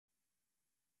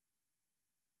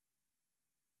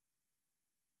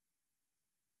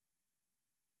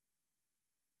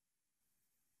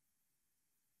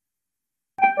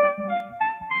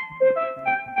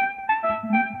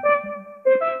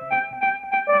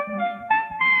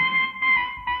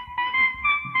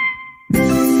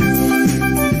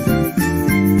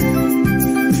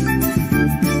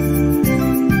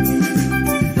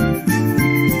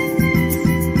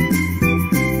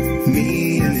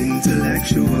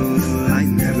I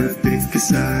never pick a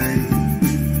side.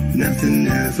 Nothing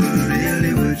ever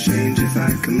really would change if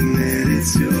I committed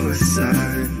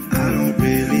suicide. I don't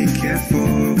really care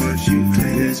for what you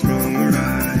claim is wrong or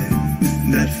right.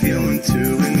 That feeling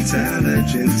too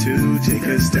intelligent to take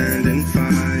a stand and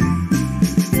fight.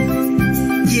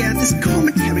 Yeah, this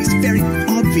commentary is very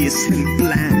obvious and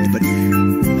bland, but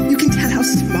you can tell how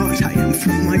smart I am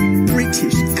from my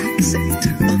British accent.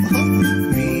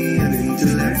 Me, an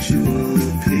intellectual,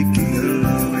 picking the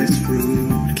lowest fruit.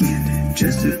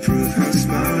 Just to prove how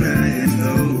smart I am,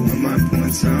 though all my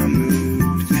points are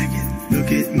moved.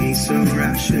 Look at me, so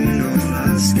rational,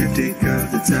 a skeptic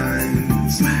of the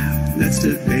times. Wow. Let's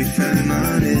debate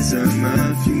feminism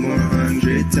a few more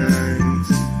hundred times.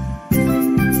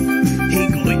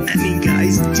 Hey,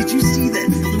 guys, did you see that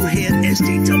blue-haired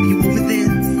SJW over there?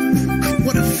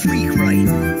 What a freak, right?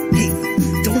 Hey,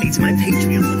 donate to my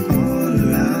Patreon. All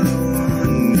I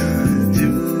wanna do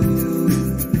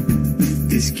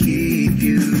is keep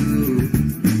you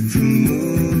from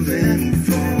moving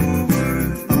forward.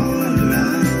 All I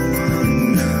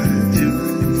wanna do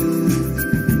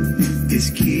is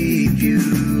keep you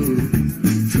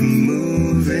from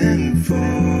moving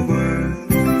forward.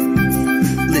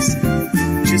 Listen,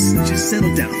 just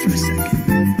settle down for a second.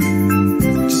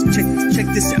 Just check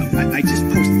this out. I just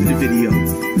posted a video.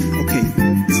 Okay,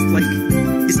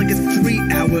 it's like a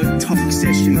 3-hour talk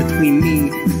session between me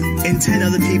and 10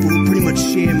 other people who pretty much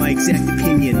share my exact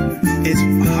opinion. It's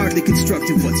hardly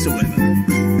constructive whatsoever.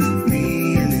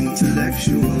 Me, an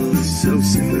intellectual, so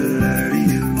similar to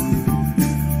you.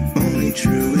 Only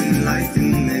true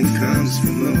enlightenment comes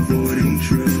from avoiding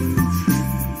truth.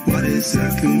 What is a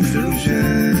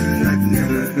conclusion? I've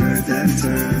never heard that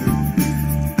term.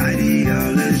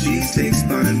 Ideologies take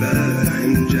spine, but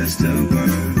I'm just a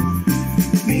worm.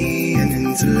 Me, an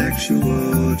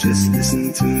intellectual, just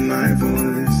listen to my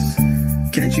voice.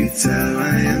 Can't you tell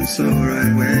I am so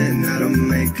right when I don't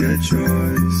make a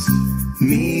choice?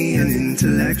 Me, an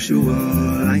intellectual,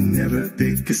 I never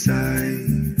pick a side.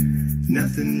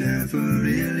 Nothing ever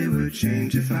really would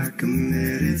change if I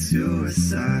committed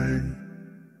suicide.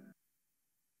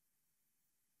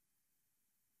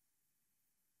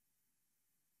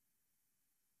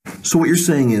 So what you're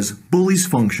saying is bullies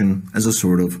function as a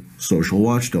sort of social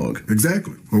watchdog.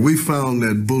 Exactly. Well, we found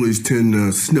that bullies tend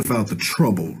to sniff out the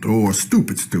troubled or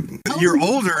stupid student. You're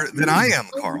older than I am,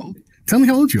 Carl. Tell me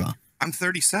how old you are. I'm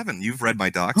 37. You've read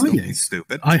my docs. Oh, Don't yeah. be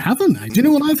stupid. I haven't. Do you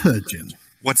know what I've heard, Jim?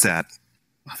 What's that?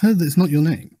 I've heard that it's not your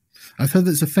name. I've heard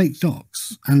that it's a fake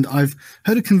docs. And I've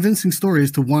heard a convincing story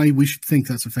as to why we should think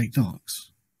that's a fake docs.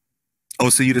 Oh,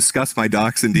 so you discuss my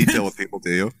docs in detail with people,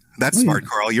 do you? That's smart,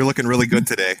 Carl. You're looking really good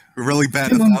today. Really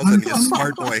bad 1,000. You're a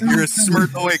smart boy. You're a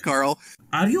smart boy, Carl.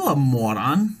 Are you a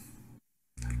moron?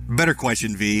 Better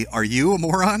question, V. Are you a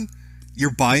moron?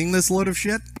 You're buying this load of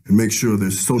shit? And make sure that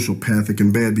sociopathic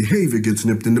and bad behavior gets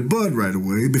nipped in the bud right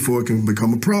away before it can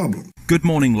become a problem. Good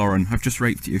morning, Lauren. I've just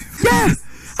raped you. Yes!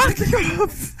 I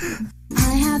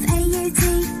have AUT,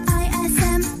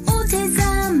 ISM,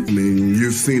 autism. I mean,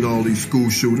 you've seen all these school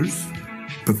shooters.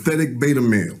 Pathetic beta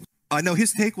males. No,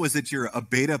 his take was that you're a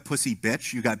beta pussy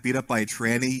bitch. You got beat up by a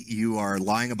tranny. You are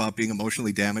lying about being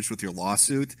emotionally damaged with your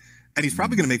lawsuit. And he's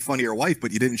probably going to make fun of your wife,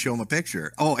 but you didn't show him a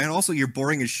picture. Oh, and also you're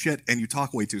boring as shit and you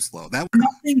talk way too slow.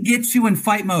 Nothing gets you in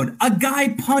fight mode. A guy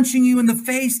punching you in the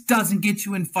face doesn't get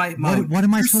you in fight mode. What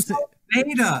am I supposed to...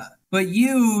 Beta. But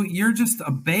you're just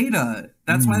a beta.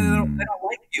 That's why they don't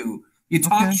like you. You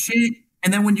talk shit.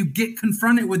 And then when you get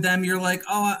confronted with them, you're like,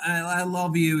 oh, I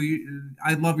love you.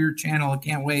 I love your channel. I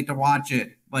can't wait to watch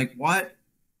it. Like, what?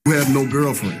 You have no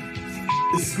girlfriend.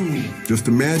 Just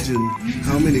imagine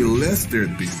how many less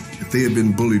there'd be if they had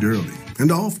been bullied early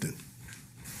and often.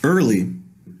 Early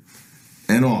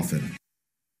and often.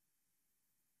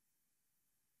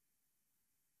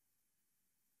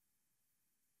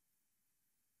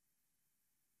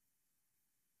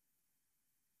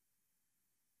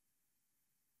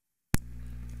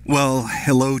 Well,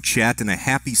 hello, chat, and a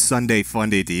happy Sunday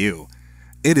Funday to you.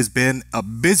 It has been a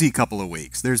busy couple of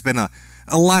weeks. There's been a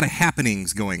lot of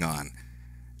happenings going on.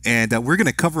 And we're going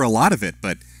to cover a lot of it,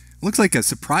 but it looks like a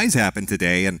surprise happened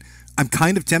today, and I'm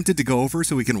kind of tempted to go over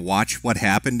so we can watch what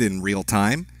happened in real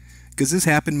time, because this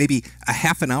happened maybe a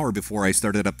half an hour before I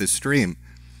started up this stream.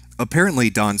 Apparently,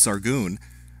 Don Sargoon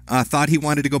thought he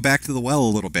wanted to go back to the well a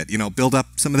little bit, you know, build up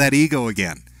some of that ego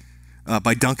again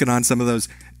by dunking on some of those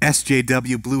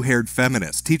SJW blue-haired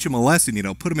feminists. Teach them a lesson, you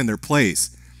know, put them in their place.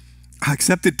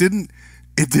 Except it didn't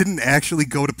actually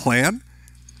go to plan.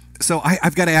 So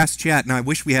I've got to ask chat, and I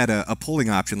wish we had a polling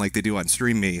option like they do on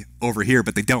Stream Me over here,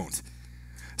 but they don't.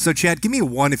 So, Chad, give me a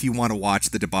 1 if you want to watch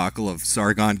the debacle of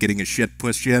Sargon getting his shit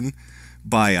pushed in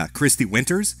by Christy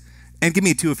Winters, and give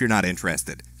me a 2 if you're not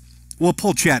interested. We'll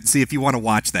pull chat and see if you want to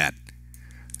watch that.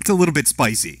 It's a little bit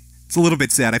spicy. It's a little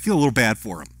bit sad. I feel a little bad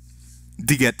for him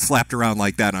to get slapped around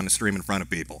like that on a stream in front of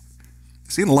people.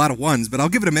 Seeing a lot of 1s, but I'll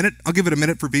give it a minute. I'll give it a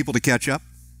minute for people to catch up.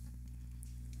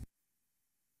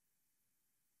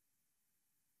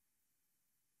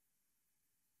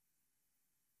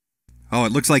 Oh,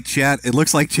 it looks like chat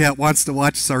wants to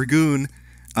watch Sargon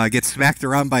get smacked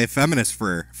around by a feminist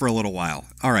for a little while.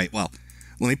 All right, well,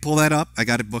 let me pull that up. I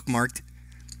got it bookmarked.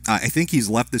 I think he's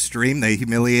left the stream. They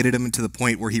humiliated him to the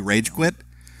point where he rage quit.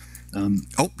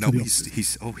 Oh no,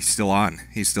 he's still on.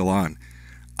 He's still on.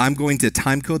 I'm going to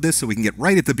time code this so we can get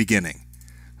right at the beginning.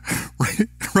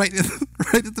 right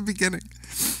at the beginning.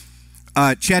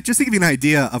 Chat, just to give you an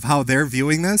idea of how they're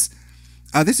viewing this.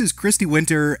 This is Christy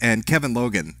Winter and Kevin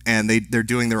Logan, and they're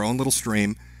doing their own little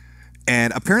stream.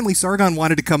 And apparently Sargon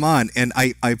wanted to come on, and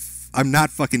I'm not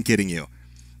fucking kidding you.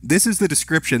 This is the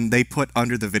description they put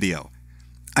under the video.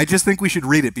 I just think we should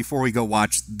read it before we go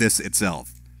watch this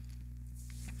itself.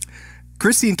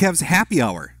 Christy and Kev's happy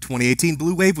hour, 2018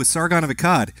 Blue Wave with Sargon of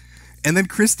Akkad. And then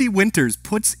Christy Winters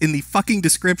puts in the fucking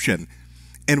description,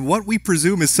 and what we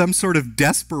presume is some sort of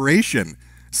desperation.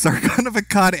 Sargon of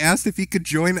Akkad asked if he could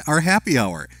join our happy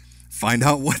hour. Find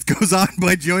out what goes on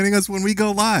by joining us when we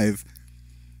go live.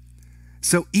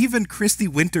 So even Christy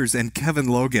Winters and Kevin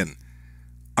Logan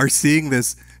are seeing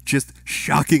this just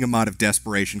shocking amount of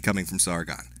desperation coming from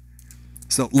Sargon.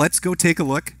 So let's go take a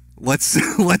look. Let's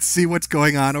see what's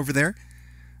going on over there.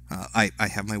 I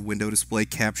have my window display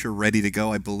capture ready to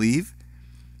go, I believe.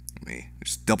 Let me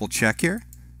just double check here.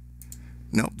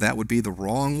 Nope, that would be the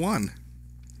wrong one.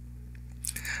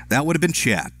 That would have been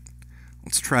chat.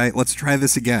 Let's try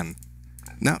this again.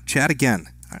 No, chat again.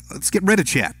 All right, let's get rid of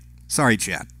chat. Sorry,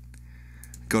 chat.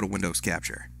 Go to Windows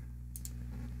Capture.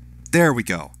 There we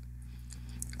go.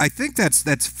 I think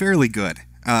that's fairly good.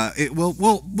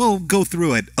 We'll go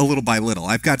through it a little by little.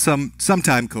 I've got some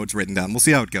time codes written down. We'll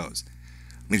see how it goes.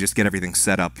 Let me just get everything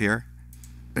set up here.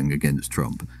 Against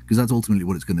Trump, because that's ultimately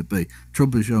what it's going to be.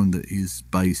 Trump has shown that his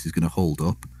base is going to hold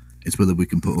up. It's whether we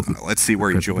can put up. Let's see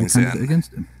where he joins in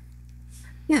against him.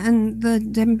 Yeah, and the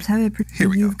Dems have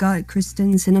a you've got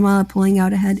Kristen Sinema pulling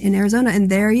out ahead in Arizona, and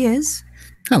there he is.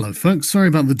 Hello, folks. Sorry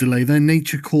about the delay there.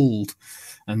 Nature called,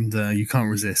 and you can't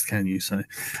resist, can you? So,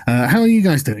 how are you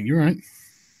guys doing? You all right?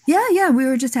 Yeah. We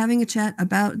were just having a chat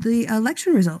about the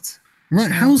election results. Right.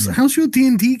 How's your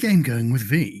D&D game going with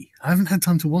V? I haven't had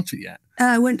time to watch it yet.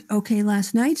 Went okay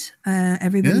last night.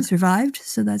 Everybody survived,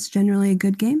 so that's generally a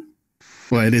good game.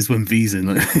 Well, it is when V's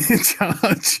in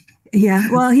charge. Yeah.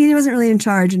 Well, he wasn't really in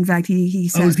charge. In fact, he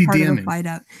said is he part DMing? of a fight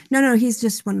out. No, he's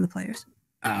just one of the players.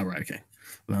 Ah, right. Okay.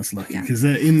 Well, that's lucky because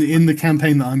in the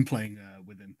campaign that I'm playing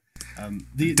with him,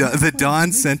 the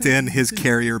Don sent in his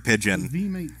carrier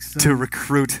pigeon to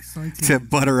recruit to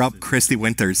butter up Christy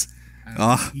Winters.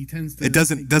 It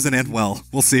doesn't end well.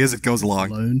 We'll see as it goes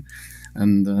along.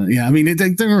 And I mean,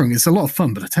 don't get me wrong, it's a lot of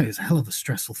fun, but I tell you, it's a hell of a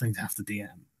stressful thing to have to DM.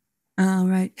 Oh,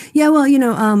 right. Yeah, well,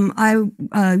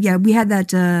 we had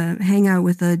that hangout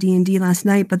with D&D last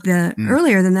night, but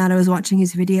earlier than that, I was watching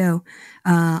his video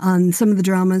on some of the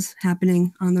dramas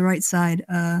happening on the right side,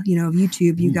 of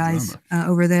YouTube, you guys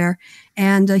over there.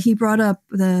 And he brought up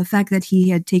the fact that he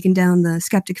had taken down the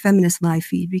Skeptic Feminist live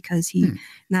feed because he,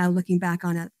 now looking back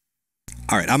on it.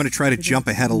 All right, I'm going to try to jump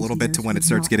ahead a little bit to when it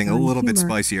starts getting a little bit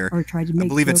spicier. I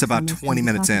believe it's about 20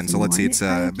 minutes in, so let's see. It's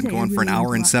been going for an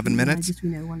hour and 7 minutes. I just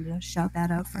wanted to shout that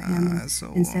out for him and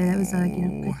say that was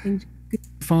good thing.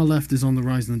 Far left is on the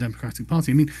rise in the Democratic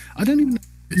Party. I mean, I don't even know.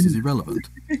 This is irrelevant.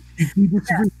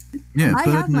 Yeah, I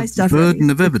have my stuff burden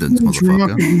of evidence,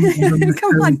 motherfucker.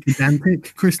 Come on.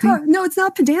 Pedantic, Christy? No, it's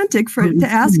not pedantic to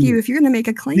ask you if you're going to make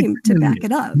a claim to back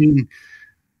it up. I mean,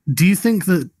 do you think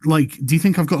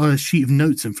I've got a sheet of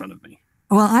notes in front of me?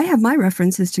 Well, I have my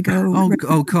references to go.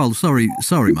 Oh, Carl, sorry,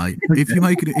 mate. If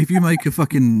you make a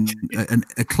fucking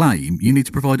a claim, you need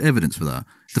to provide evidence for that.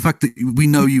 The fact that we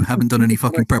know you haven't done any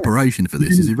fucking preparation for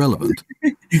this is irrelevant.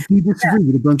 Do you disagree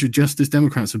that a bunch of Justice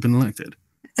Democrats have been elected?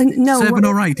 No, 7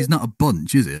 or 8 is not a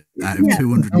bunch, is it? Out of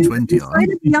 220 odd.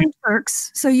 Young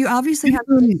Turks, so you obviously have.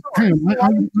 I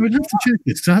would have to check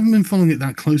this because I haven't been following it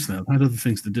that closely. I've had other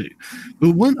things to do.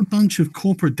 But weren't a bunch of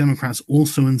corporate Democrats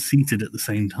also unseated at the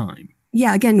same time?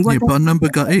 Yeah, again, but a number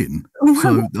got in.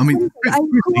 So I mean, I don't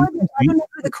know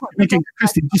who the court. Okay,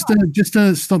 Christy, just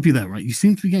to stop you there, right? You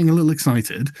seem to be getting a little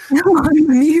excited. No, I'm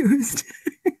amused.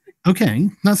 Okay,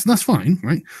 that's fine,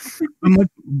 right?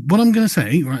 What I'm going to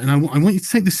say, right, and I want you to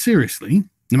take this seriously,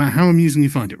 no matter how amusing you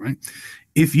find it, right,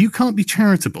 if you can't be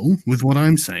charitable with what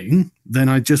I'm saying, then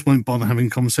I just won't bother having a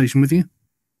conversation with you.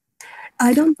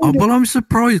 I don't. Well, I'm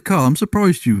surprised, Carl. I'm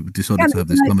surprised you decided to have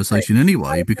this conversation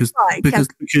anyway, because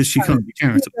she can't be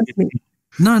charitable.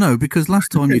 No, because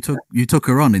last time you took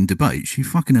her on in debate, she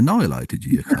fucking annihilated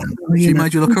you. She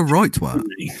made you look a right twat.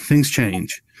 Things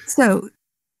change. So,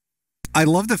 I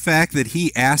love the fact that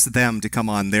he asked them to come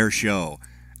on their show,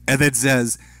 and then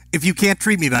says, "If you can't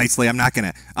treat me nicely, I'm not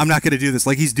gonna do this."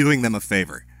 Like he's doing them a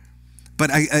favor.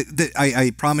 But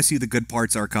I promise you, the good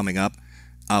parts are coming up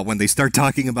when they start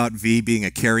talking about V being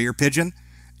a carrier pigeon,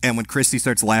 and when Christy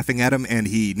starts laughing at him and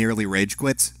he nearly rage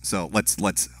quits. So let's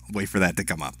wait for that to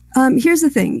come up. Here's the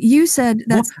thing. You said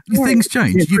that things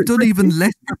change. You've done even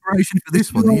less preparation for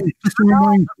this one. Just a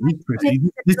reminder, Christy,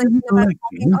 this is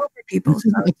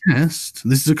a test.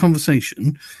 This is a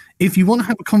conversation. If you want to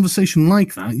have a conversation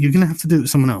like that, you're going to have to do it with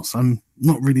someone else. I'm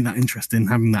not really that interested in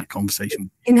having that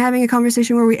conversation. In having a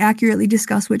conversation where we accurately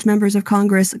discuss which members of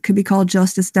Congress could be called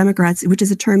Justice Democrats, which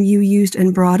is a term you used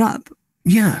and brought up.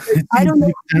 Yeah. I don't know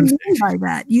what you mean by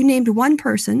that. You named one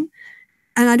person,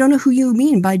 and I don't know who you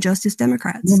mean by Justice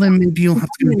Democrats. Well, then maybe you'll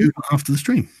have to go do it after the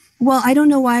stream. Well, I don't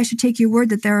know why I should take your word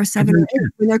that there are 7 or 8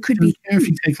 when there could be. I don't care if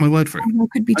you take my word for it. There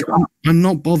could be 12. I'm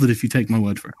not bothered if you take my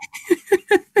word for it.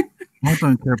 I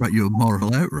don't care about your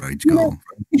moral outrage, Carl.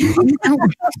 I'm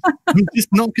just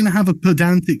not going to have a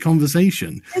pedantic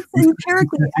conversation. It's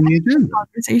empirically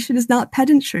conversation is not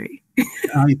pedantry.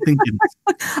 I think it is.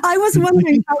 I was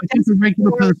wondering how a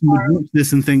regular person would watch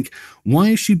this and think, why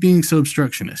is she being so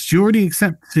obstructionist? She already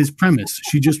accepts his premise.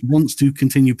 She just wants to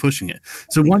continue pushing it.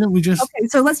 So why don't we just... Okay,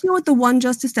 so let's deal with the one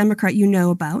Justice Democrat you know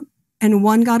about. And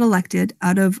one got elected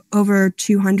out of over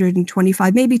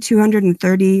 225, maybe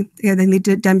 230. Yeah, then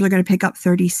Dems are going to pick up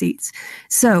 30 seats.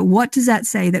 So what does that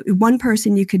say? That one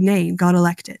person you could name got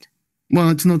elected? Well,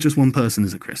 it's not just one person,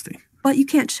 is it, Christy? But you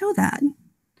can't show that.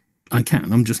 I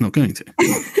can. I'm just not going to.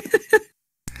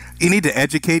 You need to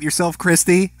educate yourself,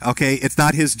 Christy. Okay, it's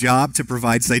not his job to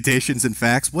provide citations and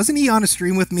facts. Wasn't he on a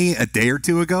stream with me a day or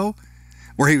two ago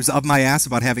where he was up my ass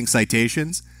about having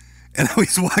citations? And I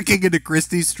was walking into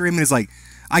Christy's stream and he's like,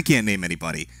 I can't name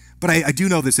anybody, but I do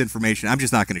know this information. I'm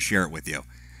just not going to share it with you.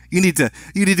 You need to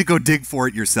go dig for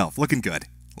it yourself. Looking good.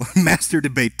 Master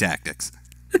debate tactics.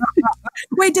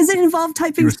 Wait, does it involve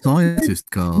typing? You're a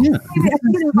scientist, Carl. Yeah.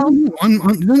 I'm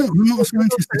not a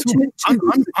scientist at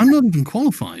all. I'm not even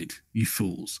qualified, you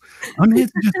fools. I'm here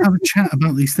to just have a chat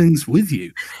about these things with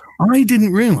you. I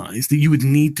didn't realize that you would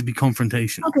need to be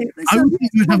confrontational. Okay, so let's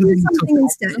something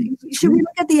instead. Should we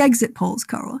look at the exit polls,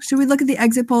 Carl? Should we look at the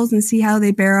exit polls and see how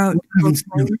they bear out?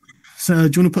 So,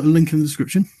 do you want to put a link in the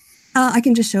description? I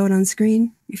can just show it on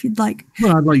screen if you'd like.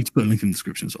 Well, I'd like you to put a link in the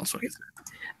description as well. So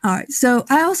all right. So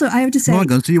I have to say.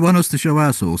 So you want us to show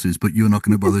our sources, but you're not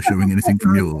going to bother showing anything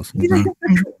from yours.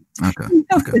 Okay. I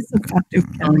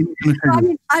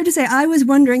have to say, I was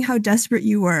wondering how desperate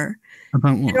you were.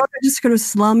 About what? You're just going to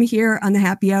slum here on the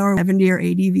happy hour, 70 or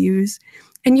 80 views,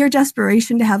 and your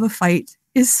desperation to have a fight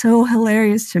is so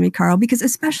hilarious to me, Carl, because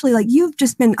especially like you've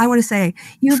just been, I want to say,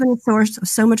 you've been a source of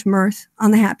so much mirth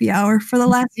on the happy hour for the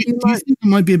last few months. Do you think it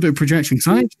might be a bit of projection? Because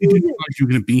I actually didn't realize you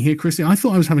were going to be here, Christy. I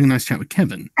thought I was having a nice chat with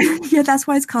Kevin. Yeah, that's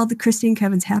why it's called the Christy and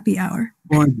Kevin's happy hour.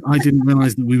 Well, I didn't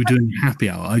realize that we were doing a happy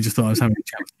hour. I just thought I was having a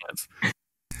chat with Kev.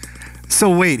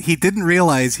 So wait, he didn't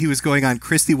realize he was going on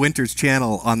Christy Winter's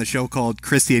channel on the show called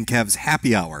Christy and Kev's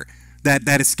Happy Hour.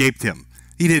 That escaped him.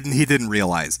 He didn't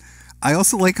realize. I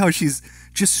also like how she's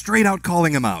just straight out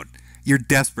calling him out. You're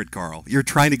desperate, Carl. You're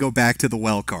trying to go back to the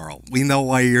well, Carl. We know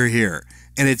why you're here,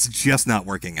 and it's just not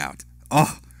working out.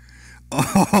 Oh,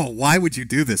 why would you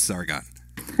do this, Sargon?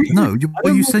 No,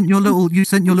 you sent your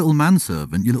little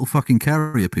manservant, your little fucking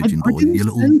carrier pigeon boy, your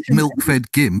little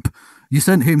milk-fed gimp. You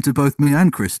sent him to both me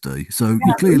and Christy, so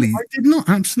you clearly... I did not,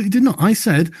 absolutely did not. I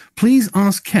said, please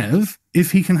ask Kev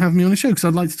if he can have me on the show, because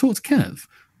I'd like to talk to Kev.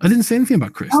 I didn't say anything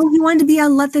about Chris. Oh, you wanted to be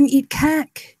on Let Them Eat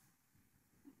Cake.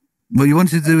 Well, you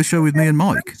wanted to do a show with me and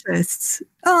Mike.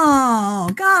 Oh,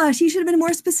 gosh, you should have been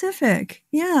more specific.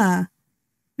 Yeah.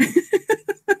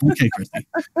 Okay, Christy.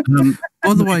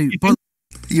 By the way...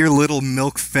 Your little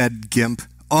milk-fed gimp.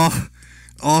 Oh,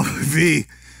 V.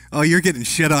 Oh, you're getting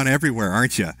shit on everywhere,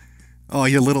 aren't you? Oh,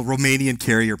 you little Romanian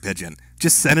carrier pigeon.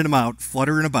 Just sending them out,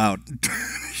 fluttering about,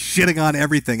 shitting on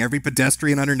everything, every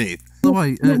pedestrian underneath.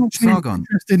 By the way, Sargon.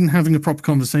 Interested in having a proper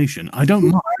conversation. I don't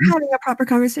mind having a proper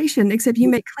conversation, except you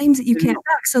make claims that you can't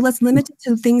back. So let's limit it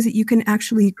to things that you can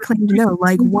actually claim to know,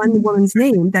 like one woman's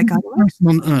name that got person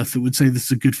on earth that would say this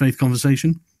is a good faith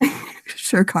conversation.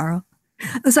 Sure, Carl.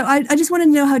 So I just wanted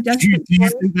to know how desperate. Do you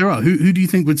think there are? Who do you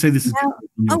think would say this is?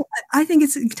 Oh, I think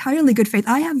it's entirely good faith.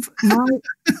 I have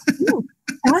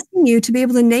asking you to be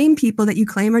able to name people that you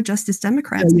claim are Justice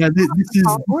Democrats. Yeah, this is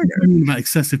about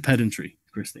excessive pedantry,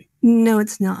 Christy. No,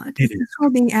 it's not. It it's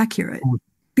called being accurate.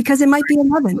 Because it might be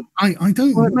 11. I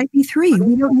don't. Or it might be 3.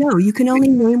 We don't know. You can only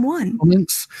name one.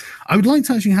 Comments. I would like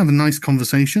to actually have a nice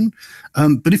conversation,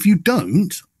 but if you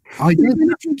don't, You're going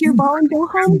to take your ball and go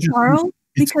home, Charles.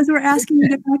 Because we're asking you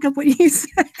to back up what you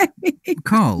say.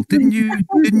 Carl, didn't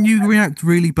you react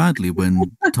really badly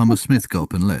when Thomas Smith got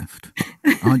up and left?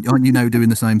 Aren't you now doing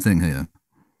the same thing here?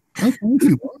 Okay, if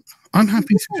you want. I'm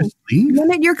happy to just leave.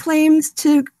 Limit your claims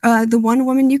to the one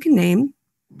woman you can name,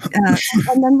 and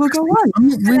then we'll go on. I'm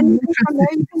not really and then from there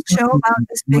you can show about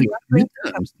this big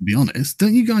midterms, to be honest.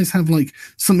 Don't you guys have like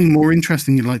something more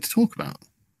interesting you'd like to talk about?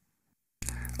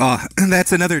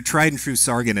 That's another tried and true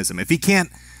Sarganism. If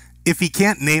he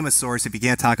can't name a source, if he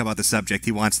can't talk about the subject,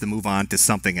 he wants to move on to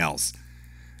something else.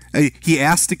 He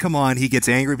asks to come on. He gets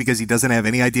angry because he doesn't have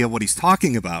any idea what he's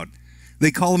talking about. They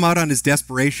call him out on his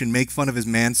desperation, make fun of his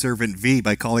manservant V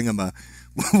by calling him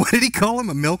what did he call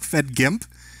him? A milk-fed gimp?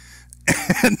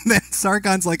 And then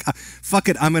Sargon's like, fuck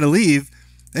it, I'm going to leave.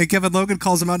 And Kevin Logan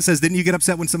calls him out and says, didn't you get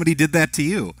upset when somebody did that to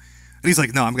you? And he's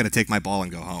like, no, I'm going to take my ball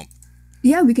and go home.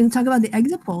 Yeah, we can talk about the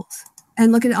exit polls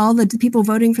and look at all the people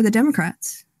voting for the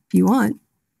Democrats. If you want.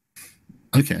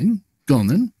 Okay, go on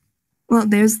then. Well,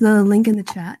 there's the link in the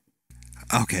chat.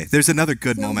 Okay, there's another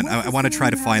good moment. I want to try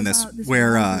to find this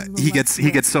where he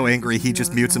gets so angry he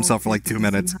just mutes himself for like 2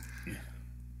 minutes.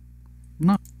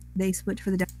 No. They split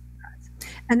for the Democrats.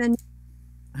 And then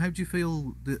how do you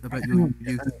feel about your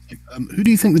youth? Who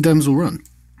do you think the Dems will run?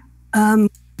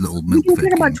 Little we can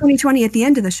talk about 2020 at the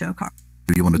end of the show, Carl.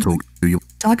 Do you want to talk?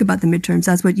 Talk about the midterms?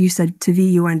 That's what you said to V.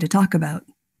 You wanted to talk about.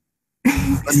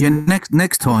 Yeah,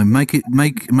 next time, make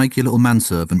your little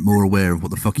manservant more aware of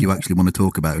what the fuck you actually want to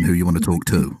talk about and who you want to talk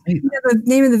to. Yeah, the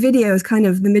name of the video is kind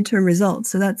of the midterm results,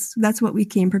 so that's what we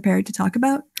came prepared to talk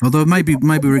about. Although maybe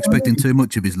we're expecting too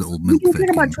much of his little milk. We can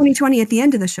talk about 2020 at the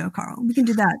end of the show, Carl. We can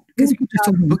do that.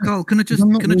 But Carl, can I just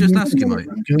ask you, mate?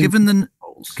 Given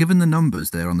the numbers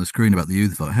there on the screen about the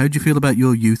youth vote, how do you feel about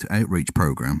your youth outreach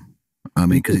program? I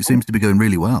mean, because it seems to be going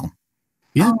really well.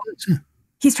 Yeah.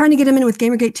 He's trying to get him in with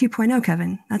Gamergate 2.0,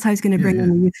 Kevin. That's how he's going to bring in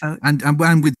the youth vote. And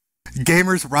with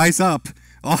Gamers Rise Up.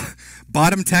 Oh,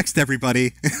 bottom text,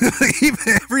 everybody.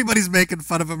 Everybody's making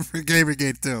fun of him for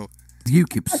Gamergate 2.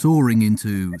 UKIP soaring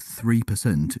into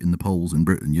 3% in the polls in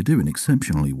Britain. You're doing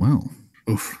exceptionally well.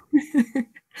 Oof.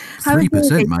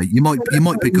 3%, mate. You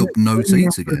might pick up no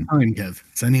seats again.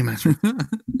 It's only a matter.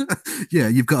 Yeah,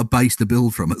 you've got a base to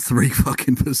build from at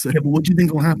 3%. Yeah, but what do you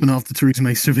think will happen after Theresa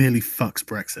May severely fucks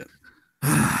Brexit?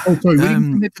 Oh, sorry. We didn't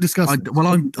come here to discuss.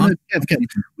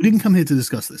 We didn't come here to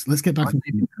discuss this. Let's get back to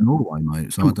Norway,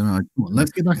 mate. So I don't know.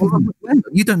 Let's get back.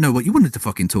 You don't know what you wanted to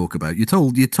fucking talk about. You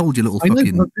told your little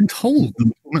fucking. I've been told.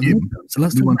 So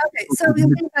let's do. Okay, so we'll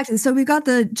get back to this. So we've got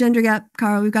the gender gap,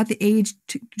 Carl. We've got the age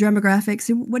demographics.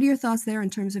 What are your thoughts there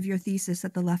in terms of your thesis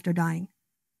that the left are dying?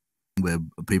 Where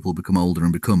people become older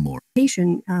and become more.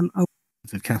 Of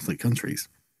Catholic countries.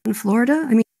 In Florida,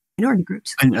 I mean, minority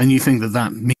groups. And you think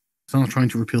that means are trying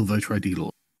to repeal voter ID law?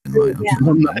 Right. Yeah.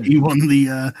 You won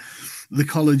the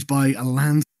college by a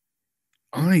land.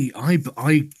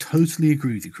 I totally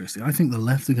agree with you, Christy. I think the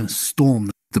left are going to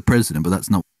storm the president, but that's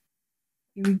not.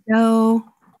 Here we go.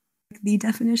 The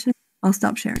definition. I'll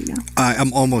stop sharing now.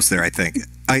 I'm almost there. I think.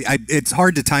 It's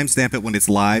hard to timestamp it when it's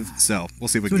live, so we'll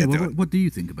see if we can get to it. What do you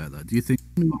think about that? Do you think?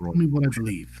 Tell me what I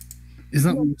believe. Is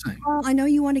that what you're saying? Well, I know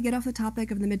you want to get off the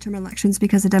topic of the midterm elections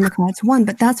because the Democrats won,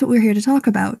 but that's what we're here to talk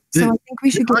about. So I think we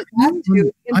should get back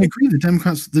to. I agree. The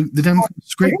Democrats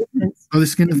scrape by the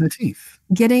skin of their teeth.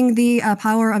 Getting the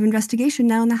power of investigation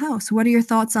now in the House. What are your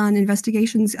thoughts on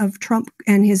investigations of Trump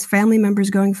and his family members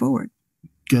going forward?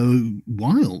 Go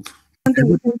wild.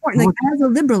 Something important. Like as a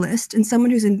liberalist and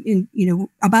someone who's in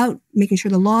about making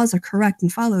sure the laws are correct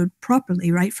and followed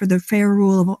properly, right, for the fair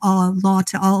rule of law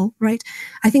to all, right?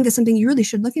 I think that's something you really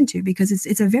should look into because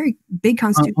it's a very big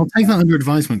constitution. I'll take that under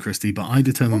advisement, Christy, but I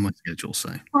determine my schedule. So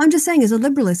well, I'm just saying, as a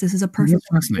liberalist, this is a perfect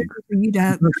fascinating for you to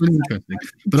have. That's really interesting.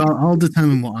 But I'll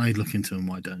determine what I look into and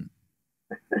what I don't.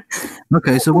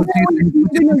 Okay, so what do you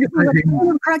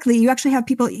think? Correctly, you actually have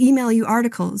people email you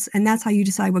articles, and that's how you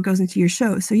decide what goes into your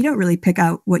show. So you don't really pick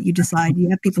out what you decide. You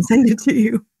have people send it to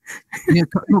you. Yeah,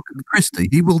 look, Christy,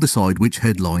 he will decide which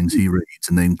headlines he reads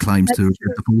and then claims to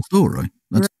get the full story.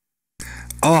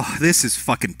 Oh, this is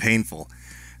fucking painful.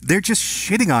 They're just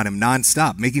shitting on him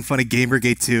nonstop, making fun of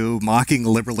Gamergate 2, mocking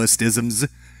liberalist isms,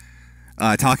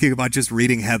 talking about just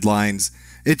reading headlines.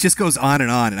 It just goes on,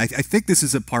 and I think this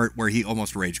is a part where he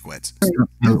almost rage quits.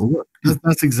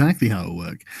 That's exactly how it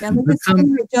works. Yeah, look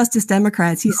at Justice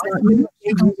Democrats. He said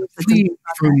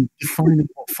from defining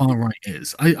what far right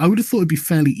is. I would have thought it'd be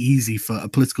fairly easy for a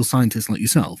political scientist like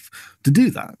yourself to do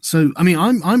that. So, I mean,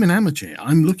 I'm an amateur.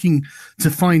 I'm looking to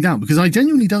find out because I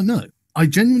genuinely don't know. I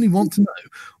genuinely want to know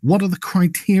what are the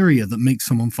criteria that make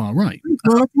someone far right.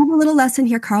 Well, let's have a little lesson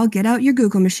here, Carl. Get out your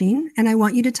Google machine, and I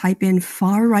want you to type in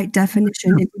far right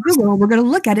definition into Google. We're going to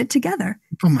look at it together.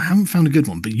 I haven't found a good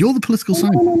one, but you're the political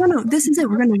scientist. No. This is it.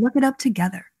 We're going to look it up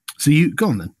together. So you go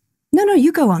on then. No,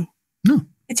 you go on. No.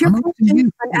 It's your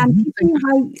question. I'm teaching you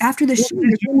how, after the show,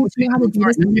 you're going to teach you how to do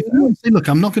this. If you say, look,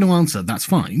 I'm not going to answer, that's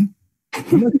fine.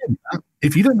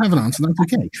 If you don't have an answer, that's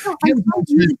okay. You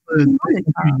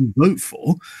vote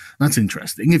for, that's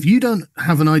interesting. If you don't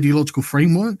have an ideological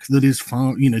framework that is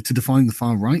far, to define the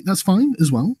far right, that's fine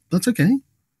as well. That's okay.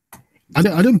 I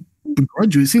don't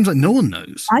begrudge you. It seems like no one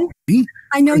knows.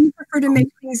 I know you prefer to make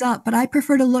things up, but I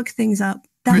prefer to look things up.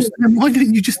 Why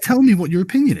didn't you just tell me what your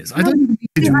opinion is? I don't even need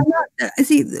to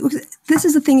see, this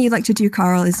is the thing you like to do,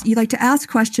 Carl, is you like to ask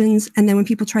questions, and then when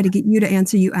people try to get you to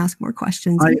answer, you ask more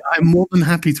questions. I'm more than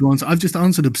happy to answer. I've just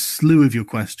answered a slew of your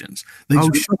questions. Shut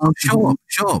up.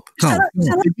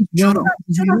 If you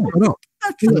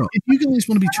guys want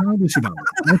to be childish about it,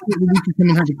 I think we can come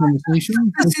and have a conversation.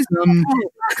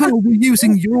 Carl, we're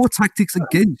using your tactics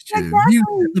against you. Exactly. You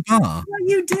set the bar.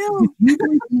 You do.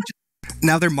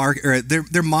 Now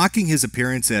they're mocking his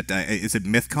appearance at is it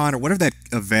MythCon or whatever that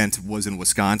event was in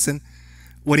Wisconsin.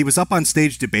 When he was up on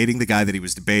stage debating the guy that he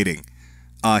was debating,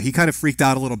 he kind of freaked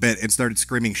out a little bit and started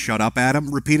screaming "shut up" at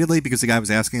him repeatedly because the guy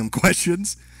was asking him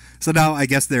questions. So now I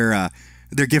guess they're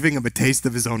giving him a taste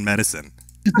of his own medicine.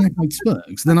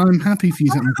 Then I'm happy for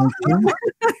you to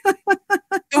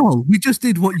Oh, we just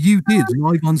did what you did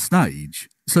live on stage.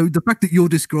 So the fact that you're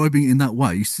describing it in that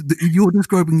way, you're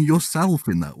describing yourself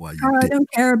in that way. I don't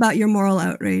care about your moral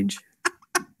outrage.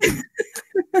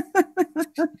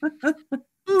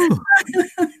 Well,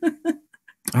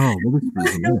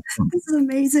 this is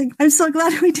amazing. I'm so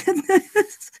glad we did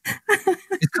this.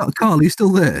 Carl, he's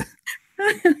still there.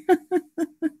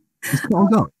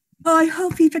 Oh, I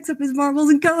hope he picks up his marbles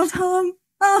and goes home.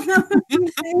 Oh, that would be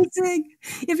amazing.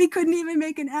 If he couldn't even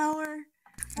make an hour.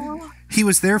 Oh. He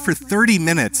was there for 30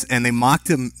 minutes, and they mocked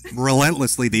him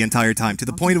relentlessly the entire time, to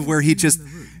the point of where he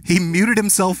muted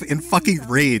himself in fucking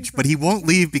rage, but he won't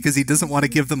leave because he doesn't want to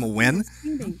give them a win.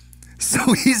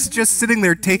 So he's just sitting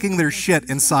there taking their shit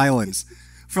in silence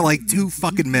for like 2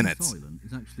 fucking minutes.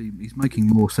 He's making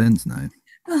more sense now.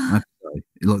 Like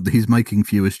he's making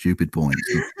fewer stupid points.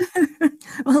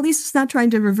 Well, at least he's not trying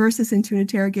to reverse this into an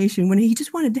interrogation when he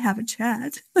just wanted to have a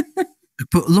chat.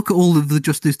 But look at all of the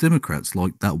Justice Democrats,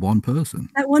 like that one person.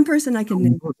 That one person I can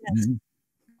name. Yes.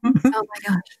 Oh my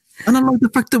gosh. And I like the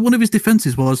fact that one of his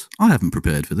defenses was, I haven't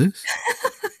prepared for this.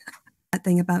 That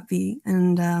thing about V,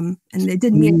 and it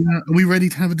didn't mean. Are we ready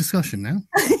to have a discussion now?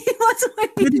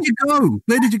 Where did you go?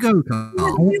 Where did you go, Carl?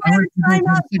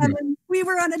 We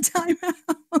were on a timeout.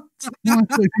 Well, if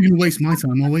you're going to waste my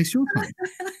time, I'll waste your time.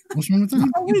 What's wrong with that?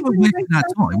 You're wasting that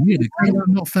time. Really.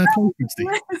 Not fair play, Christy.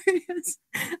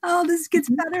 Oh, this gets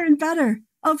better and better.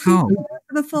 Oh, Carl,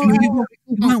 for the full you're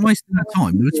not wasting that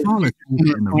time. There was far less.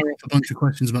 A bunch of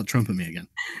questions about Trump at me again.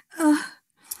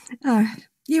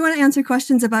 You want to answer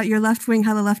questions about your left wing,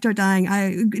 how the left are dying?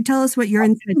 Tell us what your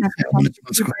insights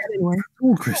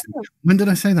Oh, Christy, when did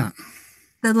I say that?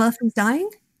 The left is dying?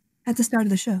 At the start of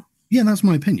the show. Yeah, that's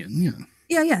my opinion.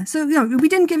 Yeah. So we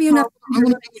didn't give you enough. I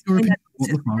want to your opinion.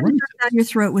 Down your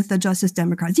throat with the Justice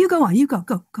Democrats. You go on. You go.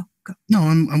 No,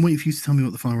 I'm waiting for you to tell me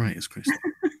what the far right is, Christy.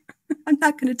 I'm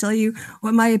not going to tell you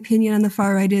what my opinion on the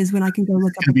far right is when I can go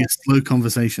look up. It's going to be a slow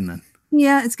conversation then.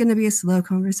 Yeah, it's going to be a slow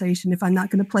conversation if I'm not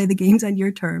going to play the games on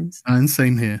your terms. And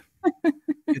same here. I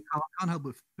can't help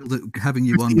but feel that having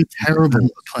you on. You're terrible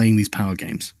at playing these power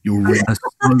games. You're really a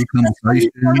slow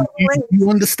conversation. You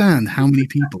understand how many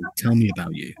people tell me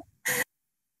about you.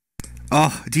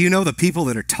 Oh, do you know the people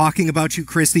that are talking about you,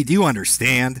 Christy? Do you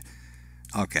understand?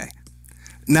 Okay.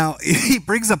 Now, he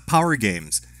brings up power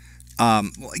games.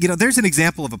 There's an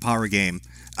example of a power game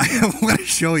I want to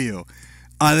show you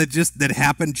that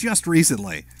happened just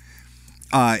recently.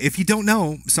 If you don't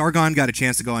know, Sargon got a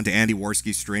chance to go onto Andy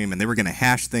Worski's stream, and they were going to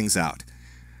hash things out.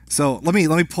 So let me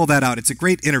pull that out. It's a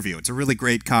great interview. It's a really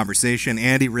great conversation.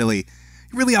 Andy really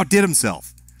outdid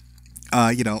himself.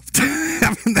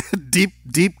 Having that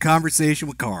deep conversation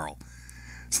with Carl.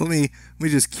 So let me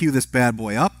just cue this bad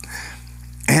boy up,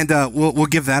 and we'll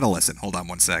give that a listen. Hold on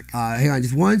one sec. Hang on,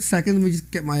 just 1 second. Let me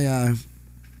just get my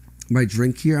my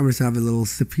drink here. I'm just gonna have a little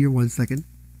sip here. 1 second.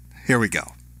 Here we go.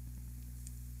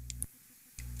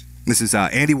 This is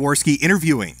Andy Worski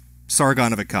interviewing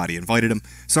Sargon of Akkad. Invited him.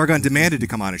 Sargon demanded to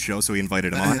come on his show, so he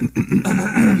invited him on.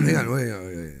 Hang on,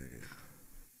 wait.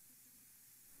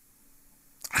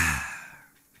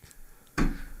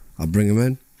 I'll bring him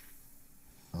in.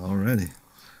 Alrighty.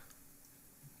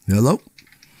 Hello?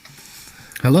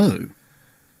 Hello.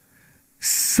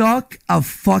 Suck a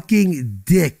fucking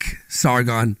dick,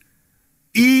 Sargon.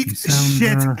 Eat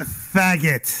shit,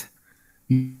 faggot.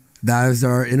 That was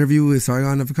our interview with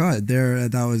Sargon of Akkad.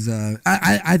 That was.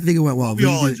 I think it went well. We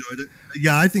all enjoyed it.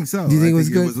 Yeah, I think so. Do you think it was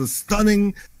good? It was a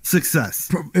stunning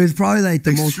success. It was probably like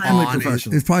the Extremely most honest.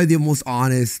 professional. It's probably the most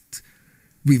honest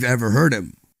we've ever heard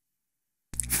him.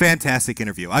 Fantastic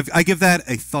interview. I give that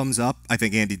a thumbs up. I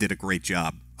think Andy did a great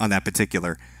job on that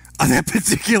particular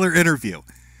interview.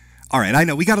 All right, I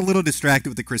know we got a little distracted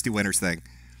with the Christy Winters thing,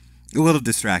 a little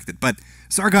distracted, but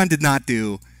Sargon did not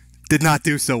do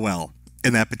so well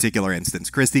in that particular instance.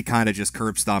 Christy kind of just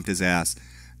curb stomped his ass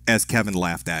as Kevin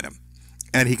laughed at him,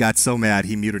 and he got so mad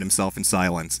he muted himself in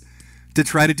silence to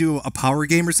try to do a power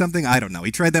game or something. I don't know.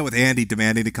 He tried that with Andy,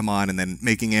 demanding to come on and then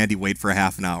making Andy wait for a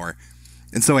half an hour.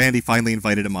 And so Andy finally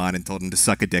invited him on and told him to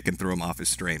suck a dick and threw him off his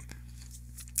stream.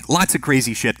 Lots of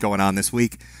crazy shit going on this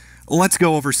week. Let's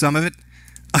go over some of it.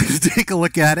 Take a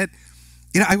look at it.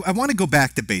 You know, I want to go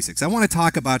back to basics. I want to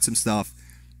talk about some stuff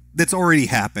that's already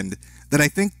happened that I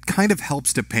think kind of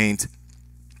helps to paint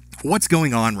what's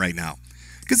going on right now.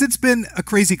 Because it's been a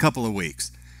crazy couple of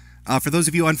weeks. For those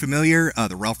of you unfamiliar,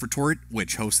 the Ralph Retort,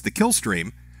 which hosts the Kill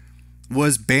Stream,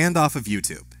 was banned off of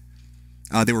YouTube.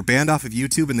 They were banned off of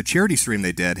YouTube, and the charity stream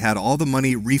they did had all the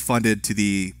money refunded to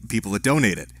the people that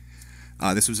donated.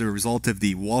 This was a result of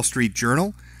the Wall Street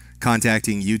Journal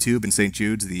contacting YouTube and St.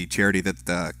 Jude's, the charity that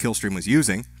the Kill Stream was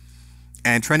using,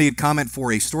 and trying to get comment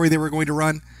for a story they were going to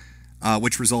run,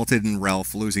 which resulted in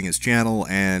Ralph losing his channel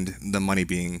and the money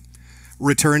being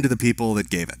returned to the people that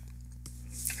gave it.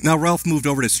 Now, Ralph moved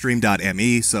over to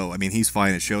stream.me, so, I mean, he's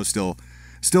fine. His show's still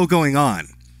going on.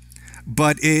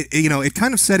 But it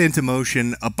kind of set into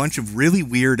motion a bunch of really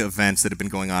weird events that have been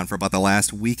going on for about the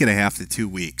last week and a half to 2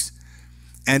 weeks.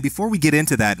 And before we get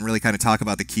into that and really kind of talk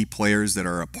about the key players that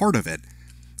are a part of it,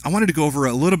 I wanted to go over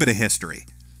a little bit of history.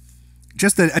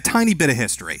 Just a tiny bit of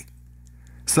history.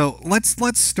 So let's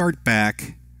start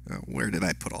back. Where did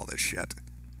I put all this shit?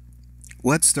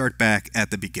 Let's start back at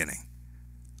the beginning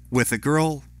with a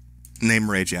girl named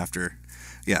Rage after.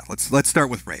 Yeah, let's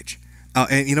start with Rage.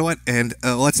 And you know what? And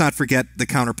let's not forget the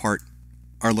counterpart,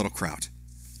 our little Kraut.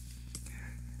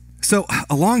 So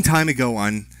a long time ago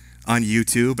on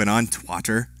YouTube and on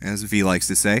Twitter, as V likes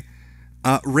to say,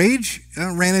 Rage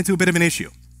ran into a bit of an issue.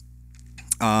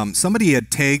 Somebody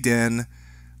had tagged in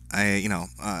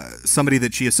somebody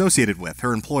that she associated with,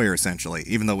 her employer essentially.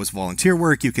 Even though it was volunteer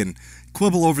work, you can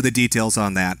quibble over the details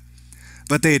on that.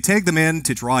 But they had tagged them in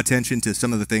to draw attention to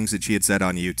some of the things that she had said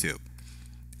on YouTube.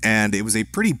 And it was a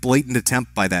pretty blatant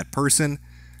attempt by that person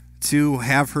to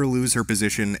have her lose her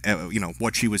position at,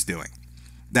 what she was doing.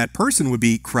 That person would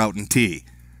be Kraut and T.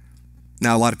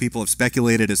 Now, a lot of people have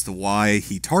speculated as to why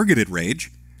he targeted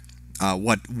Rage,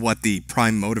 what the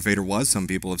prime motivator was. Some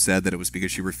people have said that it was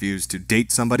because she refused to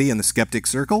date somebody in the skeptic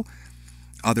circle.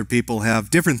 Other people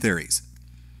have different theories.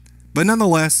 But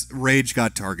nonetheless, Rage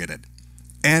got targeted.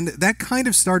 And that kind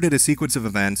of started a sequence of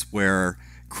events where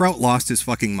Kraut lost his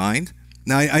fucking mind.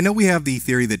 Now, I know we have the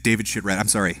theory that David Shitrat, I'm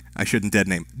sorry, I shouldn't dead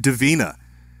name, Davina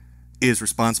is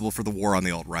responsible for the war on the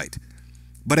alt-right.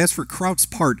 But as for Kraut's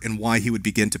part and why he would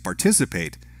begin to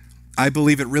participate, I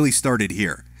believe it really started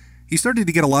here. He started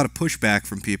to get a lot of pushback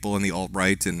from people in the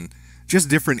alt-right and just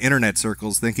different internet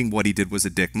circles thinking what he did was a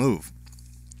dick move.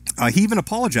 He even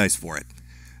apologized for it,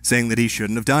 saying that he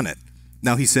shouldn't have done it.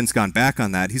 Now, he's since gone back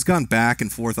on that. He's gone back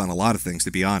and forth on a lot of things,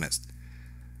 to be honest.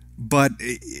 But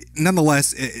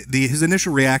nonetheless, his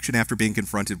initial reaction after being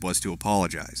confronted was to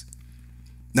apologize.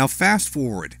 Now, fast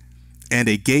forward, and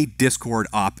a gay Discord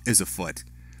op is afoot.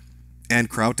 And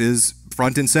Kraut is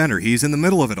front and center. He's in the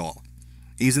middle of it all.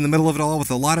 He's in the middle of it all with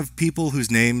a lot of people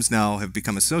whose names now have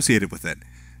become associated with it.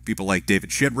 People like David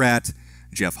Shitrat,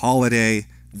 Jeff Holiday,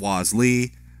 Waz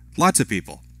Lee, lots of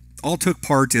people. All took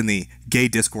part in the gay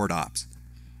Discord ops.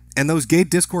 And those gay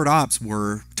Discord ops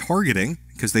were targeting,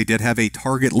 because they did have a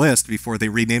target list before they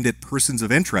renamed it Persons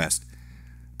of Interest,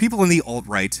 people in the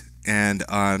alt-right and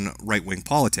on right-wing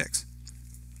politics.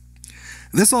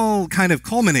 This all kind of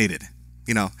culminated,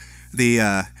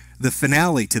 the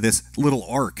finale to this little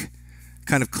arc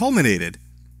kind of culminated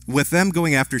with them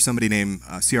going after somebody named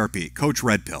CRP, Coach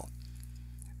Red Pill.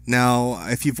 Now,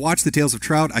 if you've watched the Tales of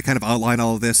Trout, I kind of outline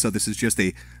all of this, so this is just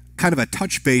a kind of a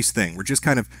touch-base thing. We're just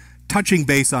kind of touching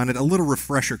base on it, a little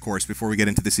refresher course before we get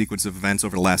into the sequence of events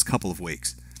over the last couple of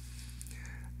weeks.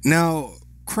 Now,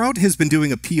 Kraut has been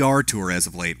doing a PR tour as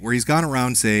of late, where he's gone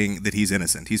around saying that he's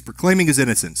innocent. He's proclaiming his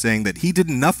innocence, saying that he did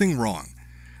nothing wrong.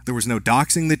 There was no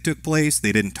doxing that took place,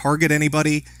 they didn't target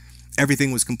anybody,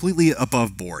 everything was completely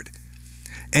above board.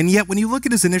 And yet, when you look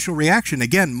at his initial reaction,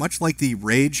 again, much like the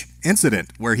Rage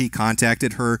incident, where he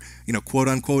contacted her,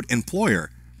 quote-unquote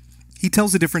employer, he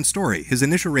tells a different story. His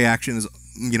initial reaction is,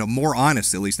 more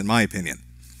honest, at least in my opinion.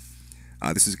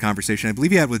 This is a conversation I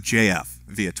believe he had with JF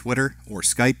via Twitter or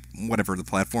Skype, whatever the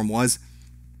platform was.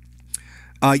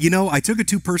 I took it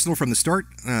too personal from the start.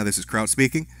 This is Kraut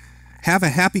speaking. Have a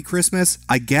happy Christmas.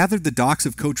 I gathered the docs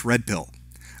of Coach Red Pill.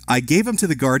 I gave him to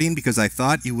the Guardian because I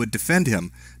thought you would defend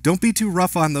him. Don't be too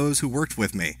rough on those who worked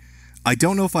with me. I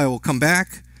don't know if I will come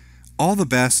back. All the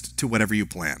best to whatever you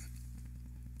plan.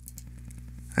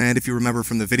 And if you remember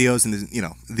from the videos and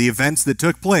the events that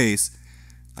took place,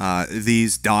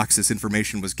 these docs, this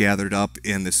information was gathered up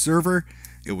in the server.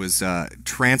 It was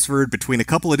transferred between a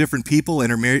couple of different people,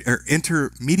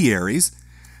 intermediaries,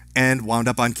 and wound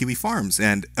up on Kiwi Farms.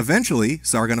 And eventually,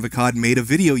 Sargon of Akkad made a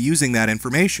video using that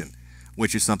information,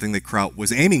 which is something that Kraut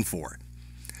was aiming for.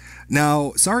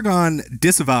 Now, Sargon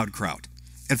disavowed Kraut.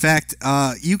 In fact,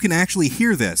 you can actually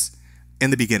hear this in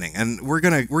the beginning, and we're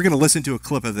gonna listen to a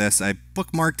clip of this. I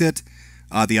bookmarked it.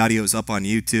 The audio is up on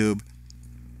YouTube.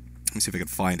 Let me see if I can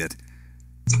find it.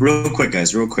 Real quick,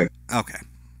 guys. Real quick. Okay,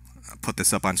 I'll put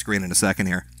this up on screen in a second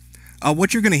here.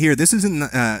 What you're going to hear, this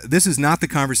is not the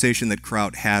conversation that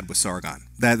Kraut had with Sargon.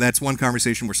 That's one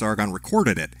conversation where Sargon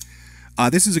recorded it.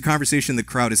 This is a conversation that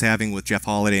Kraut is having with Jeff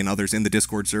Holiday and others in the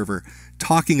Discord server,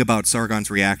 talking about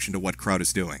Sargon's reaction to what Kraut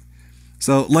is doing.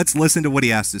 So let's listen to what he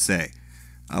has to say.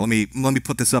 Let me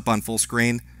put this up on full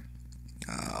screen.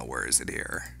 Where is it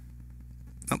here?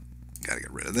 Oh, gotta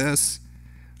get rid of this.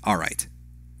 All right.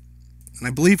 And I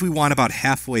believe we want about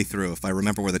halfway through, if I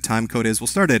remember where the time code is. We'll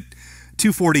start at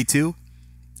 2:42,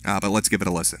 but let's give it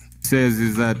a listen. Says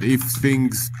is that if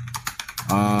things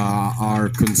are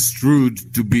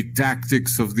construed to be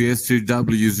tactics of the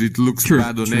SJWs, it looks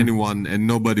bad on anyone and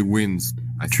nobody wins.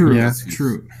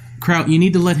 True. Kraut, you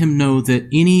need to let him know that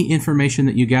any information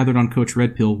that you gathered on Coach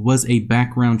Red Pill was a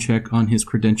background check on his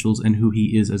credentials and who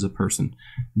he is as a person.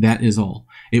 That is all.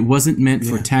 It wasn't meant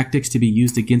for tactics to be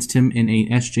used against him in a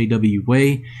SJW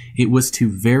way. It was to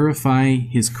verify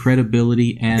his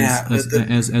credibility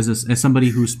as somebody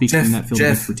who speaks in that field of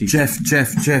expertise.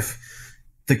 Jeff.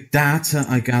 The data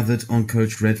I gathered on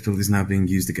Coach Red Pill is now being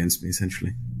used against me,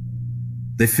 essentially.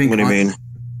 They think. What do you mean?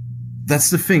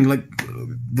 That's the thing. Like,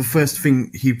 the first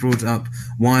thing he brought up,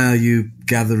 why are you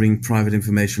gathering private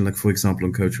information, like, for example,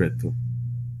 on Coach Red Pill?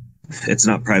 It's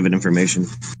not private information.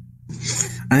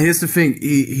 And here's the thing,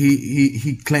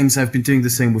 he claims I've been doing the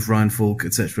same with Ryan Falk,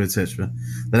 etc.,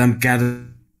 that I'm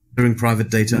gathering private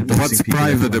data. What's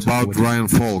private about Ryan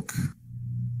Falk?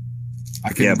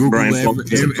 I can Google I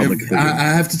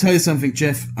have to tell you something,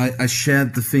 Jeff. I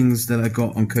shared the things that I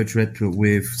got on Coach Red Pill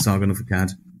with Sargon of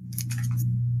Akkad.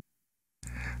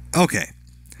 Okay.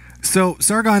 So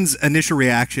Sargon's initial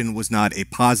reaction was not a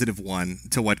positive one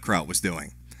to what Kraut was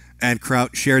doing, and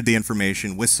Kraut shared the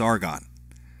information with Sargon.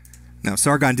 Now,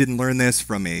 Sargon didn't learn this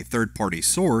from a third-party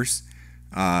source.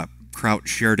 Kraut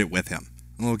shared it with him.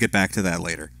 We'll get back to that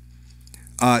later.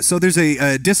 So there's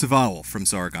a disavowal from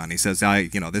Sargon. He says,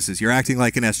 you're acting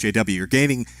like an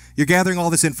SJW. You're gathering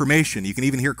all this information. You can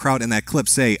even hear Kraut in that clip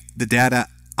say, the data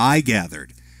I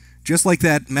gathered. Just like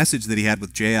that message that he had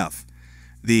with JF.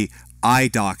 I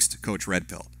doxed Coach Red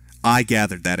Pill. I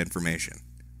gathered that information.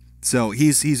 So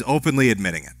he's openly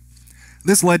admitting it.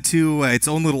 This led to its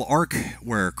own little arc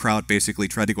where Kraut basically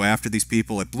tried to go after these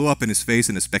people. It blew up in his face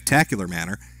in a spectacular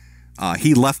manner.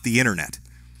 He left the internet.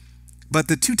 But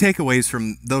the two takeaways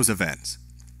from those events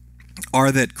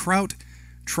are that Kraut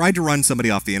tried to run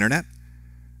somebody off the internet.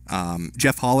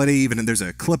 Jeff Holiday, there's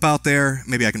a clip out there,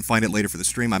 maybe I can find it later for the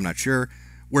stream, I'm not sure,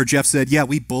 where Jeff said, yeah,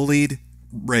 we bullied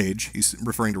Rage, he's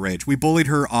referring to Rage, we bullied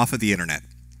her off of the internet.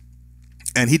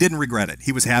 And he didn't regret it.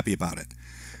 He was happy about it.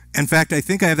 In fact, I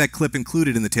think I have that clip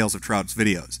included in the Tales of Trout's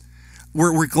videos.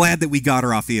 We're glad that we got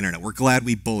her off the internet. We're glad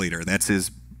we bullied her. That's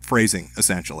his phrasing,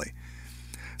 essentially.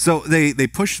 So they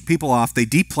push people off, they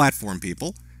deplatform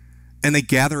people, and they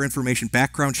gather information,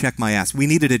 background check my ass. We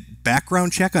needed a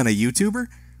background check on a YouTuber?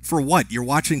 For what? You're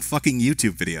watching fucking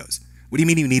YouTube videos. What do you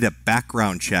mean you need a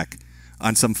background check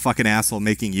on some fucking asshole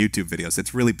making YouTube videos?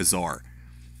 It's really bizarre.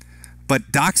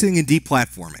 But doxing and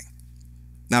deplatforming.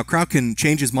 Now, Kraut can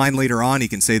change his mind later on. He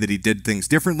can say that he did things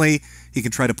differently. He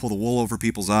can try to pull the wool over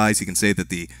people's eyes. He can say that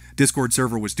the Discord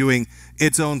server was doing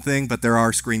its own thing, but there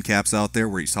are screen caps out there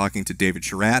where he's talking to David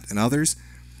Sharat and others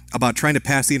about trying to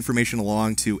pass the information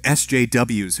along to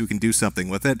SJWs who can do something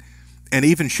with it. And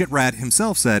even Shitrat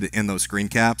himself said in those screen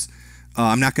caps,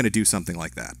 I'm not going to do something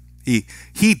like that.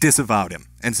 He disavowed him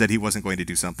and said he wasn't going to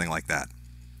do something like that.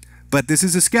 But this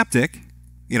is a skeptic,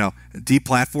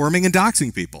 deplatforming and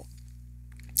doxing people.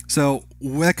 So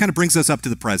that kind of brings us up to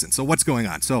the present. So what's going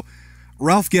on? So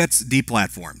Ralph gets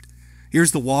deplatformed.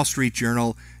 Here's the Wall Street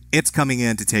Journal. It's coming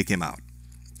in to take him out.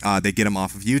 They get him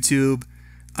off of YouTube.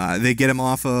 They get him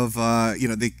off of,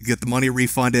 they get the money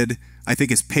refunded. I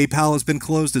think his PayPal has been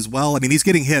closed as well. I mean, he's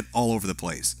getting hit all over the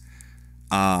place.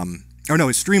 His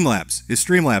Streamlabs. His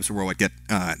Streamlabs were what get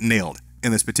nailed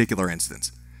in this particular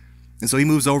instance. And so he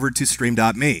moves over to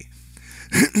Stream.me.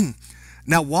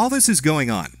 Now, while this is going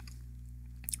on,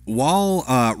 while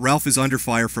Ralph is under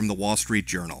fire from the Wall Street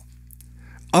Journal,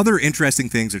 other interesting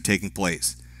things are taking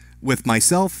place with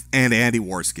myself and Andy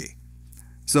Worski.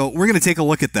 So we're going to take a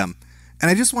look at them.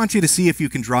 And I just want you to see if you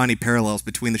can draw any parallels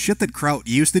between the shit that Kraut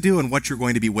used to do and what you're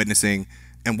going to be witnessing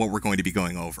and what we're going to be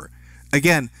going over.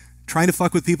 Again, trying to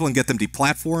fuck with people and get them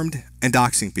deplatformed and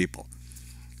doxing people.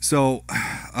 So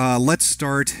let's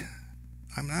start.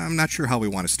 I'm not sure how we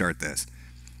want to start this.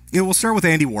 We'll start with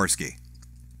Andy Worski.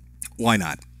 Why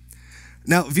not?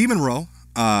 Now, V. Monroe,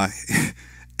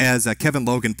 as Kevin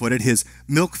Logan put it, his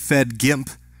milk-fed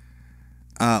gimp,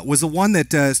 was the one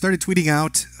that started tweeting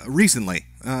out recently,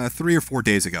 3 or 4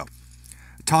 days ago,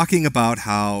 talking about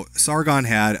how Sargon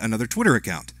had another Twitter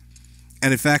account.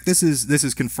 And in fact, this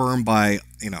is confirmed by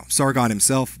Sargon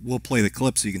himself. We'll play the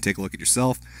clip so you can take a look at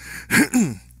yourself.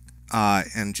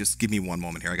 And just give me one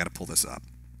moment here. I got to pull this up.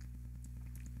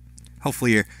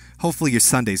 Hopefully your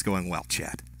Sunday's going well,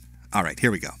 chat. All right,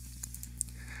 here we go.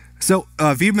 So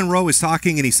V. Monroe is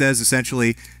talking, and he says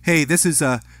essentially, hey, this is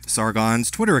Sargon's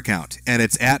Twitter account, and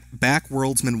it's at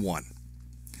Backworldsman1.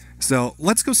 So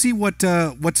let's go see what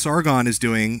Sargon is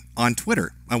doing on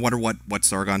Twitter. I wonder what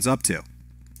Sargon's up to.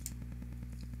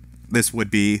 This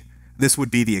would be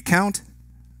the account.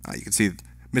 You can see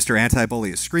Mr.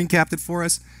 Anti-Bully has screen capped it for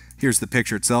us. Here's the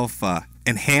picture itself,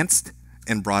 enhanced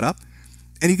and brought up.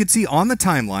 And you can see on the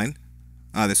timeline,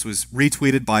 this was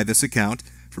retweeted by this account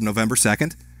from November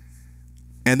 2nd.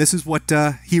 And this is what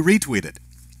he retweeted.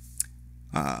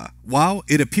 Wow,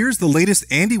 it appears the latest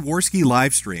Andy Worski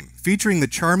live stream featuring the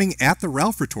charming At the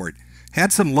Ralph Retort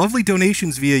had some lovely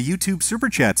donations via YouTube Super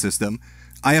Chat system.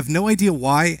 I have no idea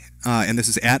why, and this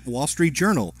is at Wall Street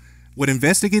Journal, would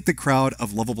investigate the crowd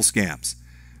of lovable scams.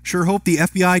 Sure hope the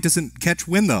FBI doesn't catch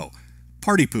wind, though.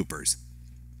 Party poopers.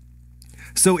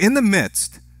 So in the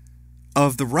midst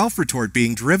of the Ralph Retort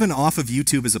being driven off of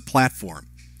YouTube as a platform,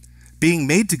 being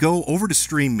made to go over to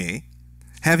StreamMe,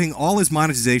 having all his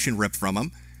monetization ripped from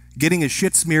him, getting his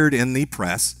shit smeared in the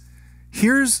press,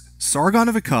 here's Sargon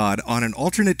of Akkad on an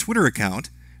alternate Twitter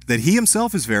account that he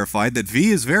himself is verified, that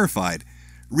V is verified,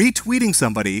 retweeting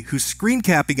somebody who's screen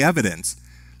capping evidence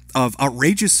of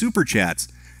outrageous super chats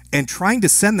and trying to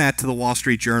send that to the Wall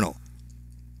Street Journal.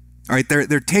 All right,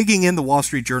 they're taking in the Wall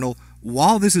Street Journal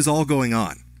while this is all going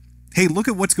on. Hey, look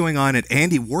at what's going on at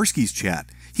Andy Worski's chat.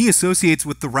 He associates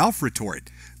with the Ralph Retort.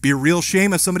 Be a real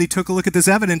shame if somebody took a look at this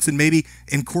evidence and maybe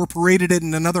incorporated it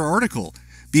in another article.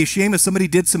 Be a shame if somebody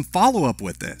did some follow-up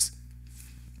with this.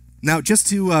 Now, just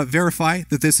to verify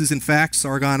that this is in fact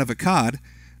Sargon of Akkad,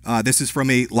 this is from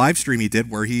a live stream he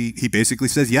did where he basically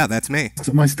says, yeah, that's me.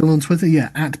 So am I still on Twitter? Yeah,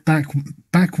 at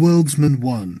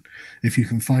Backworldsman1, if you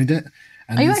can find it.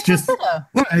 And Are you it's actually just, on Twitter?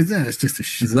 well, it's just a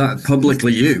shit. Is that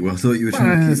publicly you? I thought you were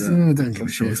trying to keep that. I don't give a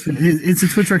shit. It's a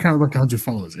Twitter account with like 100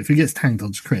 followers. If it gets tagged, I'll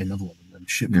just create another one and then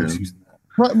shit post using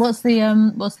that. What's the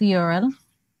URL?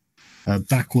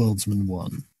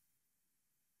 Backworldsman1.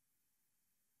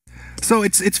 So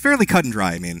it's fairly cut and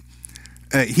dry. I mean,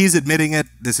 he's admitting it.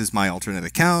 This is my alternate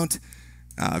account.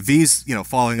 V's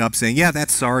following up saying, yeah,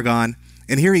 that's Sargon.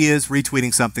 And here he is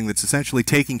retweeting something that's essentially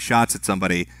taking shots at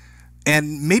somebody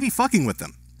and maybe fucking with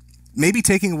them. Maybe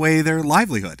taking away their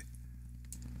livelihood.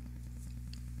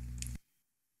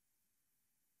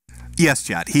 Yes,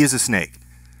 chat, he is a snake.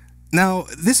 Now,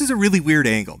 this is a really weird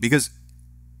angle because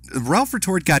Ralph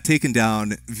Retort got taken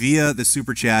down via the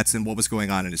super chats and what was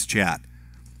going on in his chat.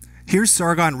 Here's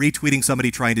Sargon retweeting somebody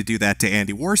trying to do that to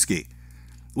Andy Worski.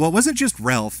 Well, it wasn't just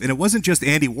Ralph, and it wasn't just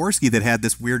Andy Worski that had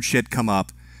this weird shit come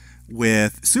up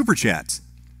with super chats.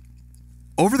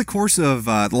 Over the course of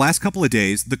the last couple of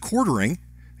days, the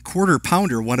Quarter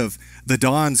Pounder, one of the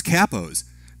Don's capos,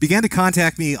 began to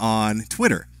contact me on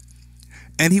Twitter.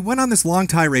 And he went on this long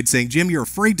tirade saying, Jim, you're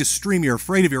afraid to stream. You're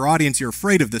afraid of your audience. You're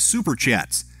afraid of the super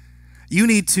chats. You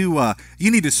need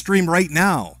to stream right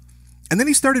now. And then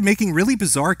he started making really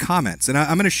bizarre comments. And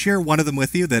I'm going to share one of them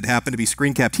with you that happened to be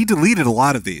screen capped. He deleted a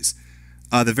lot of these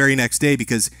the very next day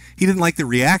because he didn't like the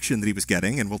reaction that he was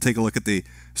getting. And we'll take a look at the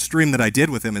stream that I did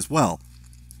with him as well.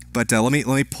 But let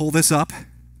me pull this up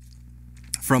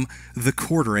from the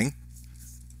quartering.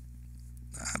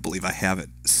 I believe I have it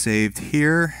saved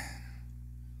here.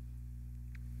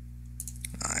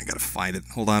 I gotta find it.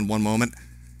 Hold on one moment.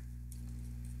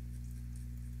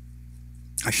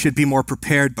 I should be more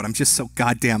prepared, but I'm just so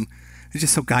goddamn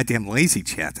lazy,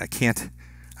 chat. I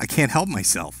can't help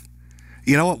myself.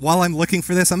 You know what? While I'm looking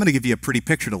for this, I'm gonna give you a pretty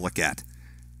picture to look at.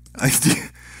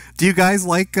 Do you guys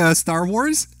like Star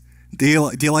Wars? Do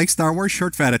you like Star Wars?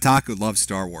 Short Fat Otaku loves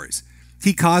Star Wars.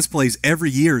 He cosplays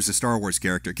every year as a Star Wars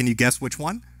character. Can you guess which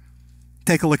one?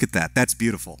 Take a look at that. That's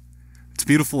beautiful. It's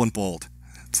beautiful and bold.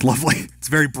 It's lovely. It's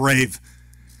very brave.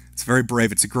 It's very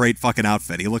brave. It's a great fucking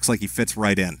outfit. He looks like he fits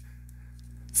right in.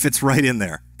 Fits right in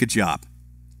there. Good job.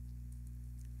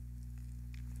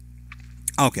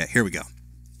 Okay, here we go.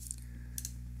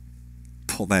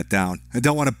 Pull that down. I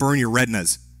don't want to burn your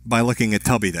retinas by looking at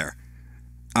Tubby there.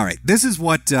 All right, this is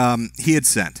what he had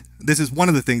sent. This is one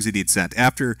of the things that he'd sent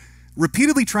after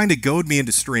repeatedly trying to goad me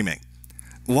into streaming.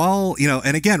 While,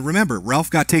 and again, remember, Ralph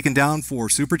got taken down for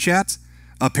super chats.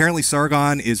 Apparently,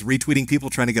 Sargon is retweeting people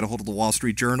trying to get a hold of the Wall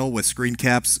Street Journal with screen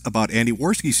caps about Andy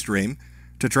Worski's stream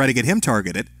to try to get him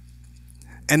targeted.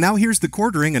 And now here's the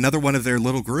Quartering, another one of their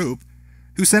little group,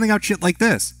 who's sending out shit like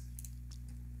this.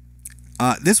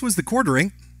 This was the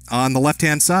Quartering. On the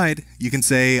left-hand side, you can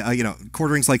say,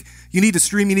 Quartering's like, you need to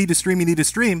stream, you need to stream, you need to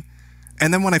stream.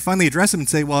 And then when I finally address him and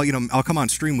say, well, I'll come on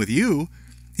stream with you,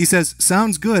 he says,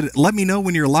 sounds good. Let me know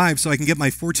when you're live so I can get my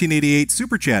 1488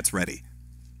 super chats ready.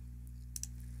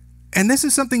 And this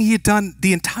is something he had done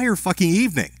the entire fucking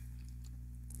evening.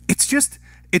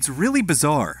 It's really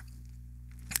bizarre.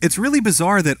 It's really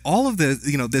bizarre that all of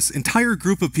this entire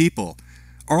group of people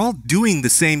are all doing the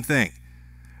same thing.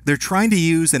 They're trying to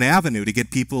use an avenue to get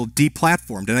people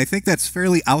deplatformed. And I think that's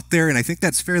fairly out there, and I think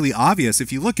that's fairly obvious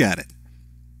if you look at it.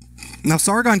 Now,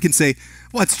 Sargon can say,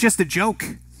 well, it's just a joke.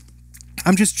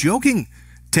 I'm just joking,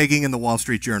 tagging in the Wall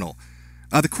Street Journal.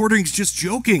 The Quartering's just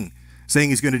joking, saying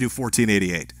he's going to do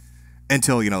 1488.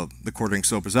 Until, the Quartering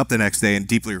sobers up the next day and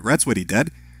deeply regrets what he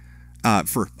did.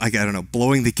 For, I don't know,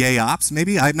 blowing the gay ops,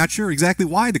 maybe? I'm not sure exactly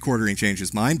why the Quartering changed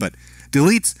his mind, but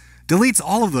deletes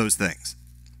all of those things.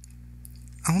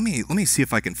 Let me see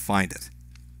if I can find it.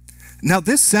 Now,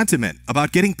 this sentiment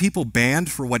about getting people banned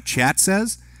for what chat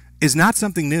says is not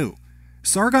something new.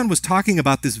 Sargon was talking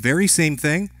about this very same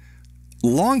thing a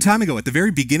long time ago, at the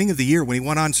very beginning of the year, when he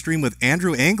went on stream with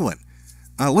Andrew Anglin.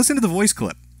 Listen to the voice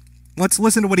clip. Let's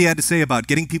listen to what he had to say about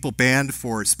getting people banned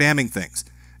for spamming things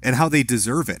and how they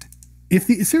deserve it. If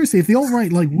the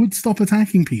alt-right would stop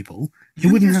attacking people,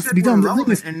 it wouldn't have to be done.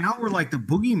 And now we're like the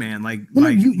boogeyman.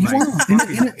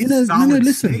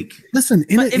 Listen.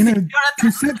 In a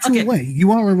conceptual way,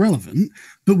 you are irrelevant.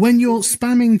 But when you're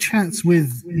spamming chats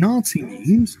with Nazi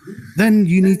memes, then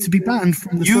you need to be banned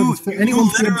from the service for anyone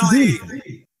to be able to do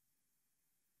anything.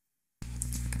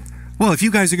 Well, if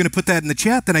you guys are going to put that in the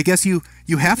chat, then I guess you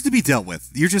have to be dealt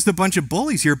with. You're just a bunch of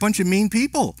bullies. You're a bunch of mean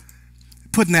people.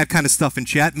 Putting that kind of stuff in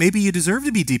chat, maybe you deserve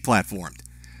to be deplatformed.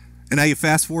 And now you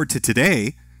fast forward to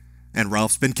today, and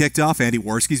Ralph's been kicked off, Andy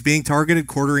Worski's being targeted,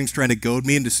 Quartering's trying to goad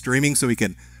me into streaming so he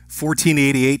can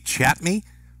 1488 chat me.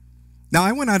 Now,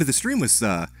 I went out of the stream with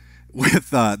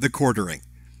the Quartering.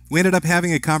 We ended up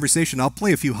having a conversation. I'll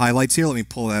play a few highlights here. Let me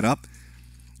pull that up.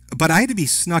 But I had to be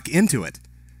snuck into it.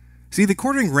 See, the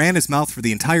Quartering ran his mouth for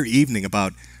the entire evening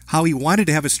about how he wanted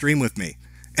to have a stream with me.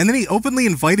 And then he openly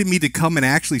invited me to come and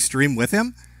actually stream with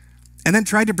him, and then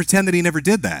tried to pretend that he never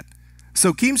did that.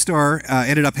 So Keemstar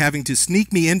ended up having to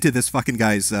sneak me into this fucking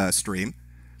guy's stream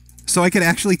so I could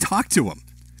actually talk to him,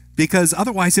 because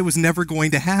otherwise it was never going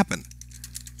to happen.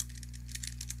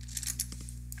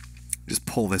 Just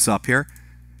pull this up here.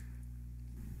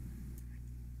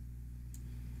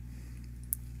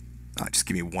 Just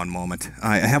give me one moment.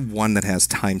 I have one that has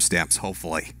timestamps,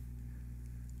 hopefully.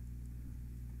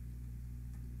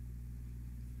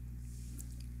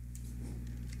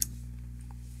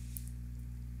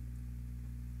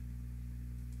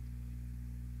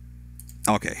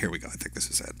 Okay, here we go. I think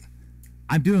this is it.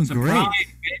 I'm doing great.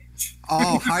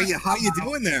 Oh, how you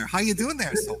doing there? How you doing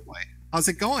there, Soulboy? How's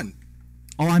it going?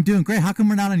 Oh, I'm doing great. How come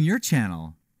we're not on your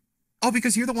channel? Oh,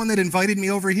 because you're the one that invited me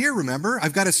over here, remember?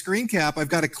 I've got a screen cap. I've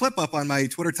got a clip up on my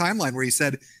Twitter timeline where he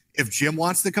said, if Jim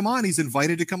wants to come on, he's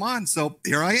invited to come on. So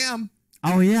here I am.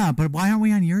 Oh yeah, but why aren't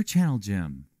we on your channel,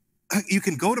 Jim? You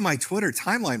can go to my Twitter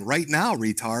timeline right now,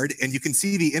 retard, and you can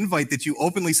see the invite that you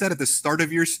openly said at the start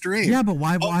of your stream. Yeah, but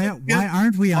why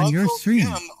aren't we on your stream?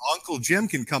 Uncle Jim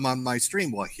can come on my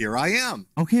stream. Well, here I am.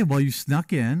 Okay, well, you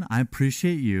snuck in. I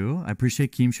appreciate you. I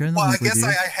appreciate Keem sharing the link with you.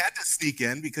 I had to sneak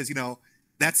in because,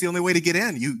 that's the only way to get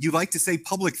in. You like to say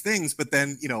public things, but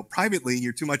then, privately,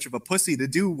 you're too much of a pussy to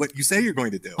do what you say you're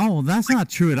going to do. Oh, well, that's not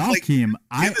true at all, Keem.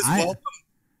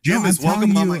 Jim is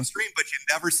welcome on my stream, but you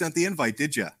never sent the invite,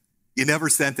 did you? You never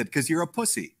sent it because you're a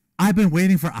pussy. I've been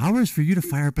waiting for hours for you to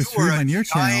fire up a stream on your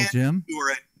channel, Jim. You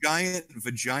are a giant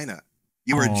vagina.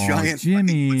 You are a giant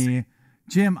Jimmy.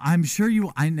 Jim, I'm sure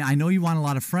I know you want a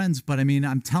lot of friends, but I mean,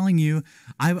 I'm telling you,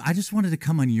 I just wanted to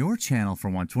come on your channel for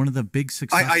once, one of the big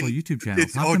successful YouTube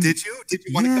channels. Did you? Did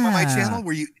you want to come on my channel?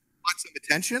 Were you want some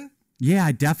attention? Yeah,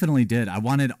 I definitely did. I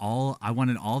wanted all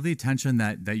the attention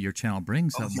that your channel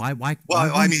brings. So why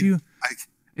don't you?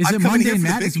 Is it Monday,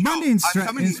 Matt? Is Monday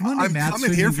I'm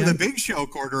coming here for the big show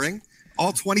quartering.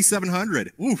 All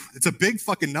 2,700. Oof, it's a big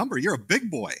fucking number. You're a big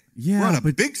boy. Yeah, we're on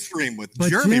a big stream with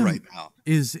Jeremy Jim, right now.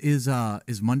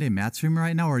 Is Monday Matt streaming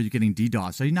right now, or are you getting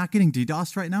DDoS? Are you not getting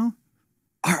DDoS right now?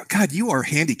 Oh, God, you are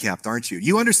handicapped, aren't you?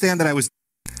 You understand that I was.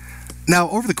 Now,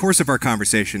 over the course of our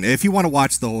conversation, if you want to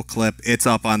watch the whole clip, it's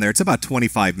up on there. It's about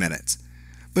 25 minutes.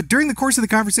 But during the course of the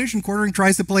conversation, Quartering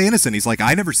tries to play innocent. He's like,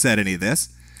 I never said any of this.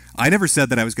 I never said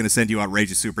that I was going to send you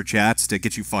outrageous super chats to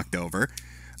get you fucked over.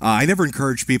 I never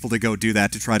encouraged people to go do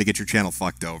that to try to get your channel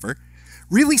fucked over.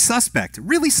 Really suspect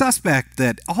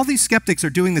that all these skeptics are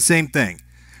doing the same thing.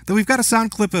 That we've got a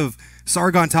sound clip of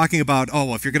Sargon talking about, oh,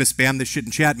 well, if you're going to spam this shit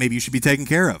in chat, maybe you should be taken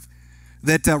care of.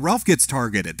 That Ralph gets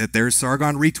targeted. That there's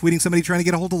Sargon retweeting somebody trying to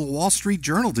get a hold of the Wall Street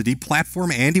Journal to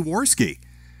deplatform Andy Worski.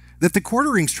 That the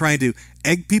Quartering's trying to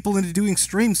egg people into doing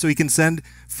streams so he can send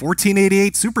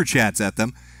 1488 super chats at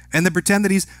them and then pretend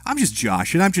that I'm just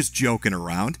joshing, I'm just joking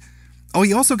around. Oh,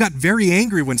 he also got very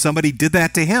angry when somebody did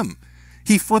that to him.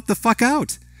 He flipped the fuck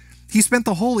out. He spent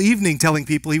the whole evening telling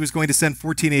people he was going to send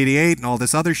 1488 and all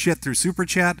this other shit through super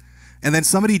chat, and then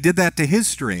somebody did that to his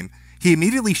stream. He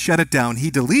immediately shut it down, he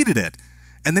deleted it,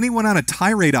 and then he went on a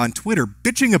tirade on Twitter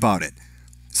bitching about it,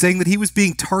 saying that he was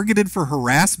being targeted for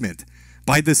harassment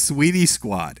by the Sweetie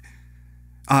Squad.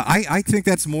 I think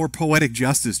that's more poetic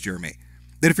justice, Jeremy.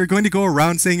 That if you're going to go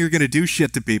around saying you're going to do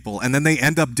shit to people and then they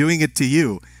end up doing it to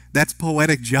you, that's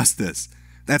poetic justice.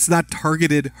 That's not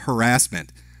targeted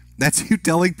harassment. That's you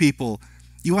telling people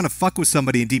you want to fuck with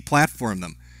somebody and deplatform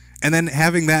them and then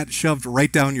having that shoved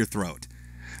right down your throat.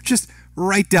 Just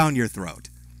right down your throat.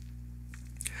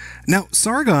 Now,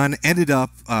 Sargon ended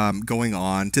up going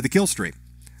on to the kill stream.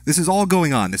 This is all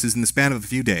going on. This is in the span of a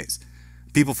few days.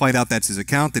 People find out that's his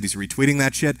account, that he's retweeting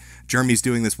that shit. Jeremy's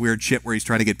doing this weird shit where he's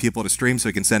trying to get people to stream so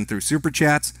he can send through super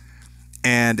chats.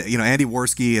 And, Andy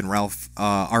Worski and Ralph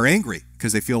are angry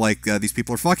because they feel like these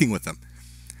people are fucking with them.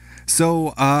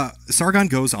 So Sargon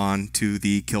goes on to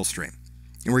the kill stream.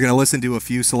 And we're going to listen to a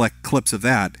few select clips of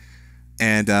that.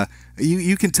 And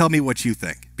you can tell me what you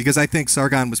think. Because I think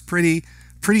Sargon was pretty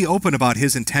open about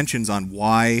his intentions on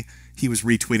why he was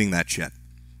retweeting that shit.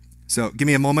 So give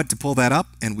me a moment to pull that up,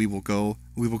 and we will go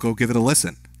give it a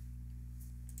listen.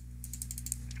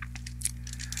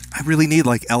 I really need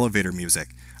like elevator music.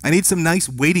 I need some nice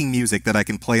waiting music that I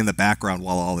can play in the background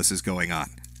while all this is going on.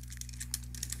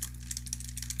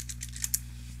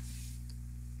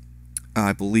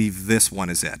 I believe this one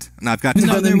is it. Now I've got.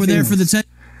 No, we're there for the 10.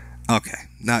 Okay.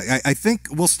 Now I think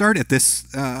we'll start at this.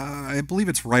 I believe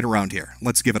it's right around here.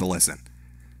 Let's give it a listen.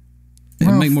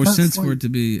 It'd make more sense for it to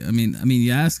be. I mean,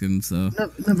 you ask him, so.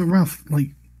 No, but Ralph,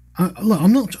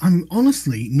 look, I'm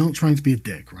honestly not trying to be a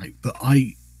dick, right? But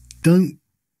I don't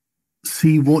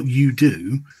see what you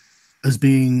do as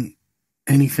being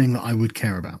anything that I would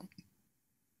care about.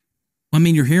 I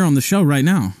mean, you're here on the show right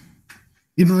now.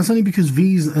 Yeah, but that's only because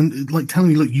V's and telling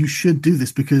me, look, you should do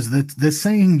this because they're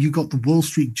saying you got the Wall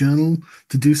Street Journal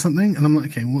to do something, and I'm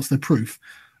like, okay, what's their proof?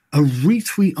 A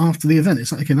retweet after the event.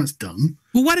 It's like, okay, that's dumb.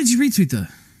 Well, why did you retweet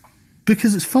that?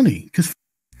 Because it's funny.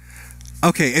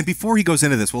 Okay, and before he goes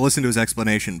into this, we'll listen to his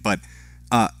explanation. But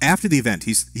after the event,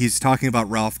 he's talking about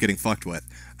Ralph getting fucked with.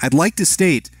 I'd like to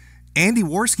state, Andy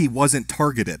Worski wasn't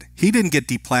targeted. He didn't get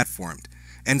deplatformed.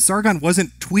 And Sargon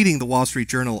wasn't tweeting the Wall Street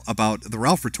Journal about the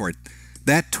Ralph retort.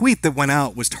 That tweet that went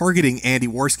out was targeting Andy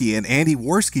Worski and Andy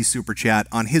Worski's super chat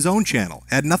on his own channel.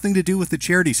 It had nothing to do with the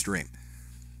charity stream.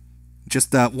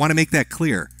 Just want to make that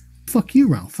clear. Fuck you,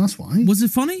 Ralph. That's why. Was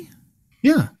it funny?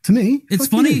 Yeah, to me. It's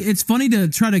funny. You. It's funny to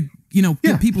try to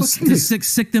people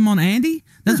sick them on Andy.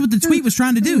 That's what the tweet was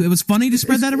trying to do. It was funny to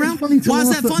spread that around. Why is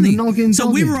that funny? So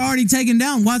we were already taken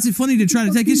down. Why is it funny to try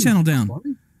to take his channel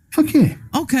down? Fuck yeah.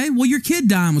 Okay, well, your kid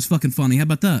dying was fucking funny. How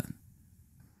about that?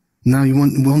 Now you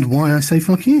wonder why I say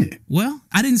fuck you. Well,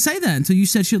 I didn't say that until you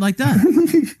said shit like that.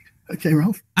 Okay,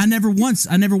 Ralph. I never once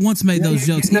made those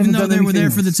jokes, even though they were there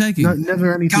for the taking. No,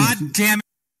 never anything. God damn it.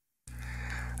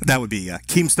 That would be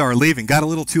Keemstar leaving. Got a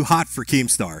little too hot for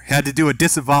Keemstar. Had to do a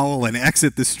disavowal and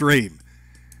exit the stream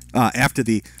after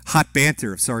the hot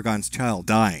banter of Sargon's child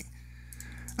dying.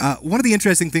 One of the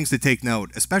interesting things to take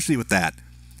note, especially with that,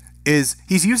 is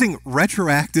he's using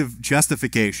retroactive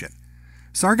justification.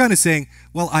 Sargon is saying,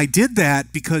 well, I did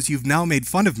that because you've now made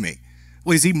fun of me.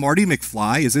 Well, is he Marty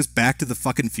McFly? Is this Back to the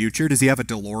fucking Future? Does he have a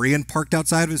DeLorean parked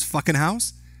outside of his fucking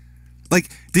house? Like,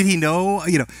 did he know,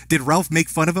 did Ralph make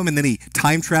fun of him and then he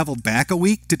time traveled back a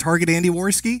week to target Andy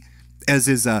Worski as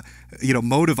his,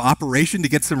 mode of operation to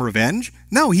get some revenge?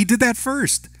 No, he did that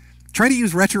first. Try to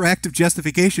use retroactive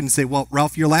justification and say, well,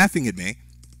 Ralph, you're laughing at me.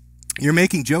 You're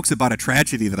making jokes about a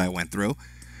tragedy that I went through.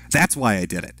 That's why I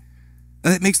did it.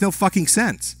 That makes no fucking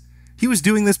sense. He was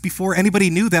doing this before anybody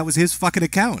knew that was his fucking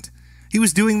account. He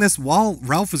was doing this while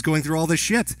Ralph was going through all this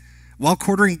shit. While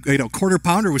Quarter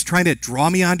Pounder was trying to draw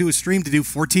me onto his stream to do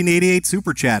 1488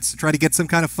 super chats to try to get some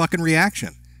kind of fucking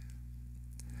reaction.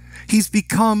 He's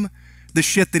become the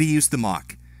shit that he used to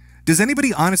mock. Does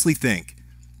anybody honestly think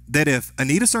that if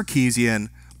Anita Sarkeesian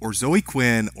or Zoe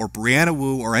Quinn or Brianna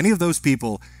Wu or any of those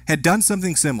people had done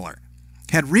something similar,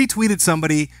 had retweeted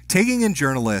somebody, taking in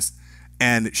journalists,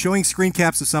 and showing screen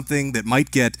caps of something that might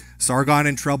get Sargon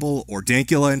in trouble, or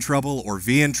Dankula in trouble, or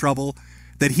V in trouble,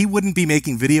 that he wouldn't be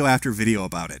making video after video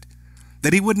about it?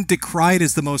 That he wouldn't decry it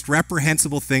as the most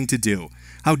reprehensible thing to do?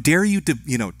 How dare you,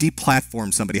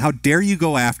 deplatform somebody? How dare you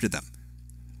go after them?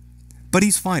 But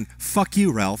he's fine. Fuck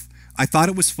you, Ralph. I thought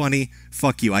it was funny.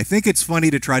 Fuck you. I think it's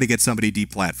funny to try to get somebody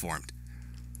deplatformed.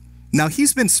 Now,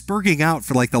 he's been spurging out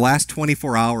for like the last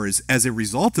 24 hours as a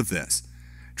result of this,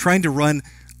 trying to run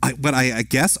what I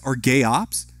guess are gay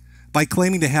ops by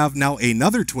claiming to have now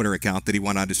another Twitter account that he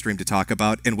went on to stream to talk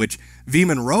about, in which V.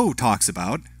 Monroe talks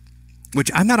about,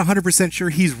 which I'm not 100% sure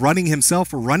he's running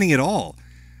himself or running it all.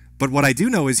 But what I do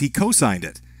know is he co-signed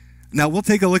it. Now, we'll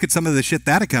take a look at some of the shit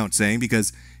that account's saying,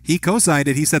 because he co-signed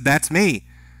it. He said, that's me.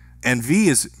 And V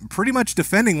is pretty much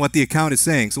defending what the account is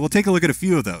saying. So we'll take a look at a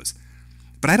few of those.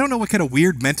 But I don't know what kind of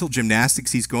weird mental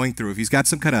gymnastics he's going through. If he's got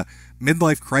some kind of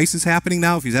midlife crisis happening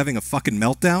now, if he's having a fucking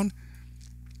meltdown.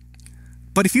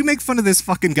 But if you make fun of this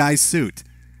fucking guy's suit,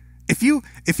 if you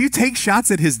take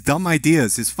shots at his dumb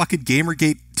ideas, his fucking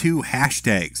Gamergate 2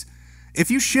 hashtags,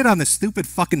 if you shit on the stupid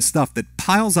fucking stuff that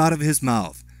piles out of his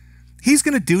mouth, he's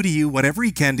going to do to you whatever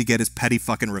he can to get his petty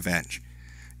fucking revenge.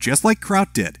 Just like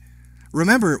Kraut did.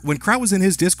 Remember, when Kraut was in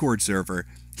his Discord server,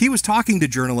 he was talking to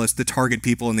journalists to target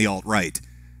people in the alt-right.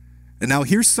 And now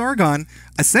here's Sargon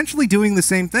essentially doing the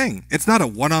same thing. It's not a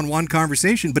one-on-one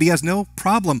conversation, but he has no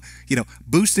problem,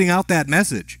 boosting out that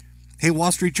message. Hey,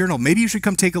 Wall Street Journal, maybe you should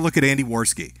come take a look at Andy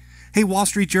Worski. Hey, Wall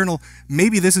Street Journal,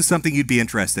 maybe this is something you'd be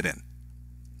interested in.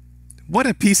 What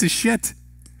a piece of shit.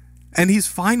 And he's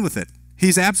fine with it.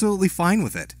 He's absolutely fine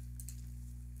with it.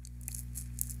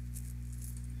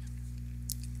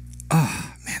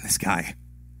 Oh, man, this guy.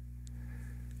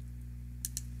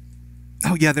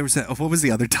 Oh, yeah, there was what was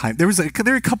the other time? There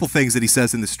are a couple things that he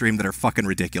says in the stream that are fucking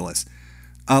ridiculous.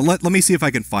 Let me see if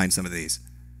I can find some of these.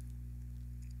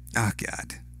 Oh,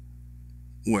 God.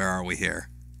 Where are we here?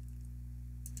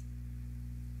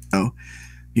 Oh,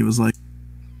 he was like,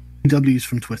 W's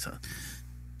from Twitter.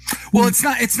 Well, it's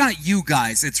not you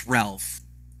guys, it's Ralph.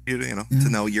 To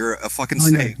know you're a fucking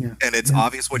snake, and it's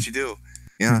obvious what you do.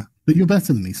 Yeah. But you're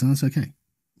better than me, so that's okay.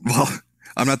 Well,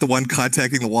 I'm not the one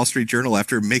contacting the Wall Street Journal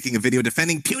after making a video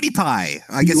defending PewDiePie.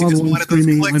 I guess you just wanted those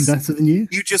clicks. I'm better than you.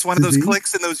 You just wanted those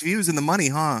clicks and those views and the money,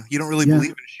 huh? You don't really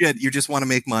believe in shit. You just want to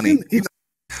make money.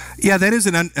 Yeah, that is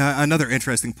another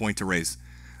interesting point to raise.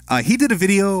 He did a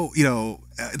video,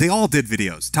 they all did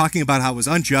videos talking about how it was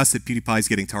unjust that PewDiePie's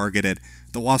getting targeted.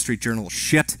 The Wall Street Journal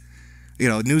shit.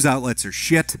 News outlets are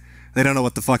shit. They don't know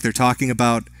what the fuck they're talking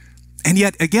about. And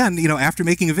yet, again, after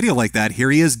making a video like that,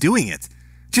 here he is doing it.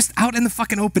 Just out in the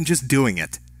fucking open, just doing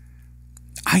it.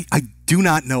 I do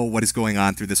not know what is going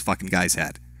on through this fucking guy's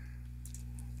head.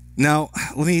 Now,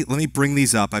 let me bring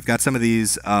these up. I've got some of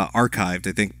these archived.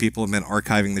 I think people have been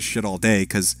archiving this shit all day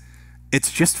because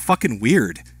it's just fucking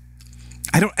weird.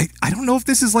 I don't know if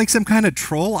this is like some kind of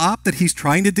troll op that he's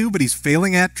trying to do, but he's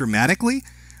failing at dramatically.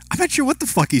 I'm not sure what the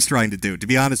fuck he's trying to do, to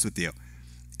be honest with you.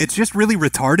 It's just really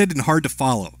retarded and hard to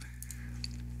follow.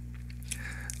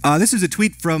 This is a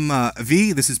tweet from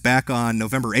V. This is back on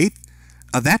November 8th.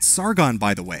 That's Sargon,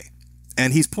 by the way.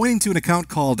 And he's pointing to an account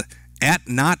called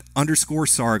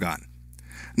 @not_Sargon.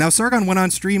 Now, Sargon went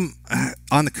on stream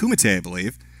on the Kumite, I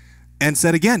believe, and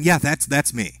said again, yeah,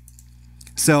 that's me.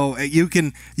 So you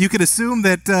can assume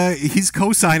that he's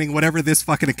co-signing whatever this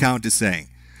fucking account is saying.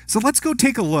 So let's go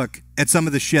take a look at some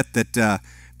of the shit that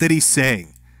he's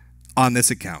saying on this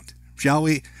account, shall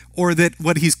we? Or that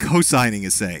what he's co-signing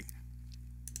is saying.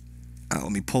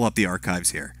 Let me pull up the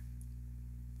archives here.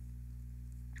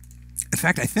 In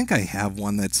fact, I think I have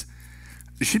one it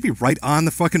should be right on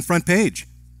the fucking front page.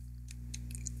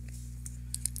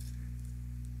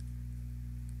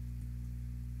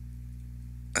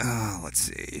 Let's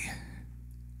see.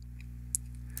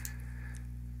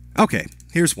 Okay,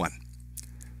 here's one.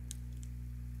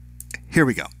 Here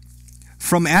we go.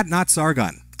 From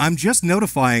 @NotSargon. I'm just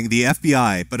notifying the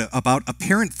FBI about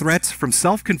apparent threats from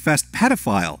self-confessed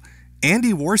pedophile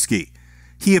Andy Worski.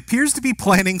 He appears to be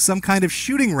planning some kind of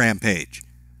shooting rampage.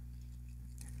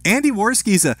 Andy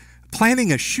Worski's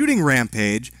planning a shooting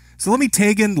rampage, so let me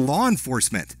tag in law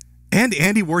enforcement and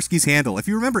Andy Worski's handle. If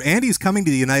you remember, Andy's coming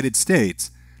to the United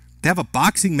States to have a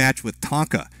boxing match with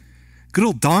Tonka. Good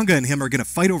old Donga and him are going to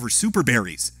fight over super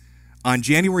berries on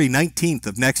January 19th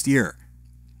of next year.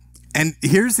 And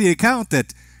here's the account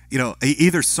that,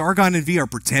 either Sargon and V are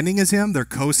pretending as him, they're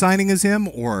co-signing as him,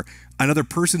 or another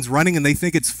person's running and they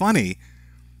think it's funny,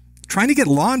 trying to get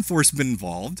law enforcement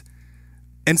involved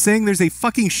and saying there's a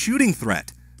fucking shooting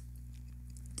threat.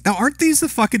 Now, aren't these the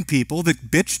fucking people that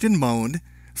bitched and moaned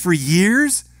for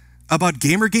years about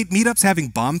Gamergate meetups having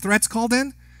bomb threats called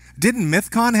in? Didn't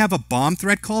MythCon have a bomb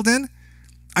threat called in?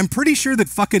 I'm pretty sure that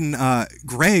fucking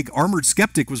Greg, Armored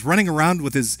Skeptic, was running around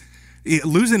with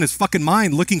losing his fucking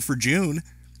mind looking for June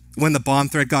when the bomb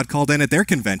threat got called in at their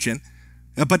convention.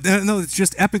 But no, it's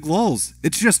just epic lulz.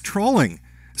 It's just trolling.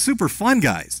 Super fun,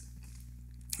 guys.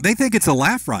 They think it's a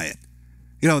laugh riot.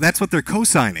 That's what they're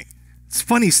co-signing. It's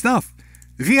funny stuff.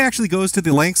 If he actually goes to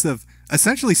the lengths of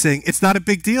essentially saying it's not a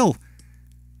big deal,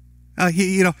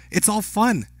 it's all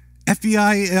fun.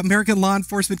 FBI, American Law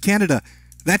Enforcement Canada.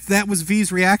 That was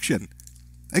V's reaction.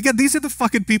 Again, these are the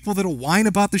fucking people that'll whine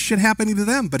about the shit happening to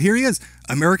them. But here he is,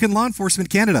 American Law Enforcement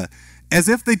Canada, as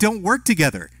if they don't work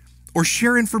together or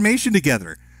share information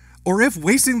together, or if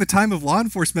wasting the time of law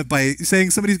enforcement by saying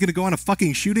somebody's going to go on a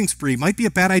fucking shooting spree might be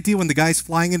a bad idea when the guy's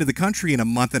flying into the country in a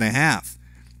month and a half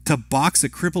to box a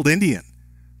crippled Indian.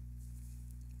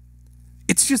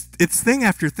 It's thing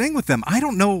after thing with them. I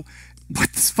don't know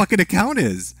what this fucking account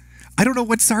is. I don't know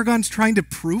what Sargon's trying to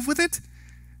prove with it,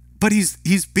 but he's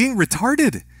being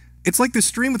retarded. It's like the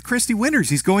stream with Christy Winters.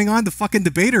 He's going on the fucking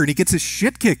debater and he gets his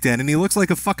shit kicked in and he looks like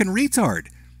a fucking retard.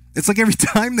 It's like every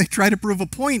time they try to prove a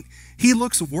point, he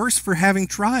looks worse for having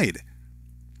tried.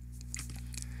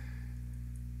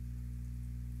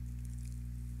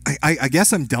 I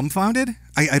guess I'm dumbfounded.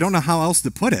 I don't know how else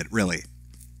to put it, really.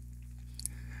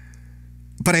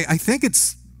 But I think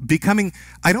it's becoming...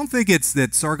 I don't think it's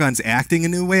that Sargon's acting a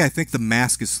new way. I think the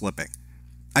mask is slipping.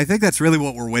 I think that's really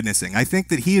what we're witnessing. I think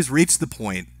that he has reached the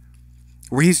point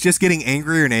where he's just getting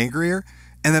angrier and angrier,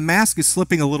 and the mask is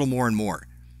slipping a little more and more.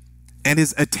 And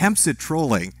his attempts at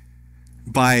trolling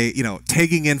by,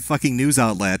 tagging in fucking news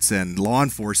outlets and law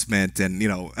enforcement and,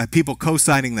 people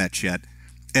co-signing that shit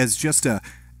as just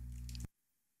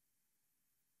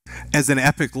as an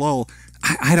epic lull,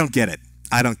 I don't get it.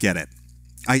 I don't get it.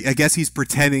 I guess he's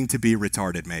pretending to be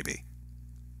retarded, maybe.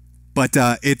 But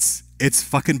it's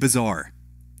fucking bizarre.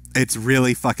 It's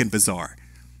really fucking bizarre.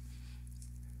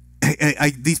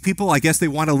 These people, I guess they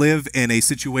want to live in a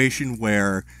situation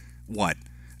where, what?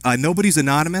 Nobody's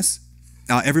anonymous.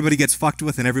 Everybody gets fucked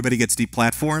with and everybody gets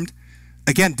deplatformed.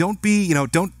 Again, don't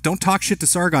talk shit to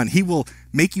Sargon. He will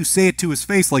make you say it to his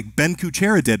face like Ben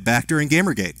Kuchera did back during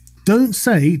Gamergate. Don't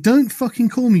fucking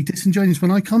call me disingenuous when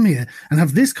I come here and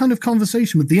have this kind of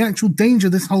conversation with the actual danger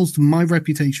this holds to my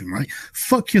reputation, right?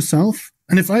 Fuck yourself.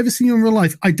 And if I ever see you in real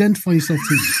life, identify yourself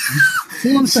to me. That's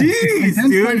all I'm saying. Jeez, identify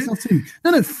dude. yourself to me.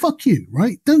 No, fuck you,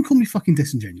 right? Don't call me fucking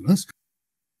disingenuous.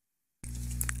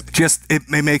 It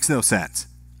makes no sense.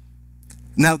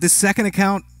 Now, this second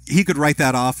account, he could write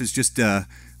that off as just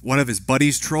one of his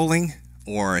buddies trolling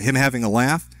or him having a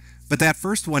laugh. But that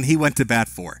first one, he went to bat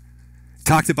for.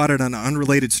 Talked about it on an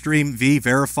unrelated stream. V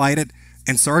verified it.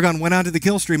 And Sargon went onto the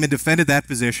kill stream and defended that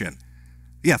position.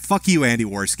 Yeah, fuck you, Andy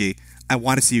Worski. I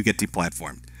want to see you get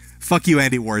deplatformed. Fuck you,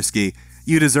 Andy Worski.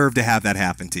 You deserve to have that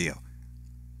happen to you.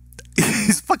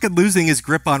 He's fucking losing his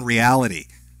grip on reality.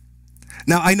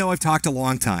 Now, I know I've talked a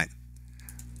long time.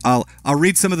 I'll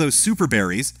read some of those super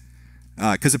berries,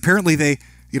 because apparently they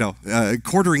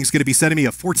Quartering's going to be sending me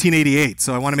a 1488,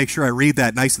 so I want to make sure I read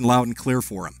that nice and loud and clear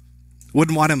for him.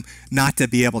 Wouldn't want him not to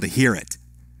be able to hear it.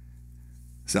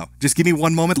 So just give me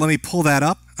one moment. Let me pull that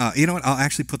up. You know what? I'll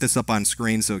actually put this up on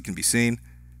screen so it can be seen.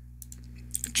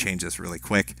 Change this really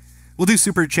quick. We'll do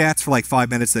super chats for like 5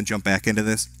 minutes, then jump back into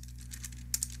this.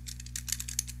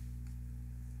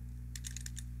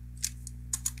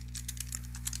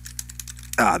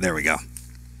 There we go.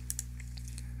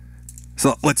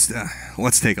 So let's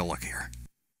take a look here.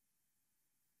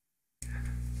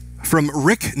 From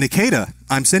Rick Nikeda,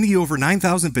 I'm sending you over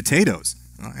 9,000 potatoes.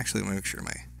 Oh, actually, let me make sure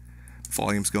my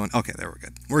volume's going. Okay, there we're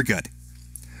good. We're good.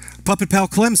 Puppet Pal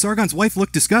Clem, Sargon's wife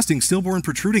looked disgusting, stillborn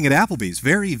protruding at Applebee's.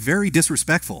 Very, very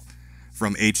disrespectful.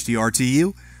 From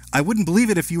HTRTU, I wouldn't believe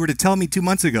it if you were to tell me 2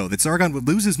 months ago that Sargon would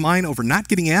lose his mind over not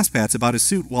getting ass pats about his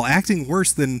suit while acting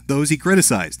worse than those he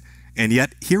criticized. And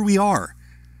yet, here we are.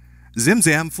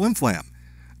 Zimzam Flimflam.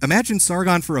 Imagine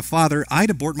Sargon for a father, I'd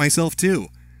abort myself too.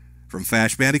 From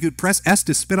Fash Bandicoot, press S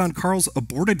to spit on Carl's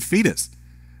aborted fetus.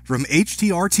 From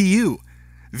HTRTU,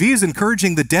 V is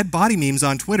encouraging the dead body memes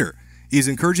on Twitter. He's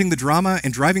encouraging the drama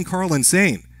and driving Carl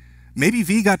insane. Maybe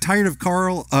V got tired of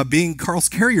Carl being Carl's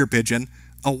carrier pigeon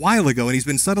a while ago, and he's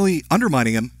been subtly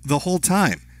undermining him the whole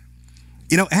time.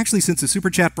 Actually, since the Super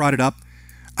Chat brought it up,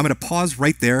 I'm going to pause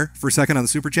right there for a second on the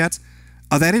Super Chats.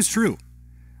 That is true.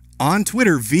 On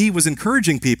Twitter, V was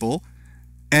encouraging people,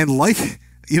 and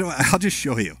I'll just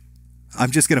show you.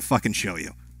 I'm just going to fucking show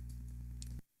you.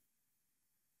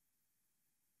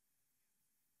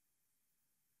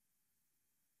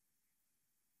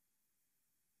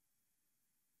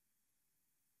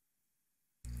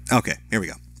 Okay, here we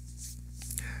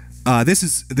go. This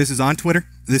is on Twitter.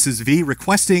 This is V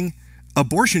requesting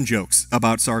abortion jokes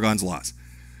about Sargon's laws.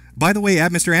 By the way,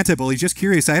 Mr. Antibully, just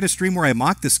curious, I had a stream where I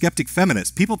mocked the skeptic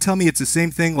feminist. People tell me it's the same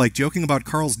thing like joking about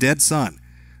Carl's dead son.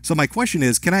 So my question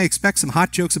is, can I expect some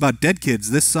hot jokes about dead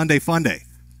kids this Sunday Funday?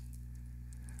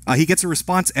 He gets a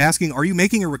response asking, are you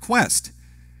making a request?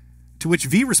 To which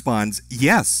V responds,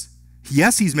 yes.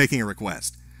 Yes, he's making a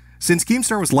request. Since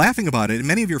Keemstar was laughing about it, and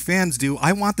many of your fans do,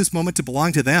 I want this moment to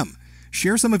belong to them.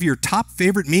 Share some of your top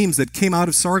favorite memes that came out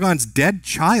of Sargon's dead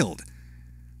child.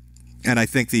 And I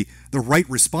think the right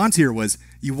response here was,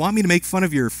 you want me to make fun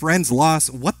of your friend's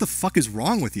loss? What the fuck is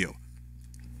wrong with you?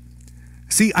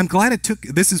 See, I'm glad it took...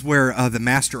 This is where the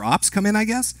master ops come in, I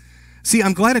guess. See,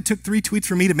 I'm glad it took 3 tweets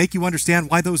for me to make you understand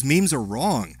why those memes are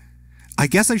wrong. I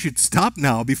guess I should stop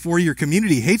now before your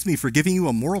community hates me for giving you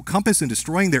a moral compass and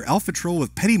destroying their alpha troll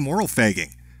with petty moral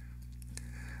fagging.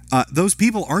 Those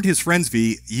people aren't his friends,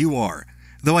 V. You are.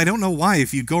 Though I don't know why,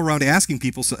 if you go around asking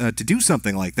people to do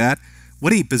something like that,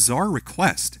 what a bizarre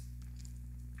request.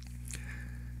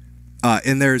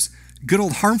 And there's good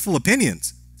old harmful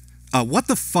opinions. What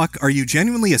the fuck, are you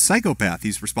genuinely a psychopath?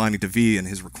 He's responding to V in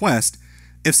his request.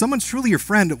 If someone's truly your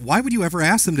friend, why would you ever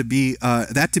ask them to be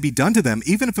that to be done to them,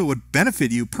 even if it would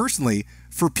benefit you personally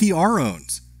for PR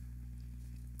owns?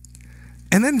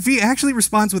 And then V actually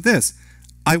responds with this.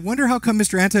 I wonder how come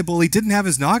Mr. Anti-Bully didn't have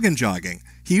his noggin jogging.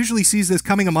 He usually sees this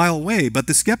coming a mile away, but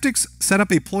the skeptics set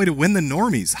up a ploy to win the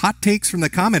normies. Hot takes from the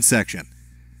comment section.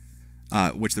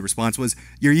 Which the response was,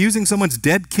 you're using someone's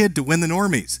dead kid to win the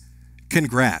normies.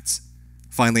 Congrats.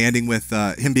 Finally ending with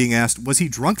him being asked, was he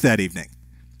drunk that evening?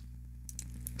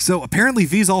 So apparently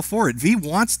V's all for it. V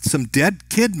wants some dead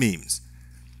kid memes.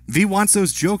 V wants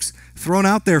those jokes thrown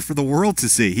out there for the world to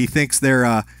see. He thinks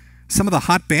they're some of the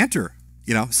hot banter,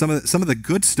 some of the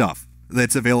good stuff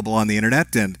that's available on the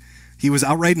internet, and he was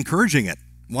outright encouraging it.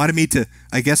 Wanted me to,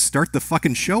 I guess, start the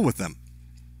fucking show with them.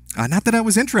 Not that I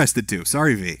was interested to.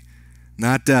 Sorry, V.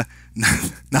 Not that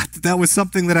that was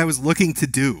something that I was looking to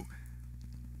do.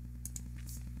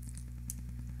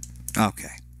 Okay.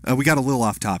 We got a little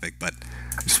off topic, but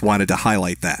just wanted to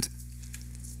highlight that.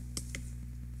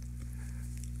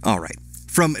 All right.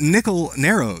 From Nickel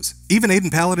Narrows. Even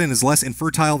Aiden Paladin is less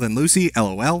infertile than Lucy.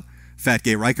 LOL. Fat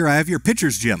Gay Riker, I have your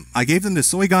pictures, Jim. I gave them to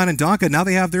Soygon and Donka. Now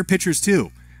they have their pictures,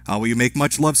 too. How will you make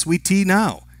much love sweet tea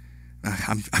now?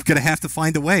 I'm going to have to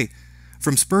find a way.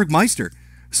 From Spurgmeister.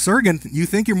 Sergen, you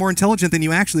think you're more intelligent than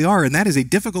you actually are, and that is a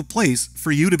difficult place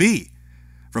for you to be.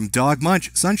 From Dog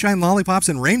Munch, Sunshine, Lollipops,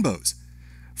 and Rainbows.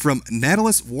 From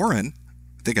Natalis Warren,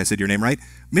 I think I said your name right.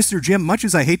 Mr. Jim, much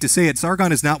as I hate to say it,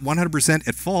 Sargon is not 100%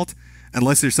 at fault,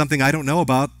 unless there's something I don't know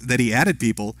about that he added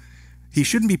people. He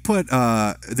shouldn't be put,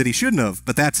 that he shouldn't have,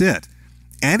 but that's it.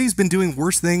 And he's been doing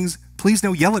worse things. Please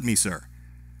no yell at me, sir.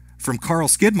 From Carl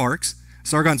Skidmarks,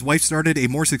 Sargon's wife started a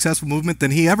more successful movement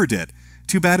than he ever did.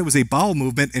 Too bad it was a bowel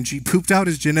movement and she pooped out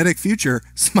his genetic future.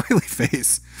 Smiley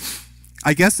face.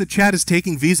 I guess the chat is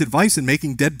taking V's advice and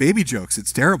making dead baby jokes.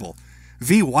 It's terrible.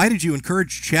 V, why did you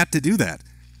encourage chat to do that?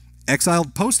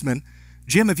 Exiled Postman,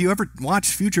 Jim, have you ever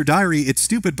watched Future Diary? It's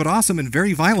stupid but awesome and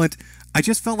very violent. I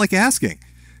just felt like asking.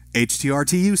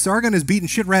 HTRTU, Sargon has beaten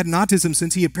shit-rat and autism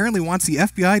since he apparently wants the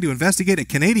FBI to investigate a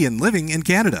Canadian living in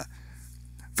Canada.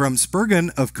 From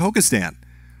Spurgeon of Kokistan,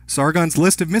 Sargon's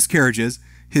list of miscarriages,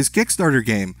 his Kickstarter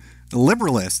game, the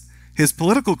liberalist, his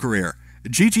political career,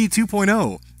 GG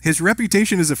 2.0, his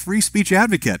reputation as a free speech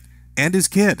advocate, and his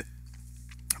kid.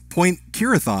 Point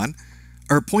Curation,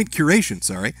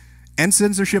 end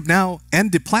censorship now,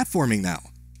 and deplatforming now.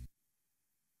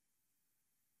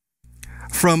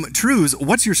 From Trues,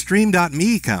 what's your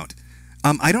stream.me account?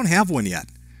 I don't have one yet,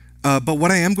 but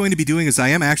what I am going to be doing is I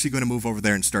am actually going to move over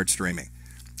there and start streaming.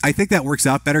 I think that works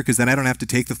out better because then I don't have to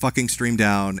take the fucking stream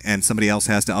down and somebody else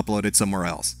has to upload it somewhere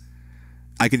else.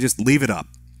 I can just leave it up.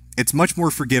 It's much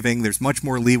more forgiving. There's much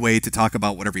more leeway to talk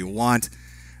about whatever you want.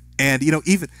 And, you know,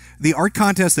 even the art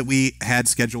contest that we had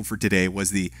scheduled for today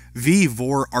was the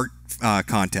V4 art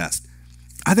contest.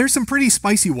 There's some pretty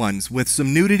spicy ones with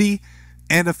some nudity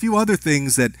and a few other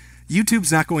things that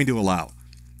YouTube's not going to allow.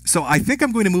 So I think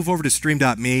I'm going to move over to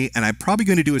stream.me, and I'm probably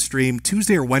going to do a stream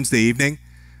Tuesday or Wednesday evening.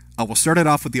 We'll start it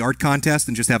off with the art contest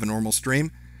and just have a normal stream.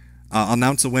 I'll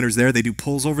announce the winners there. They do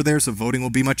polls over there, so voting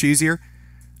will be much easier.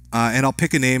 And I'll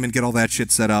pick a name and get all that shit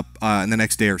set up in the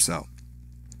next day or so.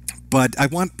 But I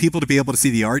want people to be able to see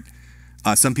the art.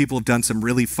 Some people have done some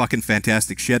really fucking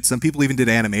fantastic shit. Some people even did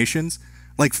animations.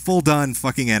 Like full-done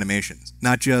fucking animations.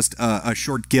 Not just a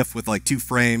short GIF with like 2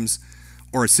 frames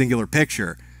or a singular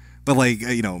picture. But like,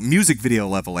 you know, music video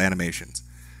level animations.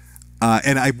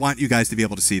 And I want you guys to be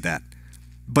able to see that.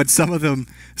 But some of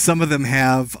them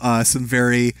have some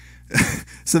very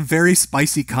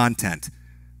spicy content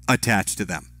attached to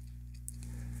them.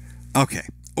 Okay.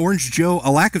 Orange Joe,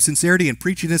 a lack of sincerity and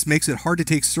preachiness makes it hard to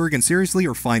take Sergen seriously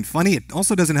or find funny. It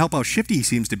also doesn't help how shifty he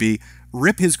seems to be.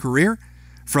 Rip his career.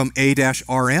 From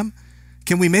A-RM.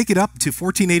 Can we make it up to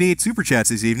 1488 Super Chats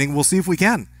this evening? We'll see if we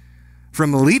can.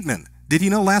 From Leadman, did you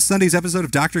know last Sunday's episode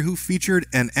of Doctor Who featured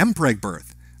an Mpreg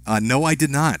birth? No, I did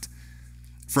not.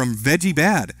 From Veggie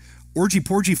Bad, Orgy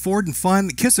Porgy Ford and Fun,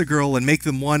 kiss a girl and make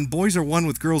them one, boys are one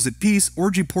with girls at peace,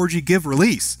 Orgy Porgy give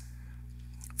release.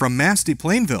 From Masty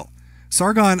Plainville,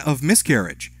 Sargon of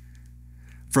Miscarriage.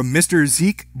 From Mr.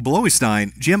 Zeke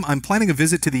Blowistein, Jim, I'm planning a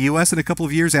visit to the U.S. in a couple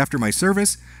of years after my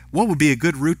service. What would be a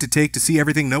good route to take to see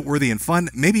everything noteworthy and fun?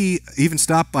 Maybe even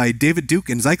stop by David Duke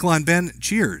and Zyklon Ben.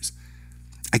 Cheers.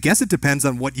 I guess it depends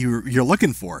on what you're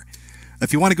looking for.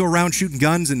 If you want to go around shooting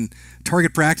guns and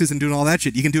target practice and doing all that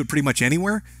shit, you can do it pretty much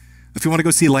anywhere. If you want to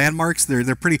go see landmarks, they're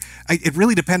pretty... It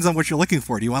really depends on what you're looking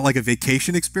for. Do you want like a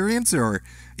vacation experience, or are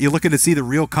you looking to see the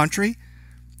real country?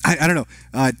 I don't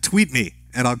know. Tweet me,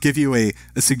 and I'll give you a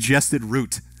suggested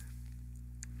route.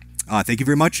 Thank you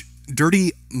very much.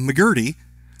 Dirty McGurdy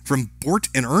from Bort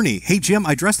and Ernie. Hey, Jim,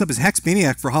 I dressed up as Hex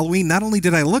Maniac for Halloween. Not only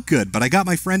did I look good, but I got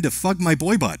my friend to fug my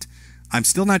boy butt. I'm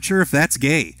still not sure if that's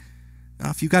gay.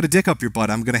 If you got a dick up your butt,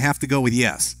 I'm going to have to go with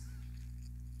yes.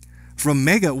 From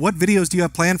Mega, what videos do you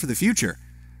have planned for the future?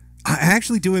 I'm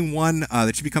actually doing one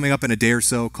that should be coming up in a day or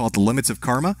so called The Limits of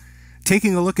Karma,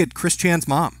 taking a look at Chris Chan's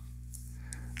mom.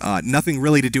 Nothing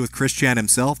really to do with Chris Chan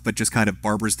himself, but just kind of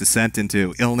Barbara's descent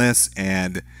into illness,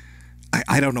 and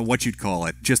I don't know what you'd call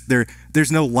it. Just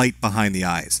there's no light behind the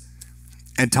eyes.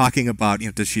 And talking about,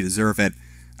 does she deserve it?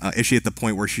 Is she at the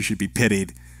point where she should be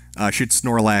pitied? Should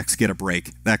Snorlax get a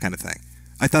break? That kind of thing.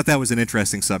 I thought that was an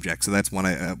interesting subject, so that's one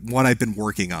I've been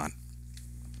working on.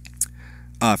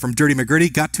 From Dirty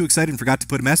McGurdy, got too excited and forgot to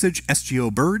put a message.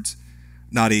 SGO Birds.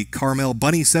 Naughty Carmel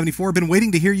Bunny 74, been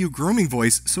waiting to hear you grooming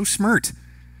voice, so smart.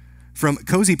 From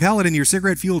Cozy Paladin, your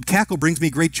cigarette-fueled cackle brings me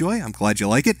great joy. I'm glad you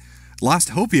like it. Lost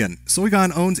Hopian,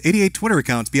 Soigon owns 88 Twitter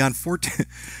accounts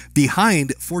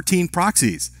behind 14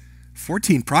 proxies.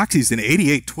 14 proxies and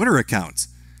 88 Twitter accounts.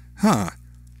 Huh.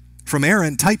 From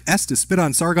Aaron, type S to spit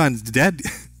on Sargon's dead...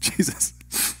 Jesus.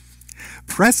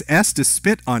 Press S to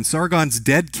spit on Sargon's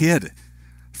dead kid.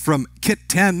 From Kit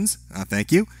Tens,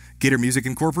 thank you. Gator Music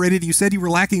Incorporated, you said you were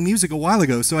lacking music a while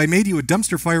ago, so I made you a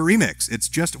Dumpster Fire remix. It's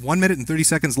just 1 minute and 30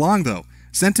 seconds long, though.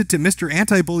 Sent it to Mr.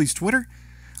 Anti-Bully's Twitter.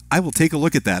 I will take a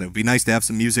look at that. It would be nice to have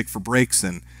some music for breaks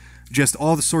and just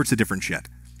all the sorts of different shit.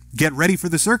 Get ready for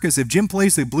the circus. If Jim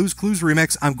plays the Blues Clues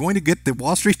remix, I'm going to get the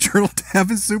Wall Street Journal to have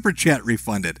his super chat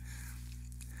refunded.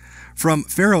 From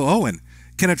Pharaoh Owen,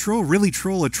 can a troll really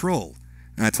troll a troll?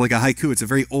 It's like a haiku. It's a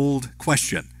very old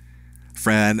question.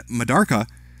 Fran Madarka,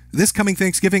 this coming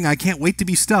Thanksgiving, I can't wait to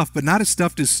be stuffed, but not as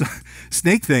stuffed as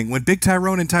Snake Thing when Big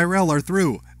Tyrone and Tyrell are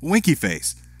through. Winky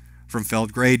face. From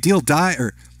Feldgray,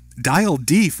 Dial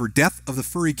D for death of the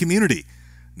furry community.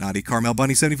 Naughty Carmel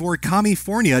Bunny 74,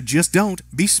 California, just don't.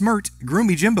 Be smart,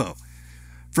 Groomy Jimbo.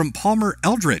 From Palmer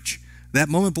Eldridge, that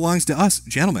moment belongs to us,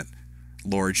 gentlemen.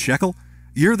 Lord Shekel,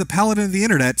 you're the paladin of the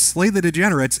internet, slay the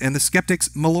degenerates and the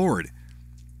skeptics, my lord.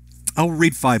 I'll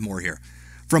read 5 more here.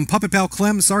 From Puppet Pal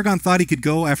Clem, Sargon thought he could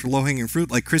go after low-hanging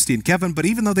fruit like Christy and Kevin, but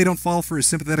even though they don't fall for his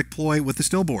sympathetic ploy with the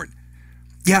stillborn.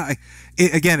 Yeah,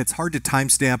 again, it's hard to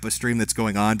timestamp a stream that's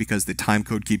going on because the time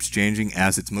code keeps changing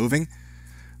as it's moving.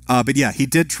 But yeah, he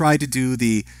did try to do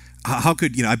the, how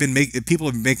could, people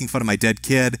have been making fun of my dead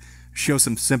kid, show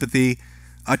some sympathy.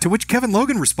 To which Kevin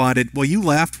Logan responded, well, you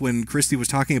laughed when Christy was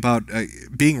talking about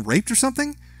being raped or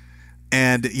something?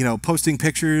 And, posting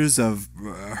pictures of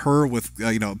her with,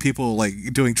 people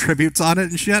like doing tributes on it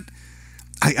and shit.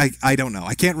 I don't know.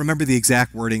 I can't remember the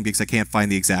exact wording because I can't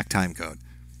find the exact time code.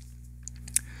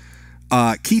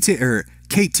 KTTK,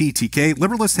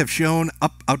 liberalists have shown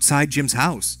up outside Jim's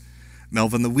house.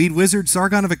 Melvin the Weed Wizard,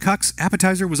 Sargon of a Cuck's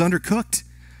appetizer was undercooked.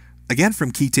 Again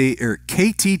from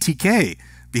KTTK,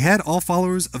 behead all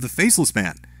followers of the Faceless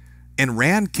Man. And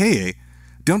Ran Ka,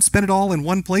 don't spend it all in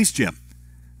one place, Jim.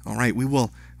 All right, we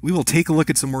will take a look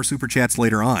at some more super chats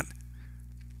later on.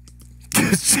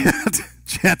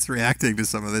 Chat's reacting to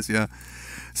some of this, yeah.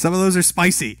 Some of those are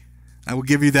spicy. I will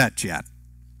give you that, chat.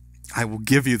 I will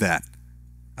give you that.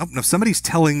 Oh, no, somebody's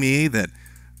telling me that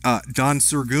Don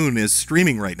Surgoon is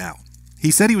streaming right now.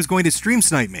 He said he was going to stream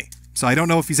snipe me, so I don't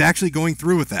know if he's actually going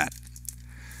through with that.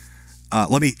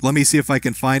 Let me see if I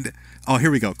can find. Oh,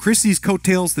 here we go. Christie's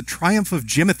coattails, the triumph of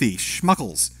Jimothy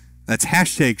Schmuckles. That's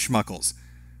hashtag Schmuckles.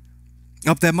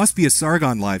 Oh, that must be a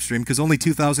Sargon live stream because only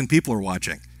 2,000 people are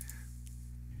watching.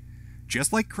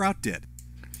 Just like Kraut did.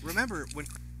 Remember when?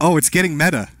 Oh, it's getting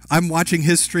meta. I'm watching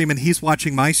his stream and he's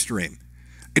watching my stream.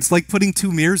 It's like putting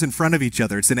 2 mirrors in front of each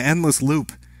other. It's an endless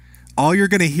loop. All you're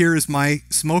going to hear is my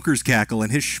smoker's cackle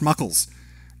and his schmuckles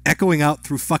echoing out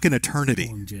through fucking eternity.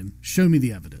 Come on, Jim. Show me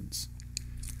the evidence.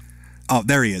 Oh,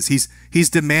 there he is. He's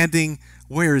demanding,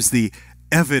 where is the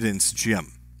evidence,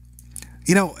 Jim?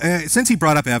 Since he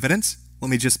brought up evidence, let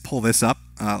me just pull this up.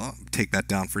 I'll take that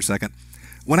down for a second.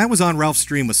 When I was on Ralph's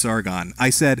stream with Sargon,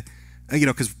 I said,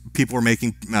 because people were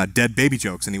making dead baby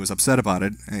jokes and he was upset about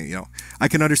it. I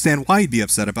can understand why he'd be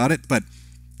upset about it, but,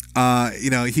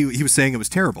 he was saying it was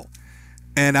terrible.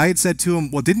 And I had said to him,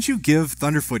 well, didn't you give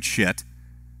Thunderfoot shit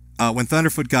when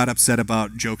Thunderfoot got upset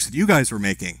about jokes that you guys were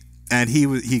making? And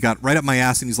he got right up my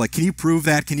ass and he's like, can you prove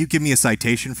that? Can you give me a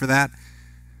citation for that?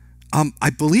 I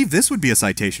believe this would be a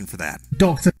citation for that.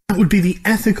 Doctor, that would be the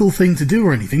ethical thing to do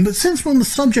or anything, but since we're on the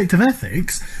subject of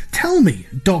ethics, tell me,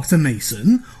 Dr.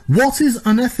 Mason, what is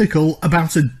unethical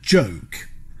about a joke?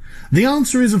 The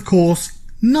answer is, of course,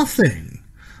 nothing.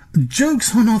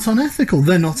 Jokes are not unethical,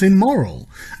 they're not immoral.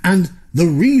 And the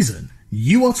reason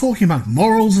you are talking about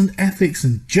morals and ethics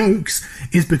and jokes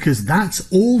is because that's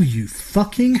all you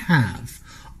fucking have.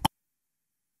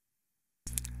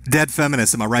 Dead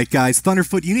feminists, am I right, guys?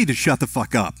 Thunderfoot, you need to shut the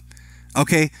fuck up.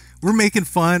 Okay? We're making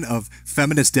fun of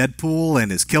feminist Deadpool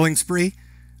and his killing spree.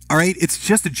 Alright? It's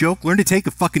just a joke. Learn to take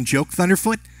a fucking joke,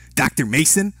 Thunderfoot. Dr.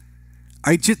 Mason.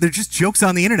 Alright? They're just jokes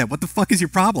on the internet. What the fuck is your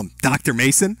problem, Dr.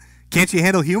 Mason? Can't you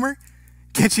handle humor?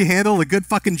 Can't you handle a good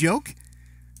fucking joke?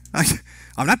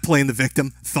 I'm not playing the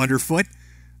victim, Thunderfoot.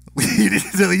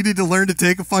 You need to learn to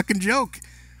take a fucking joke.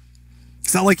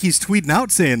 It's not like he's tweeting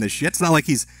out saying this shit. It's not like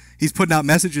he's putting out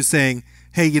messages saying,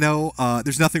 hey,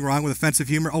 there's nothing wrong with offensive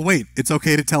humor. Oh, wait, it's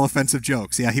okay to tell offensive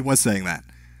jokes. Yeah, he was saying that.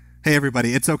 Hey,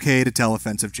 everybody, it's okay to tell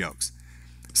offensive jokes.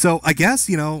 So I guess,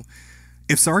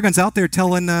 if Sargon's out there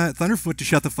telling Thunderfoot to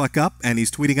shut the fuck up and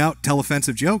he's tweeting out tell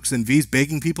offensive jokes and V's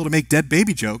begging people to make dead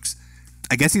baby jokes,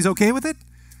 I guess he's okay with it?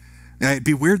 It'd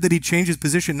be weird that he'd change his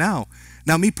position now.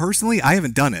 Now, me personally, I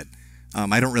haven't done it.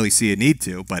 I don't really see a need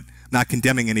to, but not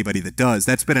condemning anybody that does.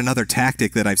 That's been another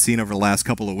tactic that I've seen over the last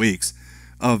couple of weeks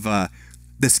of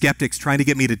the skeptics trying to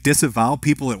get me to disavow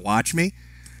people that watch me.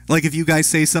 Like if you guys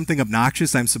say something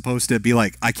obnoxious, I'm supposed to be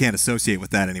like, I can't associate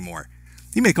with that anymore.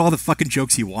 You make all the fucking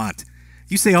jokes you want.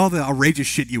 You say all the outrageous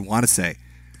shit you want to say.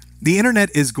 The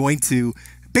internet is going to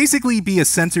basically be a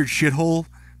censored shithole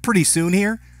pretty soon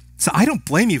here. So I don't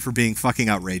blame you for being fucking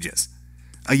outrageous.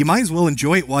 You might as well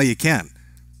enjoy it while you can.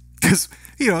 Because,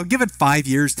 give it 5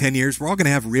 years, 10 years, we're all going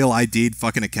to have real ID'd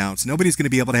fucking accounts. Nobody's going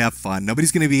to be able to have fun.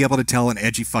 Nobody's going to be able to tell an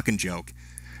edgy fucking joke.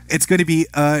 It's going to be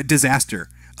a disaster.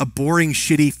 A boring,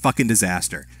 shitty fucking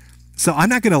disaster. So I'm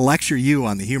not going to lecture you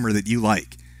on the humor that you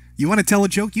like. You want to tell a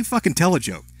joke? You fucking tell a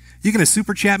joke. You're going to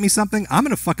super chat me something? I'm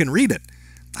going to fucking read it.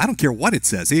 I don't care what it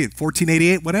says. Hey,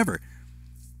 1488, whatever.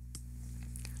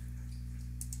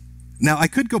 Now, I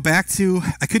could go back to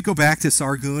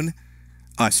Sargoon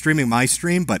streaming my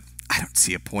stream, but I don't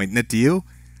see a point in it, do you?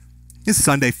 It's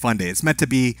Sunday Funday. It's meant to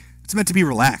be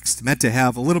relaxed, meant to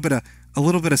have a little bit of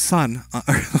sun, or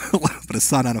a little bit of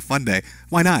sun on a fun day.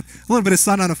 Why not? A little bit of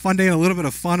sun on a fun day and a little bit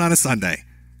of fun on a Sunday.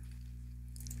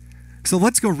 So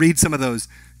let's go read some of those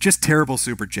just terrible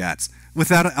super chats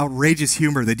without outrageous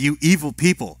humor that you evil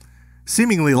people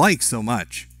seemingly like so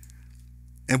much,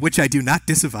 and which I do not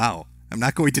disavow. I'm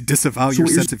not going to disavow your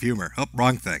sense of humor. Oh,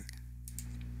 wrong thing.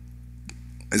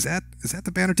 Is that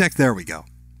the banner text? There we go.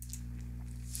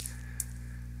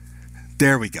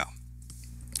 There we go.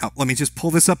 Oh, let me just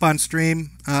pull this up on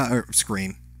stream or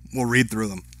screen. We'll read through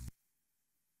them.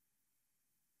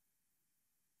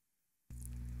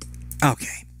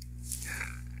 Okay.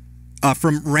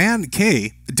 From Rand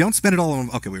K, don't spend it all on...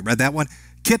 Okay, we read that one.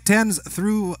 Kit 10s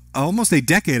through almost a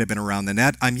decade I've been around the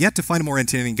net. I'm yet to find a more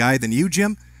entertaining guy than you,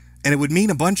 Jim, and it would mean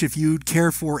a bunch if you'd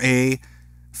care for a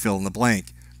fill in the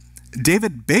blank.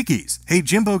 David Bakies, hey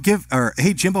Jimbo,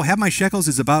 have my shekels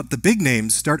is about the big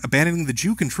names start abandoning the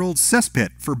Jew-controlled cesspit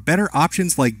for better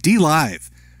options like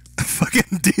D-Live.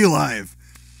 Fucking D-Live.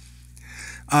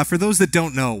 For those that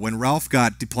don't know, when Ralph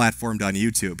got deplatformed on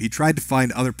YouTube, he tried to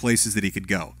find other places that he could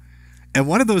go. And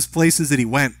one of those places that he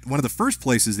went, one of the first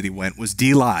places that he went was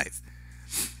D-Live.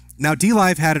 Now,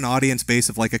 D-Live had an audience base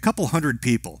of like a couple hundred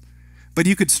people, but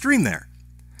you could stream there.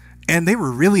 And they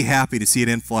were really happy to see an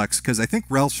influx, because I think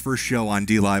Ralph's first show on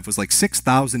D-Live was like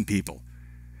 6,000 people.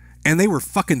 And they were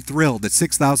fucking thrilled that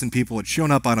 6,000 people had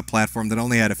shown up on a platform that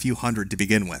only had a few hundred to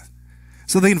begin with.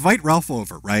 So they invite Ralph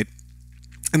over, right?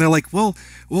 And they're like, we'll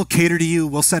cater to you,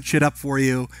 we'll set shit up for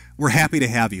you, we're happy to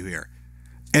have you here.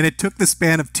 And it took the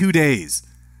span of 2 days.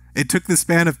 It took the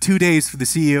span of 2 days for the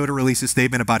CEO to release a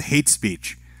statement about hate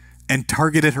speech and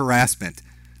targeted harassment.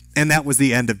 And that was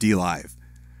the end of D-Live.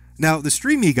 Now, the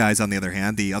StreamMe guys, on the other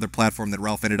hand, the other platform that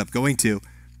Ralph ended up going to,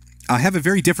 have a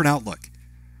very different outlook.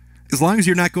 As long as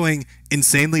you're not going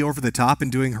insanely over the top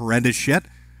and doing horrendous shit,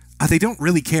 they don't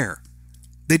really care.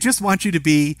 They just want you to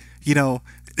be,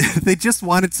 they just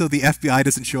want it so the FBI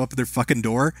doesn't show up at their fucking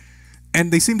door,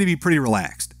 and they seem to be pretty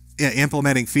relaxed.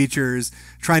 Implementing features,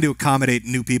 trying to accommodate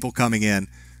new people coming in,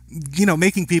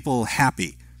 making people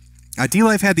happy.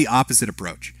 D-Live had the opposite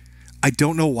approach. I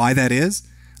don't know why that is.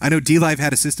 I know D-Live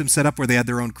had a system set up where they had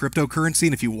their own cryptocurrency,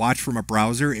 and if you watched from a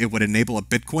browser, it would enable a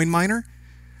Bitcoin miner.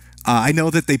 I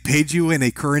know that they paid you in a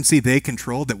currency they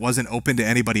controlled that wasn't open to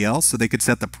anybody else, so they could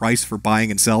set the price for buying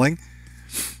and selling.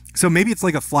 So maybe it's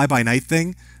like a fly-by-night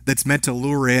thing that's meant to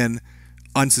lure in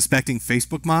unsuspecting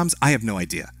Facebook moms. I have no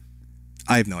idea.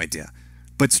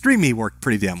 But StreamMe worked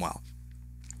pretty damn well.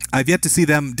 I've yet to see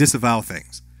them disavow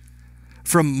things.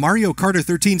 From Mario Carter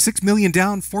 13, 6 million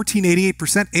down, 1488%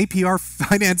 APR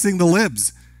financing the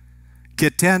libs.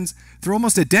 Kit 10s, through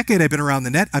almost a decade I've been around the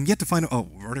net, I'm yet to find... Oh,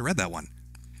 we already read that one.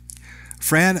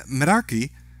 Fran Medarki,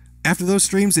 after those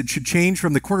streams it should change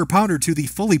from the quarter pounder to the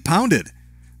fully pounded.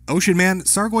 Ocean Man,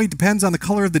 Sargoid depends on the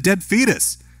color of the dead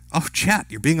fetus. Oh, chat,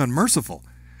 you're being unmerciful.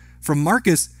 From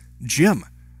Marcus, Jim.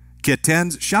 Kit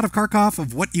 10s, shot of Kharkov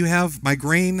of what you have, my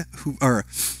grain,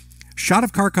 shot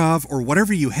of Kharkov or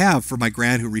whatever you have for my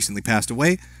gran who recently passed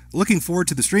away. Looking forward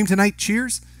to the stream tonight.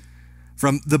 Cheers.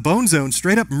 From the Bone Zone,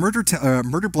 straight up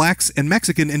murder blacks and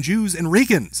Mexican and Jews and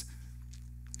Ricans.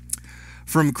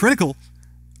 From Critical,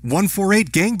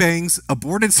 148 gangbangs,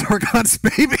 aborted Sargon's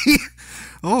baby.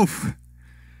 Oh.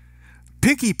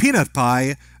 Pinky Peanut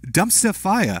Pie,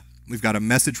 Dumpstafia. We've got a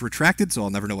message retracted, so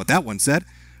I'll never know what that one said.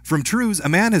 From Trues, a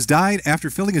man has died after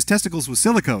filling his testicles with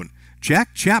silicone.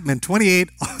 Jack Chapman, 28,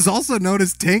 is also known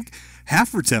as Tank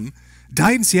Haffertim,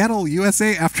 died in Seattle,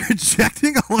 USA after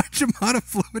injecting a large amount of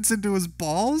fluids into his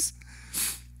balls.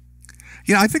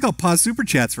 I think I'll pause Super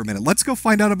Chats for a minute. Let's go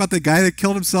find out about the guy that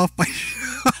killed himself by...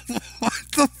 What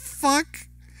the fuck?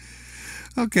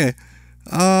 Okay.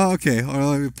 Okay,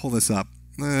 let me pull this up.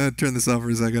 Turn this off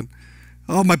for a second.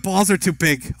 Oh, my balls are too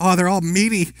big. Oh, they're all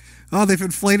meaty. Oh, they've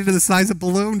inflated to the size of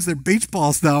balloons. They're beach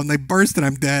balls now, and they burst and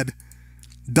I'm dead.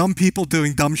 Dumb people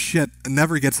doing dumb shit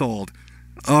never gets old.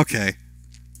 Okay.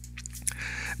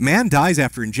 Man dies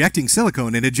after injecting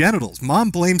silicone into genitals. Mom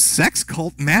blames sex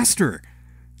cult master.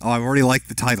 Oh, I already like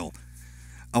the title.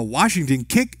 A Washington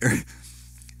kink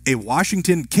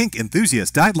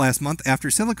enthusiast died last month after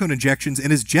silicone injections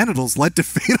in his genitals led to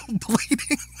fatal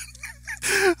bleeding.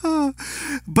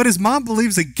 But his mom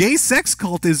believes a gay sex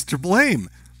cult is to blame.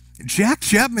 Jack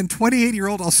Chapman,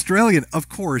 28-year-old Australian, of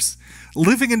course,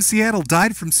 living in Seattle,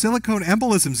 died from silicone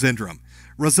embolism syndrome,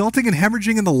 resulting in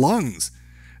hemorrhaging in the lungs.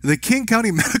 The King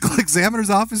County Medical Examiner's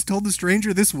Office told the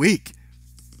stranger this week.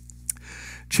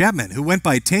 Chapman, who went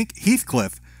by Tank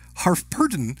Heathcliff,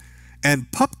 Harfpurton,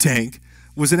 and Pup Tank,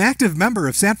 was an active member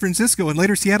of San Francisco and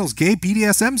later Seattle's gay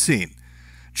BDSM scene.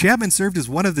 Chapman served as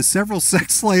one of the several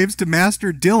sex slaves to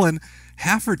Master Dylan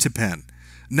Haffertipen,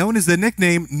 known as the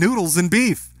nickname Noodles and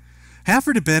Beef.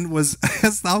 Haffertipen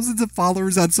has thousands of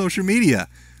followers on social media,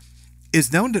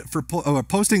 is known for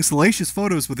posting salacious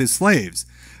photos with his slaves,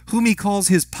 whom he calls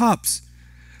his pups.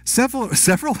 Several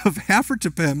of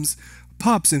Haffertipen's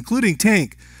pups, including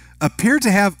Tank, appear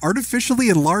to have artificially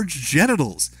enlarged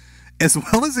genitals, as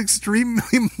well as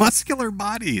extremely muscular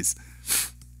bodies.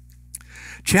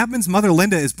 Chapman's mother,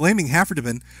 Linda, is blaming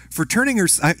Haffertipen for turning her...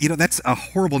 that's a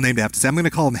horrible name to have to say. I'm going to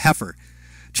call him Heifer.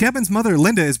 Chapman's mother,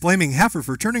 Linda, is blaming Heifer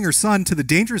for turning her son to the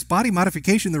dangerous body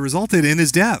modification that resulted in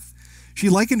his death. She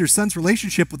likened her son's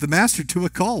relationship with the master to a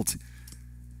cult.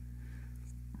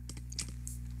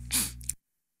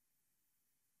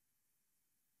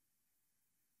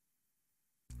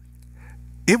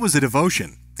 It was a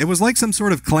devotion. It was like some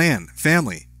sort of clan,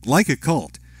 family, like a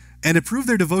cult. And to prove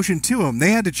their devotion to him,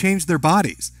 they had to change their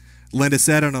bodies, Linda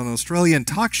said on an Australian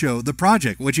talk show, The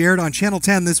Project, which aired on Channel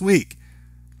 10 this week.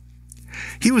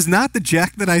 He was not the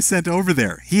Jack that I sent over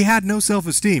there. He had no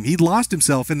self-esteem. He'd lost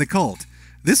himself in the cult.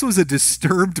 This was a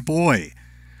disturbed boy.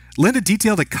 Linda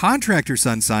detailed a contract her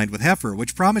son signed with Heifer,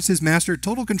 which promised his master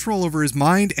total control over his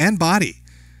mind and body.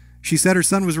 She said her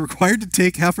son was required to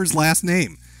take Heifer's last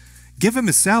name, give him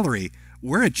his salary,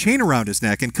 wear a chain around his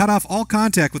neck, and cut off all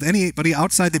contact with anybody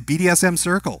outside the BDSM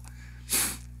circle.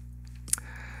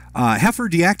 Heifer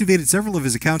deactivated several of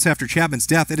his accounts after Chapman's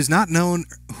death. It is not known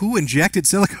who injected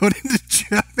silicone into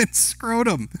Chapman's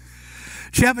scrotum.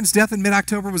 Chapman's death in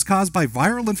mid-October was caused by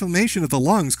viral inflammation of the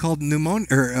lungs called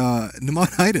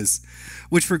pneumonitis,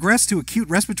 which progressed to acute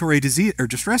respiratory disease or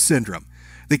distress syndrome.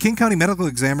 The King County Medical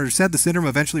Examiner said the syndrome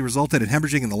eventually resulted in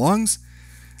hemorrhaging in the lungs.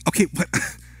 Okay, what?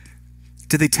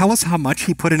 Did they tell us how much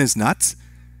he put in his nuts?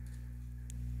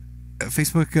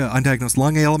 Facebook, undiagnosed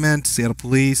lung ailment, Seattle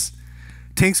police.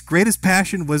 Tank's greatest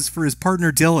passion was for his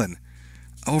partner Dylan.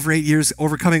 Over 8 years,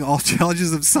 overcoming all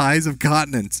challenges of size of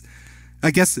continents.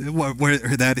 I guess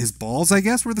that his balls, I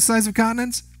guess, were the size of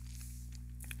continents.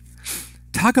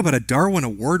 Talk about a Darwin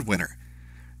Award winner.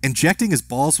 Injecting his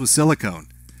balls with silicone.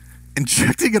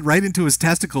 Injecting it right into his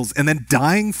testicles and then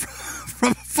dying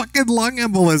from a fucking lung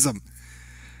embolism.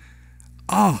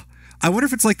 Oh, I wonder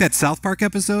if it's like that South Park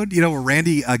episode, where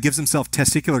Randy gives himself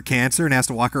testicular cancer and has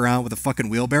to walk around with a fucking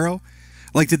wheelbarrow.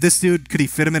 Like, could he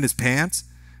fit him in his pants?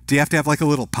 Do you have to have like a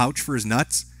little pouch for his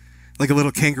nuts? Like a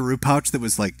little kangaroo pouch that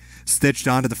was like stitched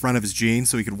onto the front of his jeans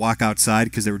so he could walk outside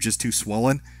because they were just too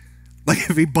swollen? Like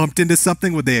if he bumped into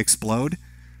something, would they explode?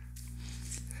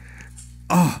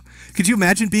 Oh, could you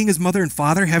imagine being his mother and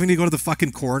father, having to go to the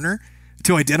fucking coroner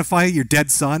to identify your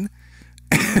dead son?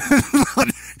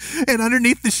 And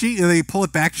underneath the sheet, they pull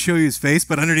it back to show you his face,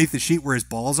 but underneath the sheet where his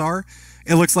balls are,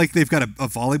 it looks like they've got a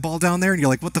volleyball down there, and you're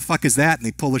like, what the fuck is that? And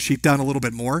they pull the sheet down a little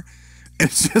bit more.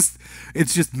 It's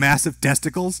just massive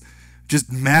testicles,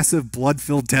 just massive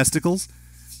blood-filled testicles.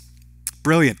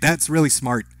 Brilliant. That's really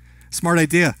smart. Smart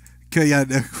idea. Okay, yeah,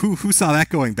 who saw that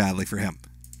going badly for him?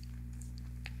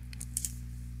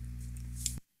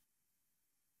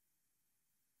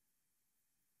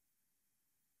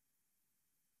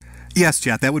 Yes,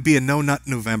 chat, that would be a no-nut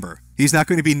November. He's not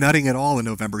going to be nutting at all in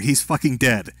November. He's fucking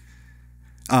dead.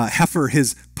 Heifer,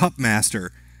 his pup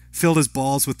master, filled his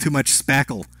balls with too much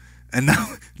spackle, and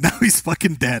now he's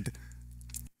fucking dead.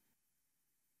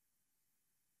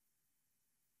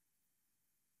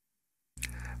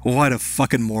 What a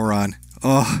fucking moron.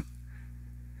 Oh,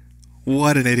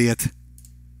 what an idiot.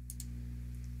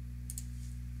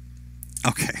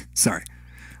 Okay, sorry.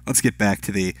 Let's get back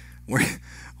to the... Where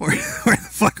the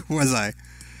fuck was I?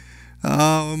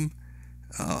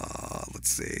 Let's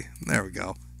see. There we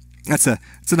go. It's a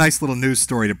nice little news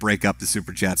story to break up the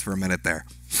super chats for a minute there.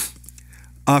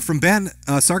 From Ben,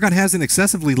 Sargon has an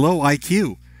excessively low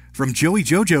IQ. From Joey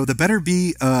Jojo, the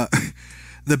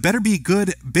better be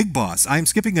good big boss. I'm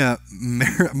skipping a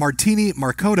Martini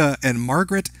Marcota and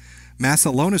Margaret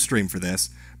Masalona stream for this.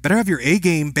 Better have your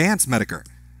A-game Bance Metokur.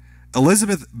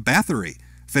 Elizabeth Bathory.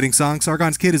 Fitting song,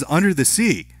 Sargon's Kid is Under the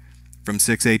Sea. From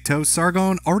 6'8 Toast,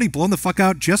 Sargon already blown the fuck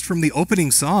out just from the opening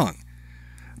song.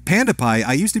 Panda Pie,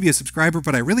 I used to be a subscriber,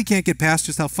 but I really can't get past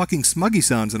just how fucking smug he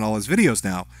sounds in all his videos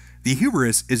now. The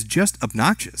hubris is just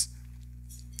obnoxious.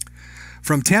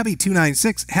 From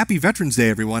Tabby296, Happy Veterans Day,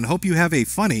 everyone. Hope you have a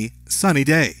funny, sunny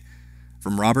day.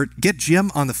 From Robert, get Jim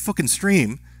on the fucking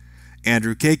stream.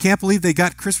 Andrew K, can't believe they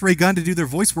got Chris Ray Gunn to do their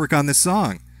voice work on this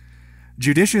song.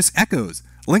 Judicious Echoes,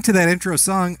 link to that intro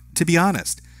song, to be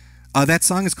honest. That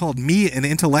song is called Me an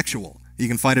Intellectual. You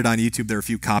can find it on YouTube. There are a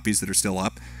few copies that are still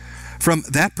up. From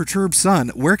That Perturbed Sun,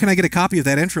 where can I get a copy of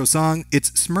that intro song?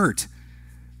 It's Smirt.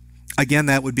 Again,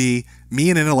 that would be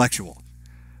me, an intellectual.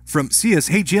 From Cius,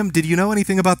 hey Jim, did you know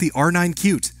anything about the R9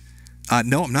 Qt?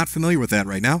 No, I'm not familiar with that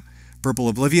right now. Purple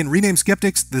Oblivion, rename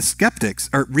skeptics the skeptics,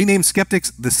 or rename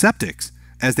skeptics the septics,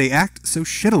 as they act so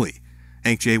shittily.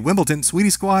 Hank J. Wimbledon,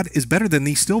 Sweetie Squad is better than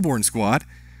the Stillborn Squad.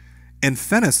 And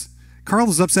Fennis,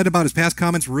 Carl is upset about his past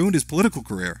comments ruined his political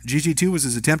career. GG2 was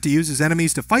his attempt to use his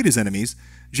enemies to fight his enemies.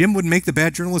 Jim wouldn't make the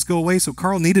bad journalist go away, so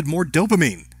Carl needed more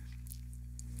dopamine.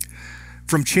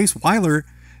 From Chase Weiler,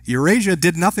 Eurasia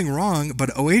did nothing wrong,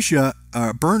 but Oasia,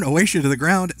 burn Oasia to the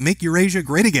ground, make Eurasia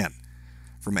great again.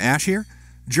 From Ash here,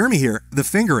 Jeremy here, The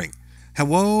Fingering.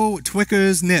 Hello,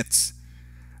 Twickers Knits.